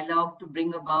the dialogue to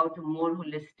bring about a more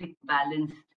holistic,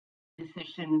 balanced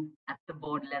decision at the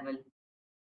board level.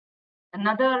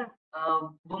 Another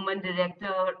woman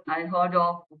director I heard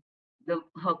of,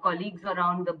 her colleagues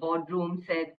around the boardroom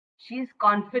said she's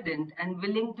confident and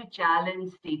willing to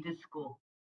challenge status quo.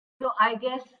 So I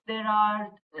guess there are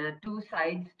two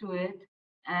sides to it,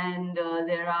 and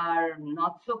there are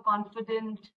not so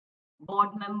confident board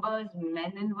members,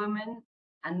 men and women,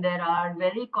 and there are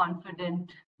very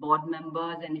confident board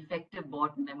members and effective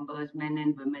board members, men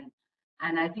and women.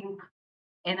 And I think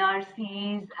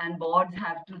NRCs and boards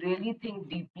have to really think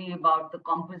deeply about the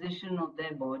composition of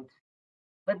their boards.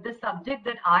 But the subject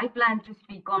that I plan to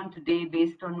speak on today,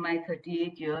 based on my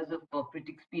 38 years of corporate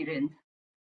experience,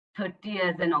 30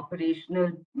 as an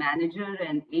operational manager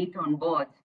and 8 on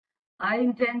boards, I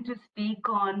intend to speak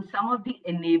on some of the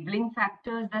enabling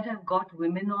factors that have got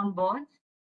women on boards,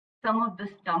 some of the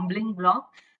stumbling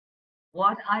blocks,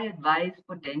 what I advise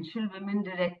potential women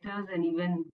directors and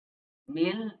even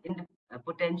male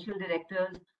potential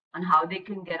directors on how they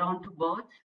can get onto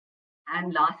boards.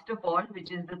 And last of all,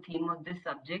 which is the theme of this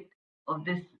subject of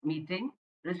this meeting,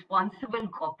 responsible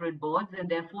corporate boards, and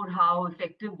therefore how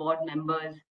effective board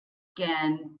members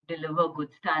can deliver good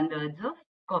standards of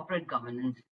corporate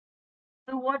governance.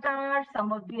 So what are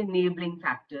some of the enabling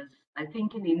factors? I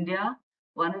think in India,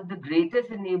 one of the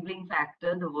greatest enabling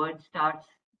factors, the word starts,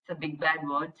 it's a big bad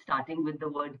word, starting with the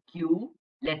word Q,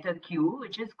 letter Q,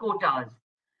 which is quotas.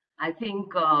 I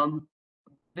think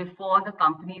before the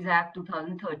Companies Act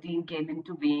 2013 came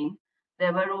into being,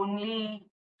 there were only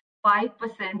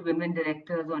 5% women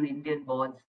directors on Indian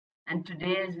boards. And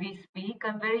today, as we speak,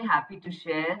 I'm very happy to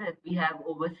share that we have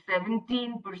over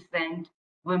 17%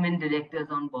 women directors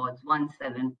on boards,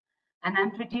 17. And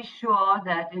I'm pretty sure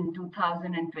that in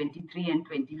 2023 and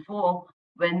 24,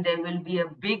 when there will be a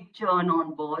big churn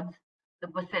on boards, the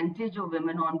percentage of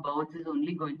women on boards is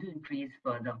only going to increase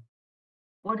further.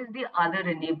 What is the other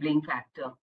enabling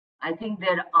factor? I think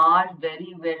there are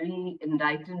very, very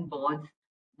enlightened boards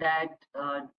that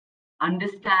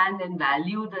understand and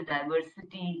value the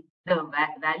diversity,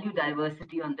 value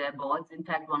diversity on their boards. In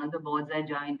fact, one of the boards I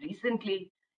joined recently,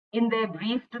 in their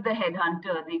brief to the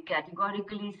headhunter, they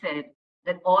categorically said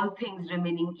that all things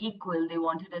remaining equal, they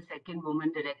wanted a second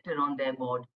woman director on their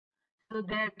board. So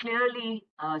there clearly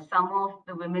some of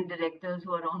the women directors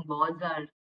who are on boards are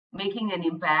making an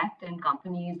impact, and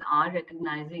companies are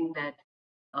recognizing that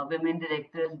women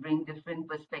directors bring different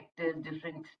perspectives,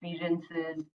 different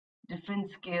experiences,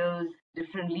 different skills,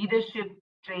 different leadership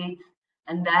traits,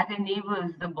 and that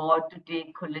enables the board to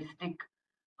take holistic,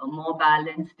 more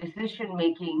balanced decision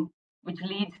making, which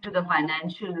leads to the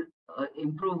financial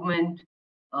improvement,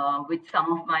 which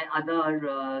some of my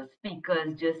other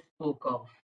speakers just spoke of.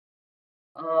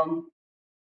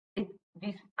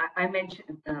 I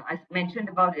mentioned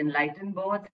about enlightened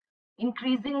boards.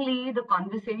 Increasingly, the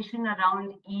conversation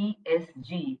around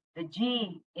ESG, the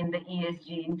G in the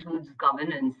ESG includes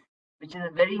governance, which is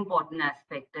a very important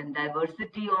aspect, and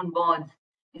diversity on boards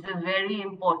is a very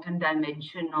important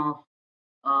dimension of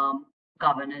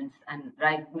governance. And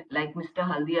right, like Mr.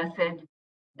 Haldia said,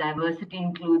 diversity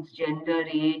includes gender,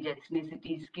 age,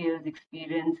 ethnicity, skills,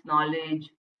 experience, knowledge,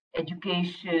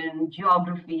 education,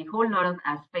 geography, whole lot of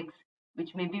aspects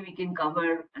which maybe we can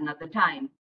cover another time.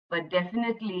 But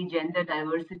definitely gender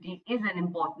diversity is an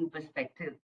important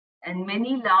perspective. And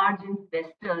many large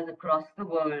investors across the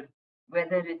world,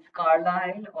 whether it's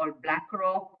Carlyle or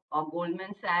BlackRock or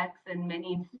Goldman Sachs and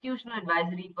many institutional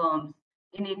advisory firms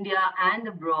in India and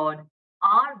abroad,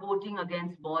 are voting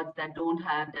against boards that don't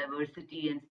have diversity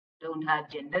and don't have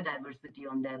gender diversity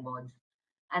on their boards.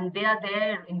 And they are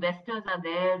there, investors are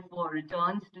there for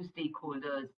returns to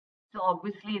stakeholders. So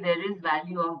obviously there is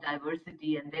value of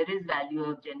diversity and there is value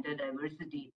of gender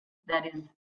diversity that is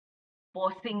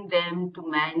forcing them to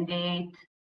mandate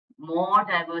more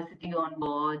diversity on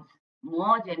boards,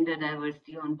 more gender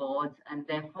diversity on boards, and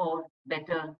therefore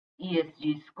better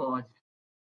ESG scores.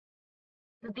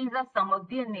 So these are some of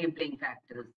the enabling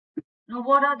factors. Now,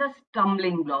 what are the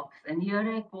stumbling blocks? And here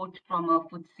I quote from a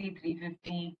FTSE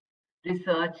 350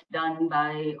 research done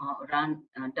by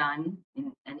done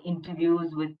in and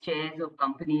interviews with chairs of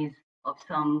companies of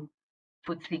some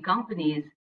FTSE companies.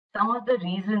 Some of the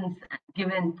reasons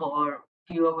given for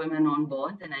fewer women on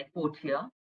boards, and I quote here: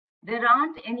 there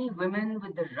aren't any women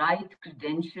with the right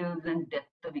credentials and depth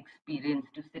of experience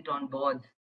to sit on boards,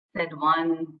 said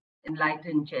one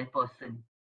enlightened chairperson.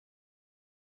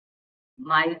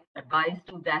 My advice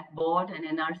to that board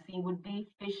and NRC would be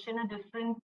fish in a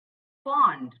different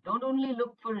pond. Don't only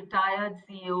look for retired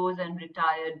CEOs and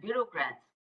retired bureaucrats.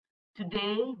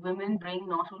 Today, women bring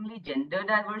not only gender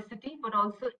diversity, but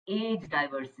also age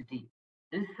diversity.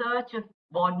 Research of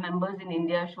board members in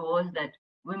India shows that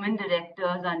women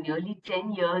directors are nearly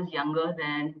 10 years younger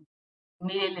than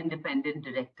male independent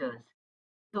directors.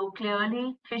 So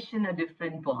clearly, fish in a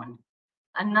different pond.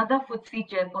 Another FTSE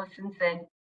chairperson said,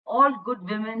 all good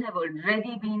women have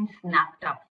already been snapped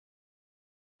up.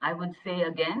 I would say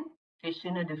again, fish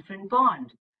in a different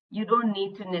pond. You don't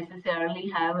need to necessarily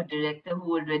have a director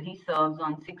who already serves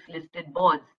on 6 listed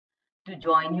boards to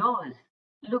join yours.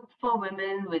 Look for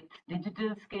women with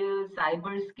digital skills,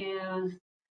 cyber skills,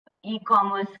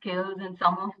 e-commerce skills, and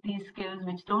some of these skills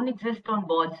which don't exist on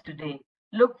boards today.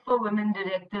 Look for women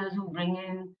directors who bring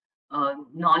in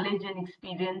knowledge and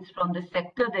experience from the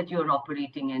sector that you're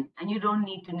operating in, and you don't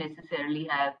need to necessarily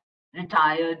have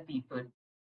retired people.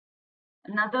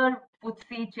 Another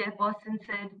FTSE chairperson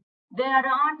said, there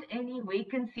aren't any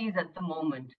vacancies at the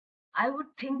moment. I would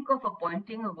think of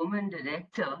appointing a woman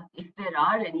director if there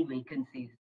are any vacancies.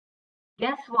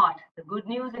 Guess what? The good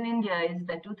news in India is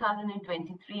that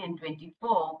 2023 and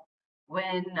 24,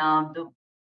 when the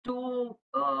two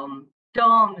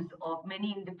terms of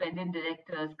many independent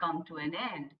directors come to an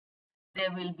end,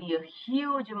 there will be a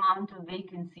huge amount of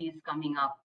vacancies coming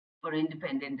up for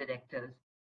independent directors.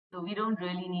 So we don't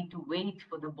really need to wait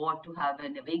for the board to have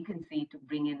a vacancy to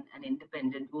bring in an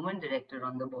independent woman director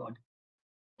on the board.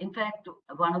 In fact,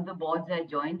 one of the boards I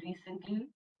joined recently,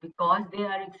 because they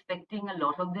are expecting a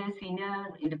lot of their senior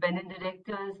independent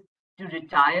directors to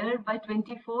retire by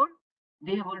 24,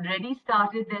 they have already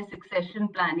started their succession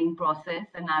planning process,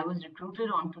 and I was recruited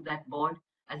onto that board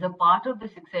as a part of the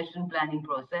succession planning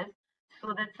process,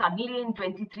 so that suddenly in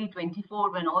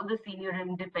 23-24, when all the senior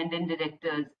independent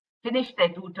directors finish their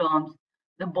 2 terms,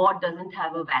 the board doesn't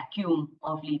have a vacuum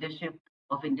of leadership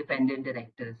of independent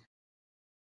directors.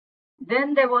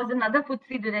 Then there was another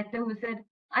FTSE director who said,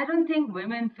 I don't think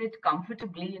women fit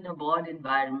comfortably in a board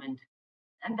environment.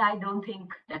 And I don't think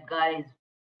that guy is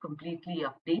completely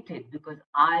updated, because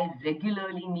I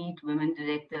regularly meet women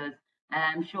directors, and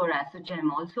I'm sure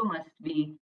ASSOCHAM also must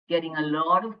be getting a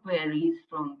lot of queries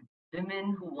from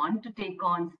women who want to take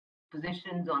on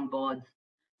positions on boards.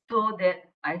 So that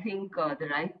I think the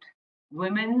right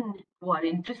women who are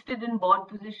interested in board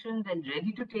positions and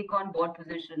ready to take on board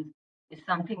positions is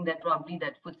something that probably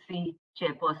that FTSE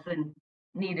chairperson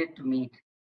needed to meet.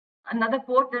 Another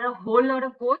quote, there are a whole lot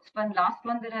of quotes. One last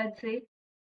one that I'd say,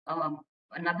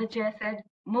 another chair said,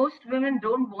 most women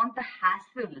don't want the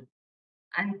hassle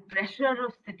and pressure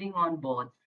of sitting on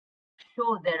boards.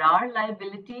 So there are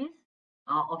liabilities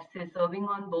of serving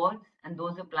on boards, and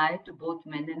those apply to both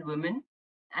men and women.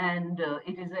 And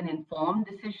it is an informed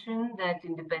decision that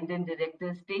independent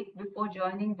directors take before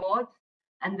joining boards.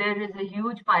 And there is a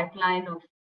huge pipeline of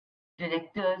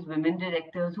directors, women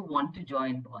directors who want to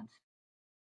join boards.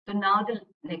 So now the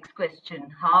next question,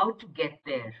 how to get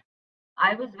there?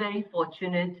 I was very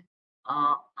fortunate.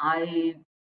 I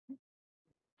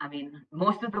mean,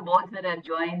 most of the boards that I've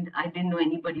joined, I didn't know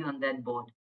anybody on that board.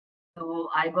 So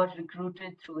I got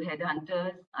recruited through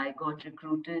headhunters. I got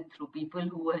recruited through people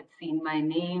who had seen my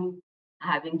name.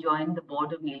 Having joined the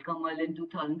board of Nilkamal in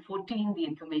 2014, the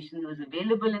information was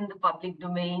available in the public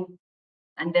domain.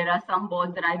 And there are some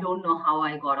boards that I don't know how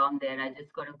I got on there. I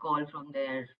just got a call from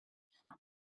their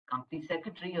company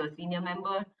secretary or senior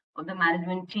member of the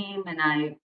management team, and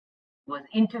I was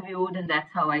interviewed, and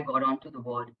that's how I got onto the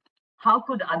board. How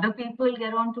could other people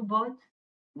get onto boards?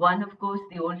 One, of course,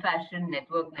 the old-fashioned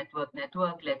network.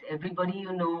 Let everybody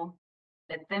you know,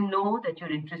 let them know that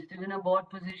you're interested in a board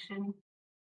position.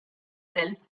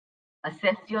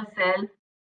 Assess yourself,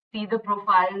 see the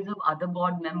profiles of other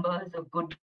board members of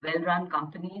good, well-run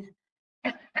companies,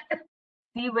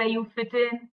 see where you fit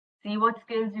in, see what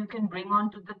skills you can bring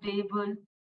onto the table,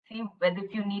 see whether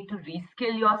if you need to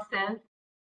reskill yourself.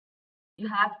 You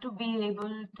have to be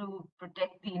able to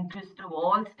protect the interest of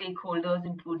all stakeholders,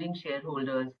 including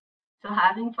shareholders. So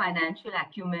having financial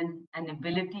acumen and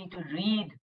ability to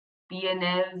read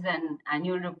P&Ls and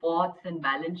annual reports and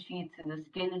balance sheets is a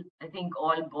skill I think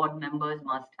all board members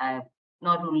must have,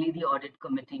 not only the audit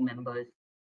committee members.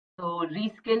 So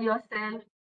reskill yourself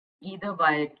either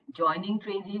by joining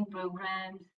training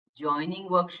programs, joining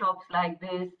workshops like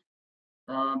this,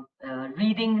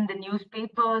 reading in the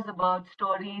newspapers about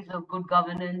stories of good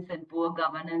governance and poor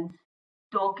governance,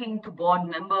 talking to board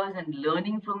members and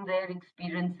learning from their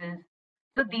experiences.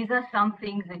 So these are some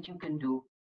things that you can do.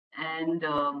 And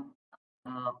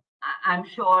I'm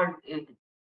sure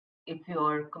if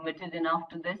you're committed enough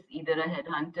to this, either a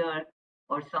headhunter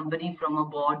or somebody from a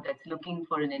board that's looking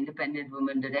for an independent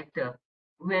woman director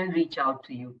will reach out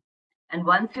to you. And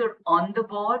once you're on the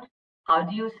board, how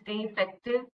do you stay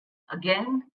effective?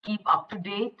 Again, keep up to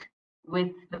date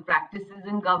with the practices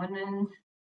in governance,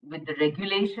 with the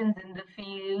regulations in the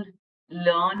field,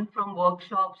 learn from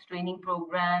workshops, training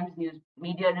programs, news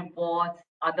media reports,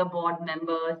 other board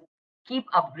members, keep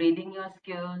upgrading your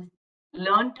skills,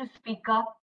 learn to speak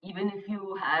up, even if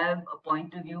you have a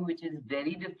point of view which is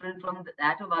very different from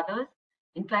that of others.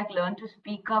 In fact, learn to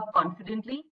speak up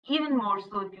confidently, even more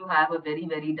so if you have a very,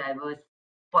 very diverse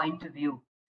point of view.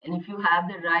 And if you have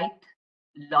the right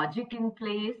logic in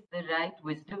place, the right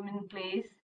wisdom in place,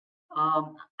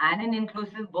 and an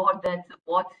inclusive board that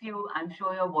supports you, I'm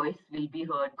sure your voice will be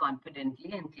heard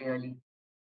confidently and clearly.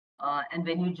 And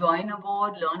when you join a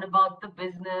board, learn about the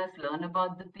business, learn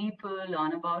about the people,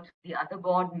 learn about the other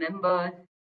board members,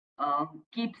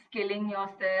 keep skilling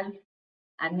yourself,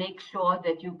 and make sure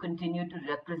that you continue to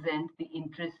represent the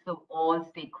interests of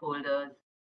all stakeholders.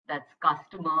 That's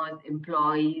customers,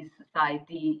 employees,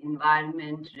 society,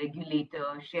 environment,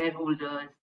 regulator, shareholders,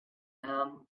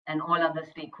 and all other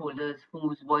stakeholders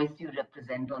whose voice you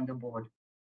represent on the board.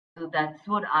 So that's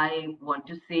what I want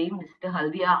to say. Mr.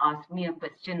 Haldia asked me a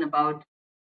question about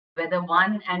whether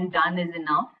one and done is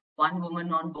enough, one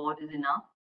woman on board is enough.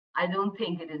 I don't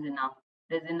think it is enough.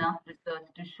 There's enough research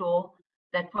to show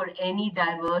that for any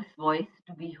diverse voice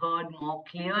to be heard more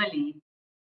clearly,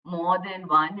 more than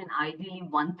one, and ideally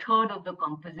 1/3 of the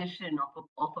composition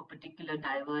of a particular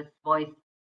diverse voice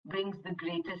brings the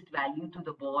greatest value to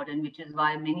the board, and which is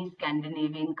why many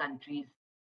Scandinavian countries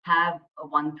have a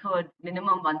 1/3,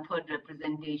 minimum 1/3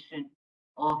 representation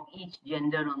of each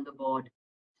gender on the board.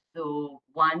 So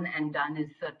one and done is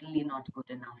certainly not good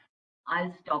enough.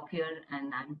 I'll stop here,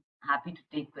 and I'm happy to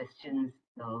take questions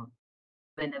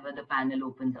whenever the panel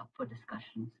opens up for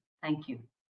discussions. Thank you.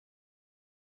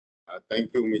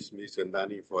 Thank you, Ms.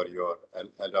 Sandani, for your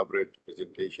elaborate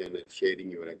presentation and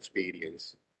sharing your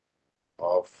experience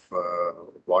of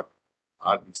what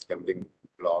are the stumbling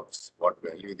blocks, what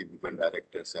value the women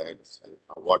directors adds, and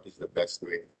what is the best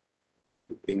way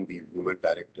to bring the women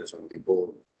directors on the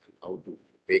board and how to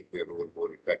make their role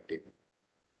more effective.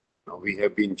 Now, we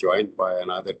have been joined by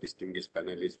another distinguished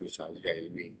panelist, Ms. Alia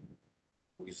Elmi,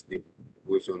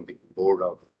 who is on the board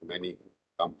of many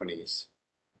companies,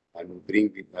 and will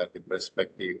bring with her the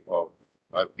perspective of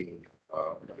her being,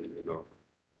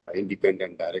 an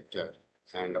independent director,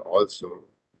 and also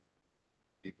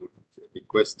we would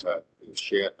request her to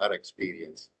share her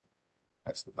experience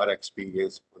on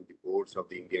the boards of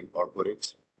the Indian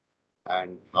corporates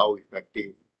and how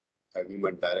effective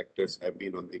women directors have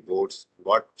been on the boards,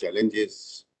 what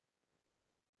challenges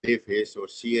they face or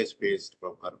she has faced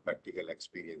from her practical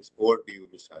experience. Over to you,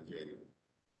 Ms. Ajay.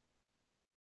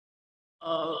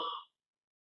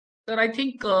 Sir, I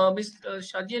think Ms.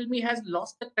 Shaji has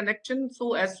lost the connection.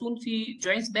 So as soon as she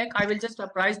joins back, I will just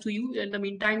apprise to you. In the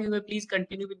meantime, you may please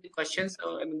continue with the questions,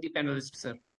 the panelists,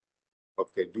 sir.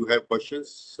 Okay, do you have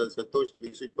questions, Santosh?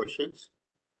 Basic questions?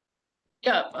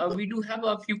 Yeah, we do have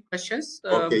a few questions.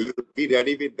 Okay, you be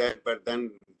ready with that, but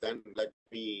then let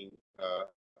me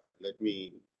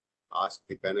me ask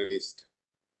the panelists.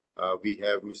 We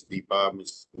have Ms. Deepa,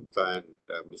 Ms. Gupta,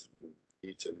 and Ms.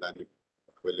 Chandani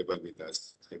available with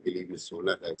us. I believe Ms.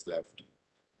 Sona has left.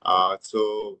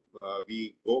 So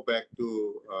we go back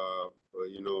to,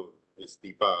 Ms.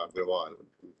 Deepa Agrawal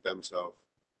in terms of,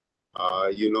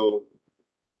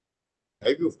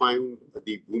 have you found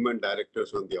the women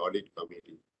directors on the audit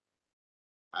committee?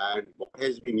 And what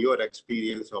has been your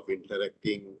experience of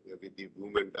interacting with the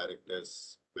women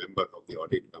directors, member of the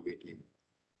audit committee,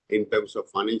 in terms of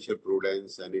financial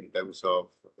prudence and in terms of,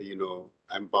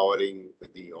 empowering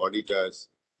the auditors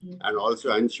and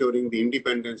also ensuring the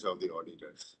independence of the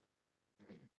auditors?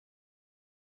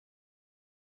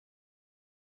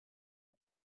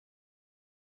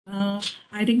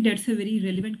 I think that's a very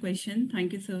relevant question.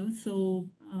 Thank you, sir. So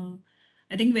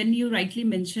I think when you rightly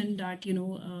mentioned that,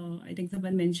 I think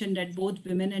someone mentioned that both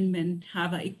women and men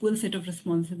have an equal set of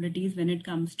responsibilities when it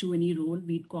comes to any role,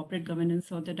 be it corporate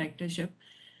governance or the directorship.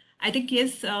 I think,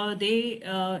 yes, they,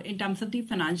 in terms of the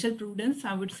financial prudence,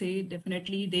 I would say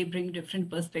definitely they bring different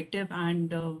perspective,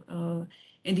 and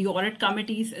in the audit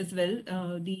committees as well,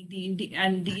 the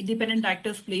independent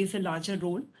directors plays a larger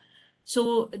role.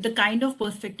 So the kind of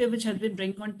perspective which has been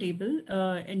bring on table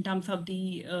in terms of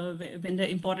the when the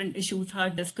important issues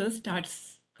are discussed,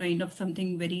 that's kind of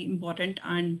something very important,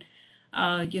 and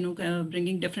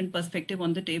bringing different perspective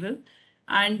on the table.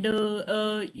 And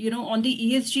on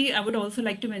the ESG, I would also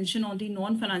like to mention on the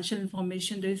non-financial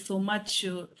information, there is so much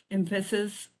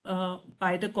emphasis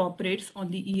by the corporates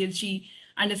on the ESG,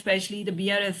 and especially the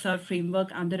BRSR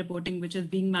framework and the reporting, which is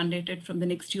being mandated from the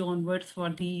next year onwards for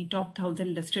the top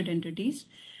 1,000 listed entities.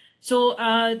 So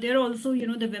there also,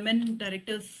 the women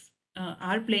directors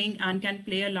are playing and can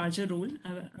play a larger role.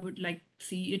 I would like to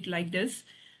see it like this.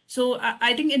 So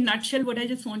I think in nutshell, what I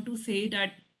just want to say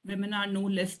that women are no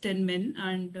less than men,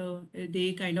 and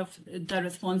they kind of the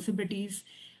responsibilities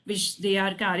which they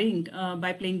are carrying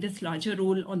by playing this larger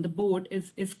role on the board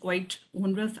is quite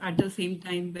onerous, at the same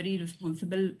time very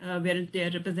responsible, where they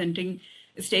are representing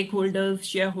stakeholders,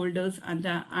 shareholders, and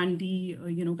the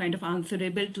kind of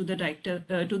answerable to the director,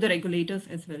 to the regulators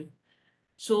as well.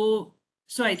 So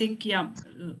I think, yeah,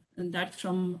 and that's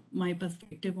from my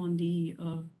perspective on the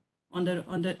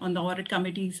audit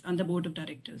committees and the board of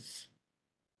directors.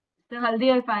 So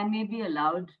Haldia, if I may be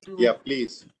allowed to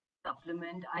please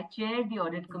supplement, I chair the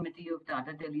audit committee of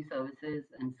Tata Teleservices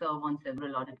and serve on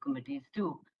several audit committees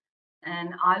too.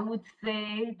 And I would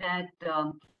say that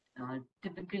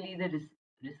typically the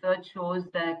research shows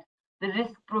that the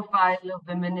risk profile of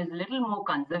women is a little more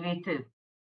conservative.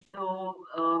 So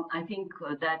I think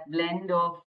that blend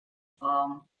of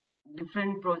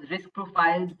different risk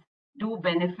profiles do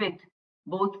benefit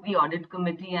both the audit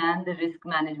committee and the risk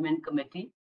management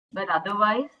committee. But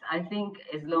otherwise, I think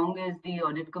as long as the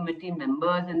audit committee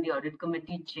members and the audit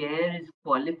committee chair is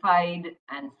qualified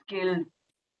and skilled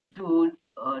to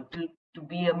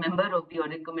be a member of the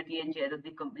audit committee and chair of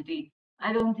the committee,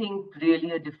 I don't think really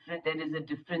there is a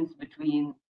difference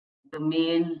between the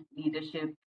male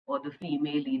leadership or the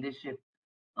female leadership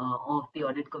of the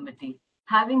audit committee.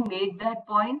 Having made that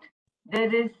point,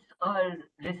 there is a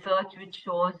research which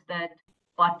shows that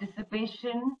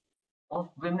participation of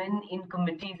women in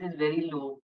committees is very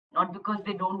low, not because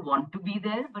they don't want to be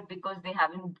there, but because they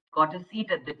haven't got a seat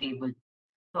at the table.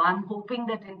 So I'm hoping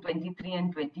that in 23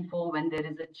 and 24, when there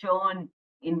is a churn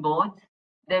in boards,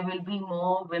 there will be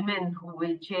more women who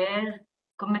will chair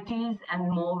committees and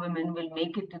more women will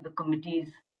make it to the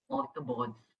committees of the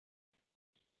boards.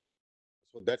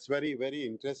 So that's very, very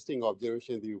interesting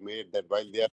observation that you made, that while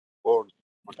they are board,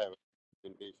 not have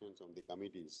representations on the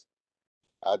committees.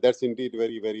 That's indeed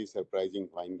very, very surprising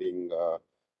finding.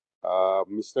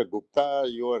 Mr. Gupta,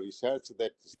 your research,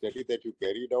 that study that you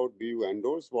carried out, do you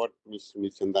endorse what Ms.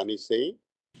 Chandani is saying?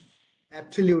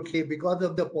 Absolutely. Because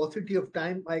of the paucity of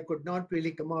time, I could not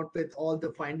really come out with all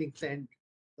the findings and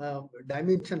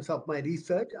dimensions of my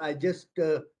research. I just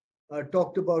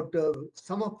talked about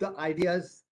some of the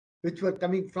ideas which were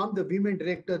coming from the women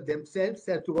directors themselves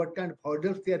as to what kind of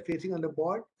hurdles they are facing on the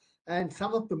board, and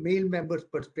some of the male members'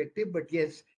 perspective. But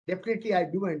yes, definitely I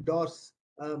do endorse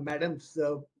Madam's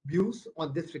views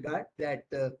on this regard, that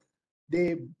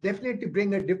they definitely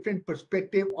bring a different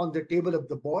perspective on the table of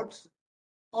the boards.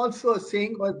 Also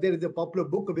saying, or there is a popular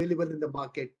book available in the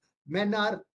market, Men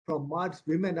Are from Mars,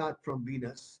 Women Are from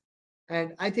Venus.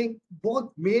 And I think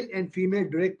both male and female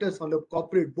directors on the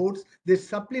corporate boards, they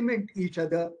supplement each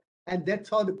other. And that's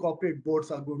how the corporate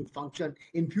boards are going to function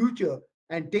in future,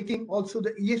 and taking also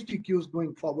the ESG cues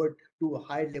going forward to a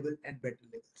higher level and better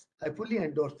levels. I fully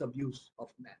endorse the views of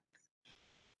Matt.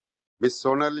 Miss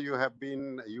Sonal,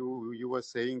 you were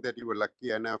saying that you were lucky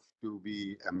enough to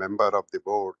be a member of the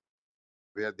board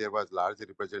where there was large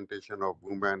representation of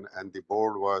women, and the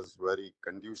board was very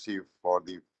conducive for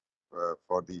the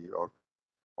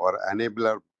or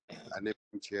enabling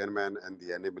chairman and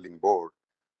the enabling board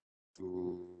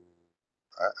to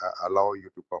allow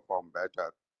you to perform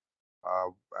better.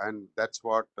 And that's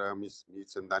what Ms.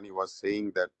 Chandani was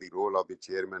saying, that the role of the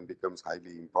chairman becomes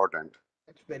highly important.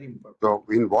 That's very important. So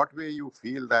in what way you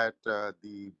feel that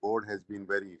the board has been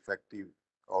very effective,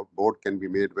 or board can be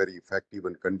made very effective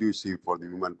and conducive for the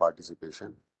women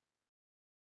participation?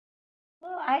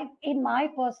 In my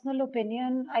personal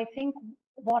opinion, I think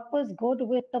what was good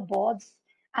with the boards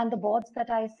and the boards that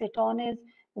I sit on is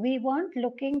we weren't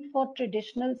looking for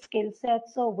traditional skill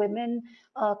sets or women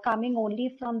coming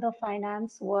only from the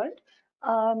finance world.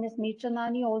 Ms.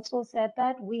 Mirchandani also said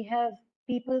that we have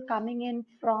people coming in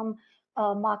from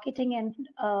marketing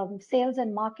and sales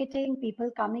and marketing, people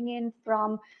coming in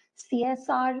from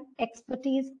CSR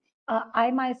expertise.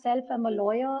 I myself am a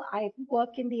lawyer. I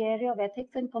work in the area of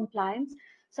ethics and compliance.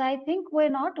 So I think we're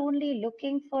not only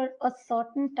looking for a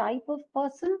certain type of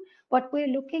person, but we're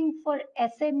looking for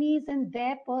SMEs in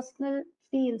their personal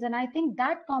fields. And I think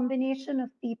that combination of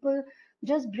people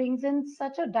just brings in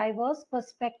such a diverse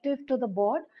perspective to the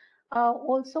board.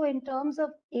 Also, in terms of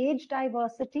age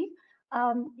diversity,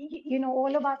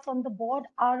 all of us on the board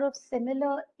are of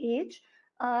similar age.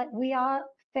 We are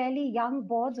fairly young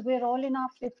boards. We're all in our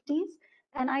 50s.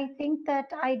 And I think that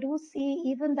I do see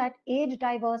even that age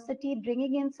diversity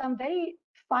bringing in some very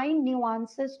fine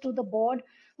nuances to the board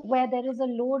where there is a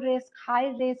low risk,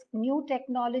 high risk, new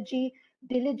technology,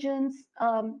 diligence,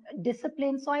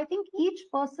 discipline. So I think each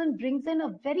person brings in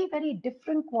a very, very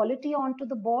different quality onto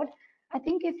the board. I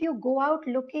think if you go out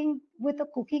looking with a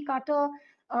cookie cutter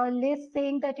list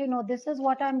saying that, this is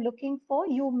what I'm looking for,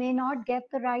 you may not get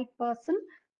the right person.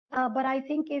 But I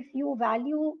think if you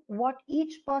value what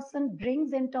each person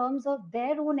brings in terms of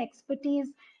their own expertise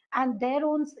and their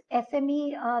own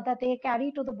SME that they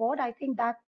carry to the board, I think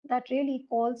that really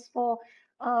calls for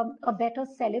a better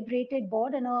celebrated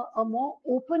board and a more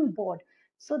open board.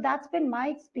 So that's been my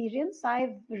experience.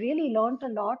 I've really learned a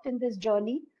lot in this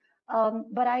journey.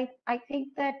 But I think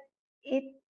that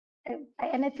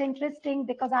and it's interesting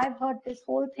because I've heard this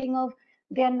whole thing of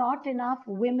there are not enough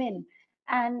women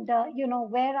and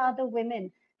where are the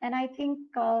women, and I think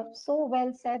so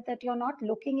well said that you're not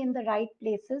looking in the right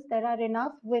places. There are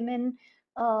enough women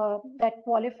that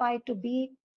qualify to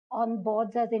be on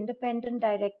boards as independent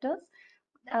directors.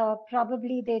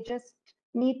 Probably they just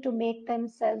need to make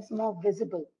themselves more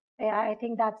visible. I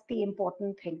think that's the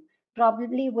important thing.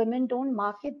 Probably women don't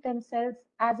market themselves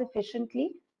as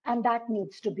efficiently, and that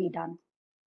needs to be done.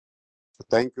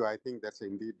 Thank you. I think that's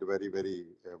indeed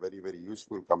very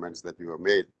useful comments that you have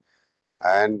made.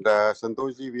 And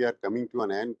Santoshji, we are coming to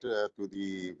an end to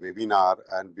the webinar.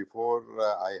 And before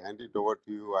I hand it over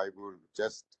to you, I would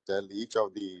just tell each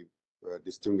of the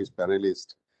distinguished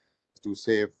panelists to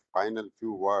say final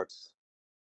few words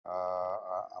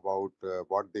about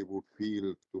what they would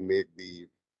feel to make the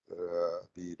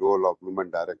role of women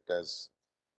directors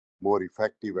more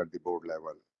effective at the board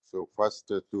level. So first,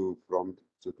 to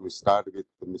start with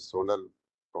Ms. Sonal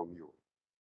from you.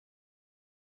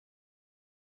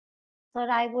 Sir,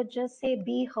 I would just say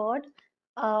be heard,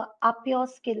 up your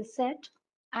skill set,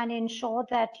 and ensure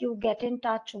that you get in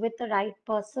touch with the right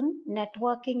person.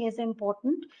 Networking is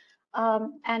important.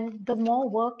 And the more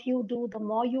work you do, the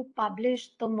more you publish,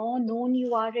 the more known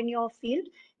you are in your field,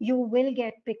 you will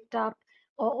get picked up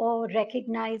or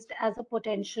recognized as a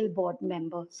potential board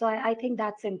member. So I think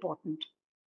that's important.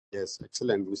 Yes,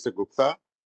 excellent. Mr. Gupta?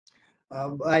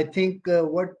 I think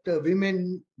what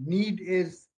women need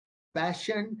is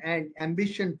passion and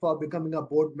ambition for becoming a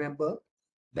board member.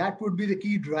 That would be the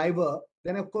key driver.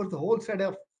 Then, of course, the whole set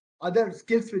of other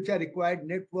skills which are required,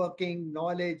 networking,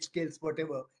 knowledge, skills,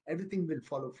 whatever, everything will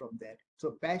follow from there.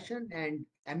 So passion and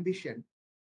ambition.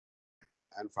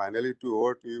 And finally,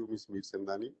 over to you, Ms.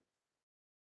 Mirchandani.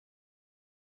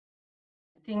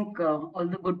 I think all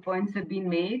the good points have been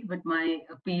made, but my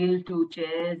appeal to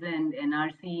chairs and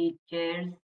NRC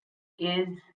chairs is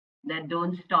that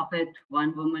don't stop at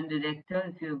one woman director.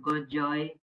 If you've got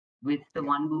joy with the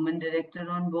one woman director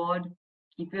on board,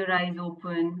 keep your eyes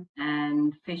open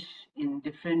and fish in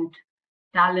different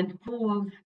talent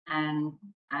pools. And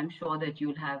I'm sure that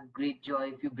you'll have great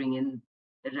joy if you bring in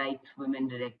the right women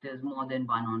directors, more than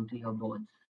one onto your boards.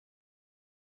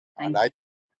 And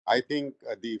I think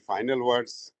the final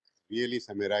words really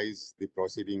summarize the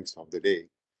proceedings of the day.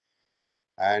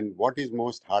 And what is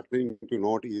most heartening to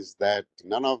note is that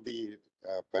none of the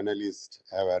panelists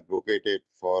have advocated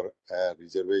for a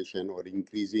reservation or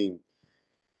increasing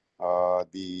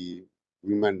the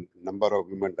number of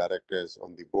women directors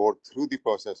on the board through the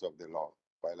process of the law.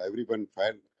 While everyone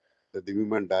felt that the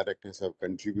women directors have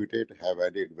contributed, have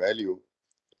added value,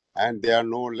 and they are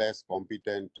no less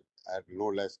competent at no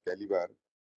less caliber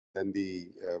than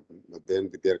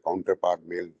their counterpart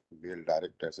male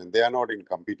directors, and they are not in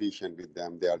competition with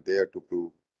them. They are there to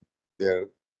prove their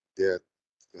their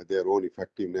their own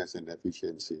effectiveness and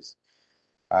efficiencies.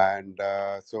 And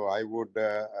so I would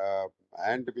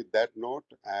end with that note.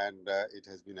 And it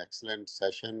has been an excellent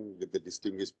session with the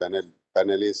distinguished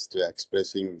panelists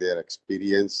expressing their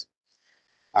experience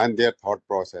and their thought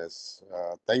process.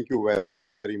 Thank you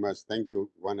very much. Thank you,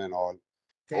 one and all.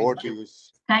 Over to you.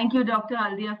 Thank you, Dr.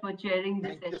 Haldia, for chairing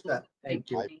this Thank you, session. sir. Thank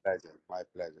you. My pleasure. My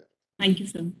pleasure. Thank you,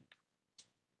 sir.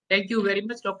 Thank you very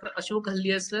much, Dr. Ashok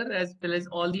Haldia, sir, as well as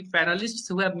all the panelists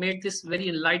who have made this very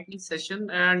enlightening session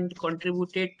and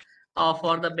contributed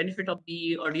for the benefit of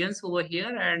the audience over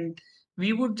here. And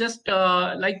we would just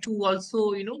like to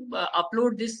also,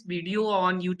 upload this video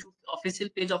on YouTube official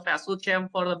page of ASSOCHAM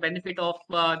for the benefit of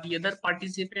the other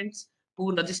participants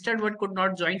who registered but could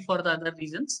not join for the other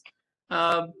reasons.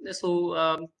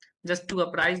 Just to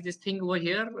apprise this thing over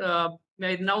here,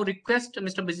 I now request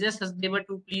Mr. Business Hasdeva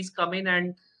to please come in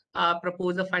and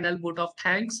propose a final vote of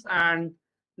thanks, and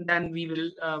then we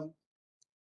will,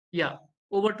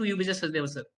 over to you, Vijay Sachdeva,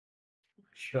 sir.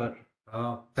 Sure.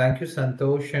 Thank you,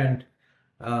 Santosh, and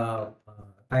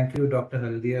thank you, Dr.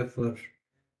 Haldia, for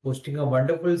hosting a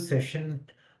wonderful session.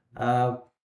 I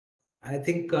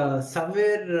think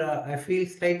somewhere I feel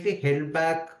slightly held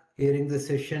back hearing the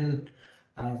session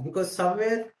because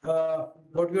somewhere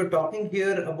what we are talking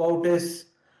here about is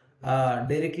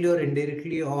directly or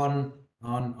indirectly on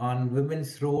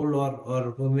women's role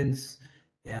or women's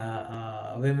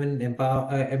empowerment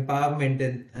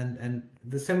and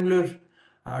the similar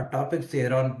topics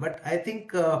there on. But I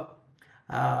think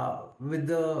with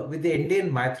the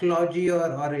Indian mythology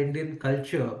or Indian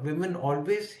culture, women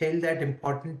always held that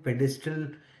important pedestal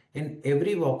in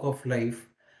every walk of life.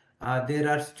 There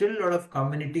are still a lot of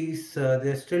communities,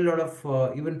 there are still a lot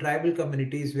of even tribal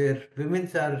communities where women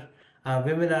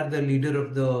are the leader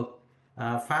of the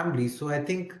family. So I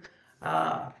think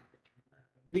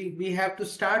we have to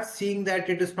start seeing that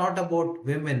it is not about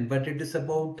women, but it is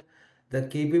about the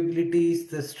capabilities,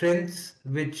 the strengths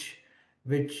which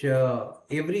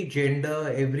every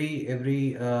gender,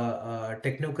 every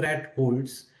technocrat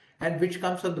holds, and which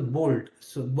comes on the board.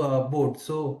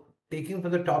 So taking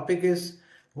from the topic is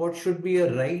what should be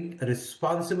a right,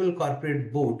 responsible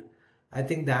corporate board. I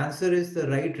think the answer is the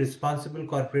right, responsible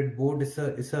corporate board is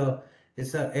a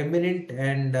eminent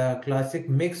and classic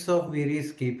mix of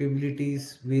various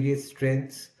capabilities, various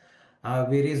strengths,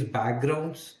 various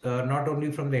backgrounds, not only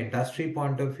from the industry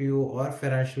point of view or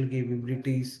financial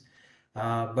capabilities,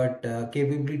 but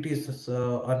capabilities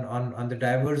on the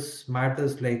diverse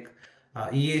matters like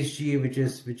ESG, which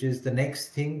is the next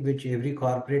thing which every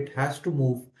corporate has to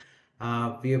move.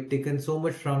 We have taken so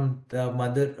much from the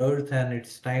Mother Earth, and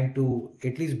it's time to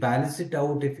at least balance it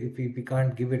out if we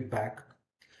can't give it back.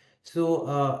 So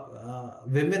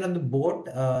women on the board,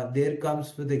 there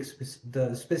comes with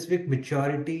the specific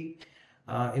maturity,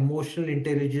 emotional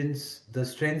intelligence, the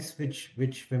strengths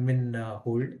which women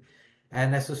hold.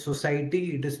 And as a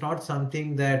society, it is not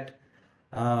something that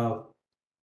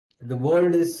the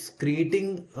world is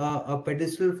creating a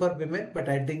pedestal for women, but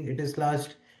I think it is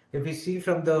last, if we see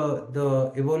from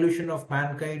the evolution of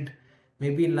mankind,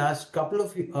 maybe in last couple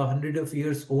of hundred of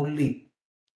years only,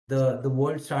 the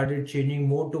world started changing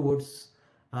more towards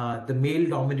the male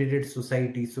dominated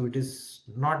society. So it is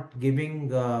not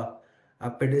giving a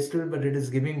pedestal, but it is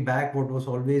giving back what was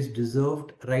always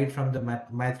deserved right from the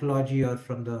mythology or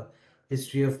from the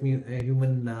history of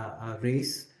human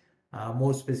race,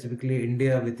 more specifically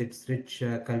India with its rich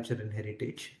culture and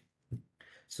heritage.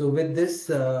 So with this,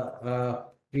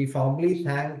 we formally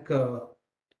thank Dr.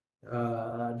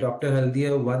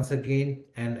 Haldia once again,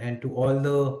 and to all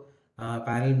the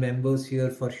panel members here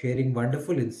for sharing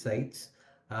wonderful insights.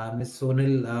 Ms.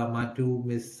 Sonal Matu,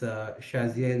 Ms.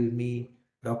 Shazia Ilmi,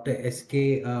 Dr.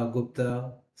 S.K.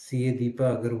 Gupta, C.A.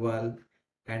 Deepa Agarwal,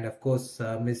 and of course,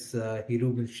 Ms.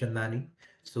 Hiru Milchandani.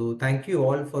 So thank you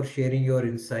all for sharing your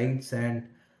insights, and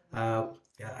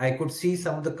I could see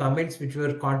some of the comments which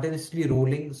were continuously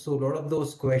rolling. So a lot of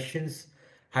those questions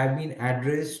have been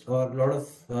addressed, or a lot of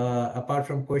apart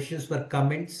from questions were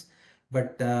comments.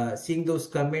 But seeing those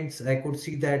comments, I could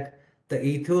see that the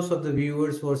ethos of the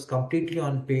viewers was completely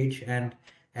on page, and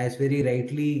as very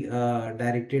rightly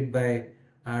directed by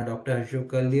Dr.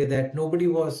 Ashok earlier, that nobody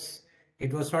was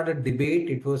it was not a debate.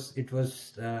 It was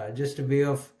just a way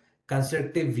of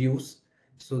constructive views.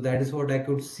 So that is what I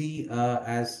could see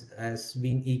as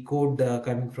being echoed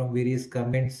coming from various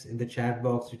comments in the chat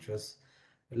box, which was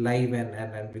live,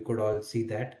 and we could all see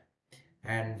that.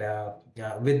 And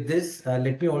yeah, with this,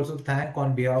 let me also thank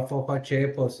on behalf of our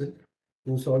chairperson,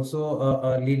 who's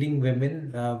also leading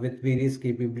women with various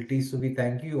capabilities. So we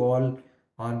thank you all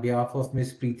on behalf of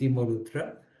Ms. Preeti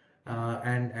Malhotra.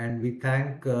 And we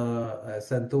thank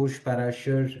Santosh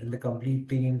Parashar and the complete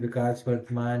team, Vikas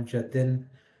Vartman, Jatin,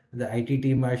 the IT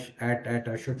team at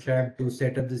ASSOCHAM to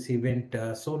set up this event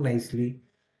so nicely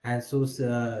and so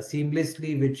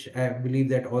seamlessly, which I believe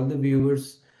that all the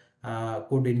viewers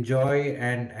could enjoy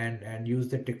and use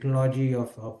the technology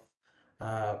of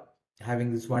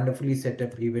having this wonderfully set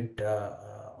up event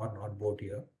on board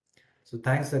here. So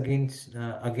thanks again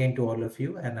to all of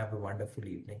you, and have a wonderful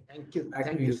evening. Thank you. Back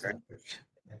Thank to you, you, sir. Santosh.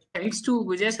 Thanks to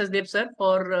Vijay Sachdev sir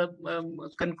for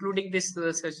concluding this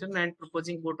session and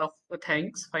proposing vote of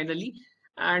thanks finally.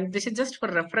 And this is just for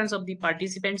reference of the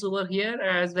participants over here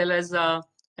as well as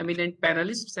eminent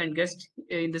panelists and guests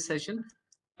in this session.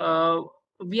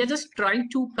 We are just trying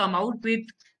to come out with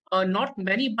not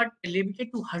many but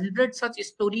limited to 100 such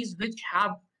stories which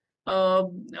have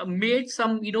made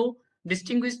some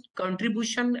distinguished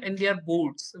contribution in their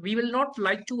boards. We will not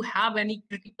like to have any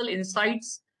critical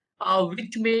insights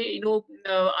which may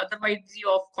otherwise be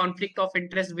of conflict of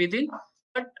interest within,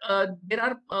 but there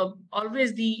are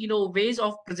always the ways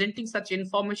of presenting such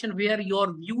information where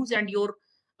your views and your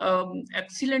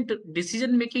excellent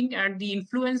decision making and the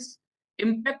influence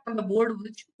impact on the board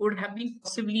which would have been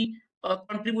possibly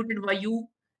contributed by you,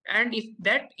 and if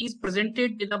that is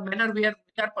presented in a manner where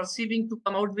we are perceiving to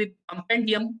come out with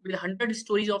compendium with 100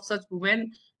 stories of such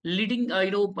women leading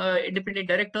independent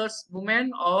directors,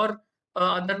 women or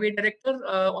other way director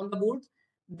on the board,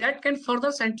 that can further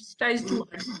sensitize to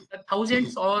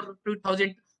thousands or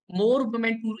 2,000 more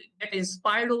women to get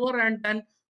inspired over and then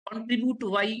contribute to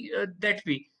why that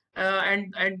way.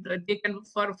 And they can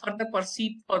further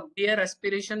perceive for their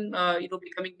aspiration,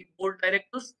 becoming the board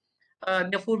directors.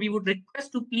 Therefore, we would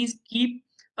request to please keep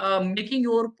making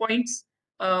your points.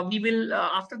 We will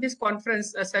after this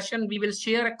conference session, we will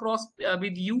share across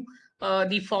with you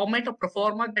the format of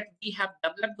proforma that we have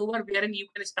developed over, wherein you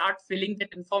can start filling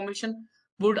that information.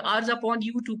 Would urge upon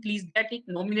you to please get it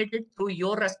nominated through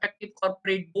your respective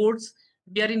corporate boards,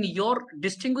 wherein your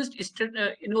distinguished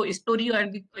story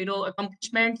and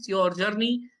accomplishments, your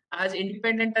journey as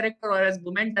independent director or as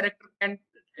women director can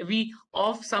be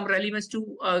of some relevance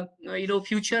to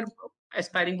future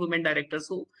aspiring women directors.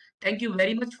 So thank you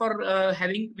very much for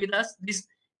having with us this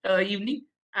evening,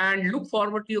 and look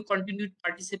forward to your continued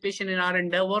participation in our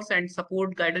endeavors and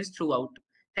support guidance throughout.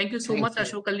 Thank you so much,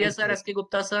 Ashok Kalia sir, S.K.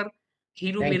 Gupta sir,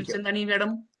 Hiru Mirchandani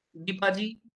madam, Deepa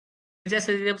ji, Vijay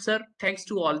Sachdev sir. Thanks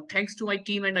to all. Thanks to my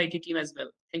team and IT team as well.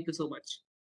 Thank you so much.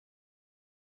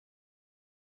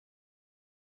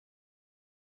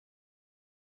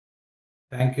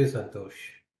 Thank you, Santosh.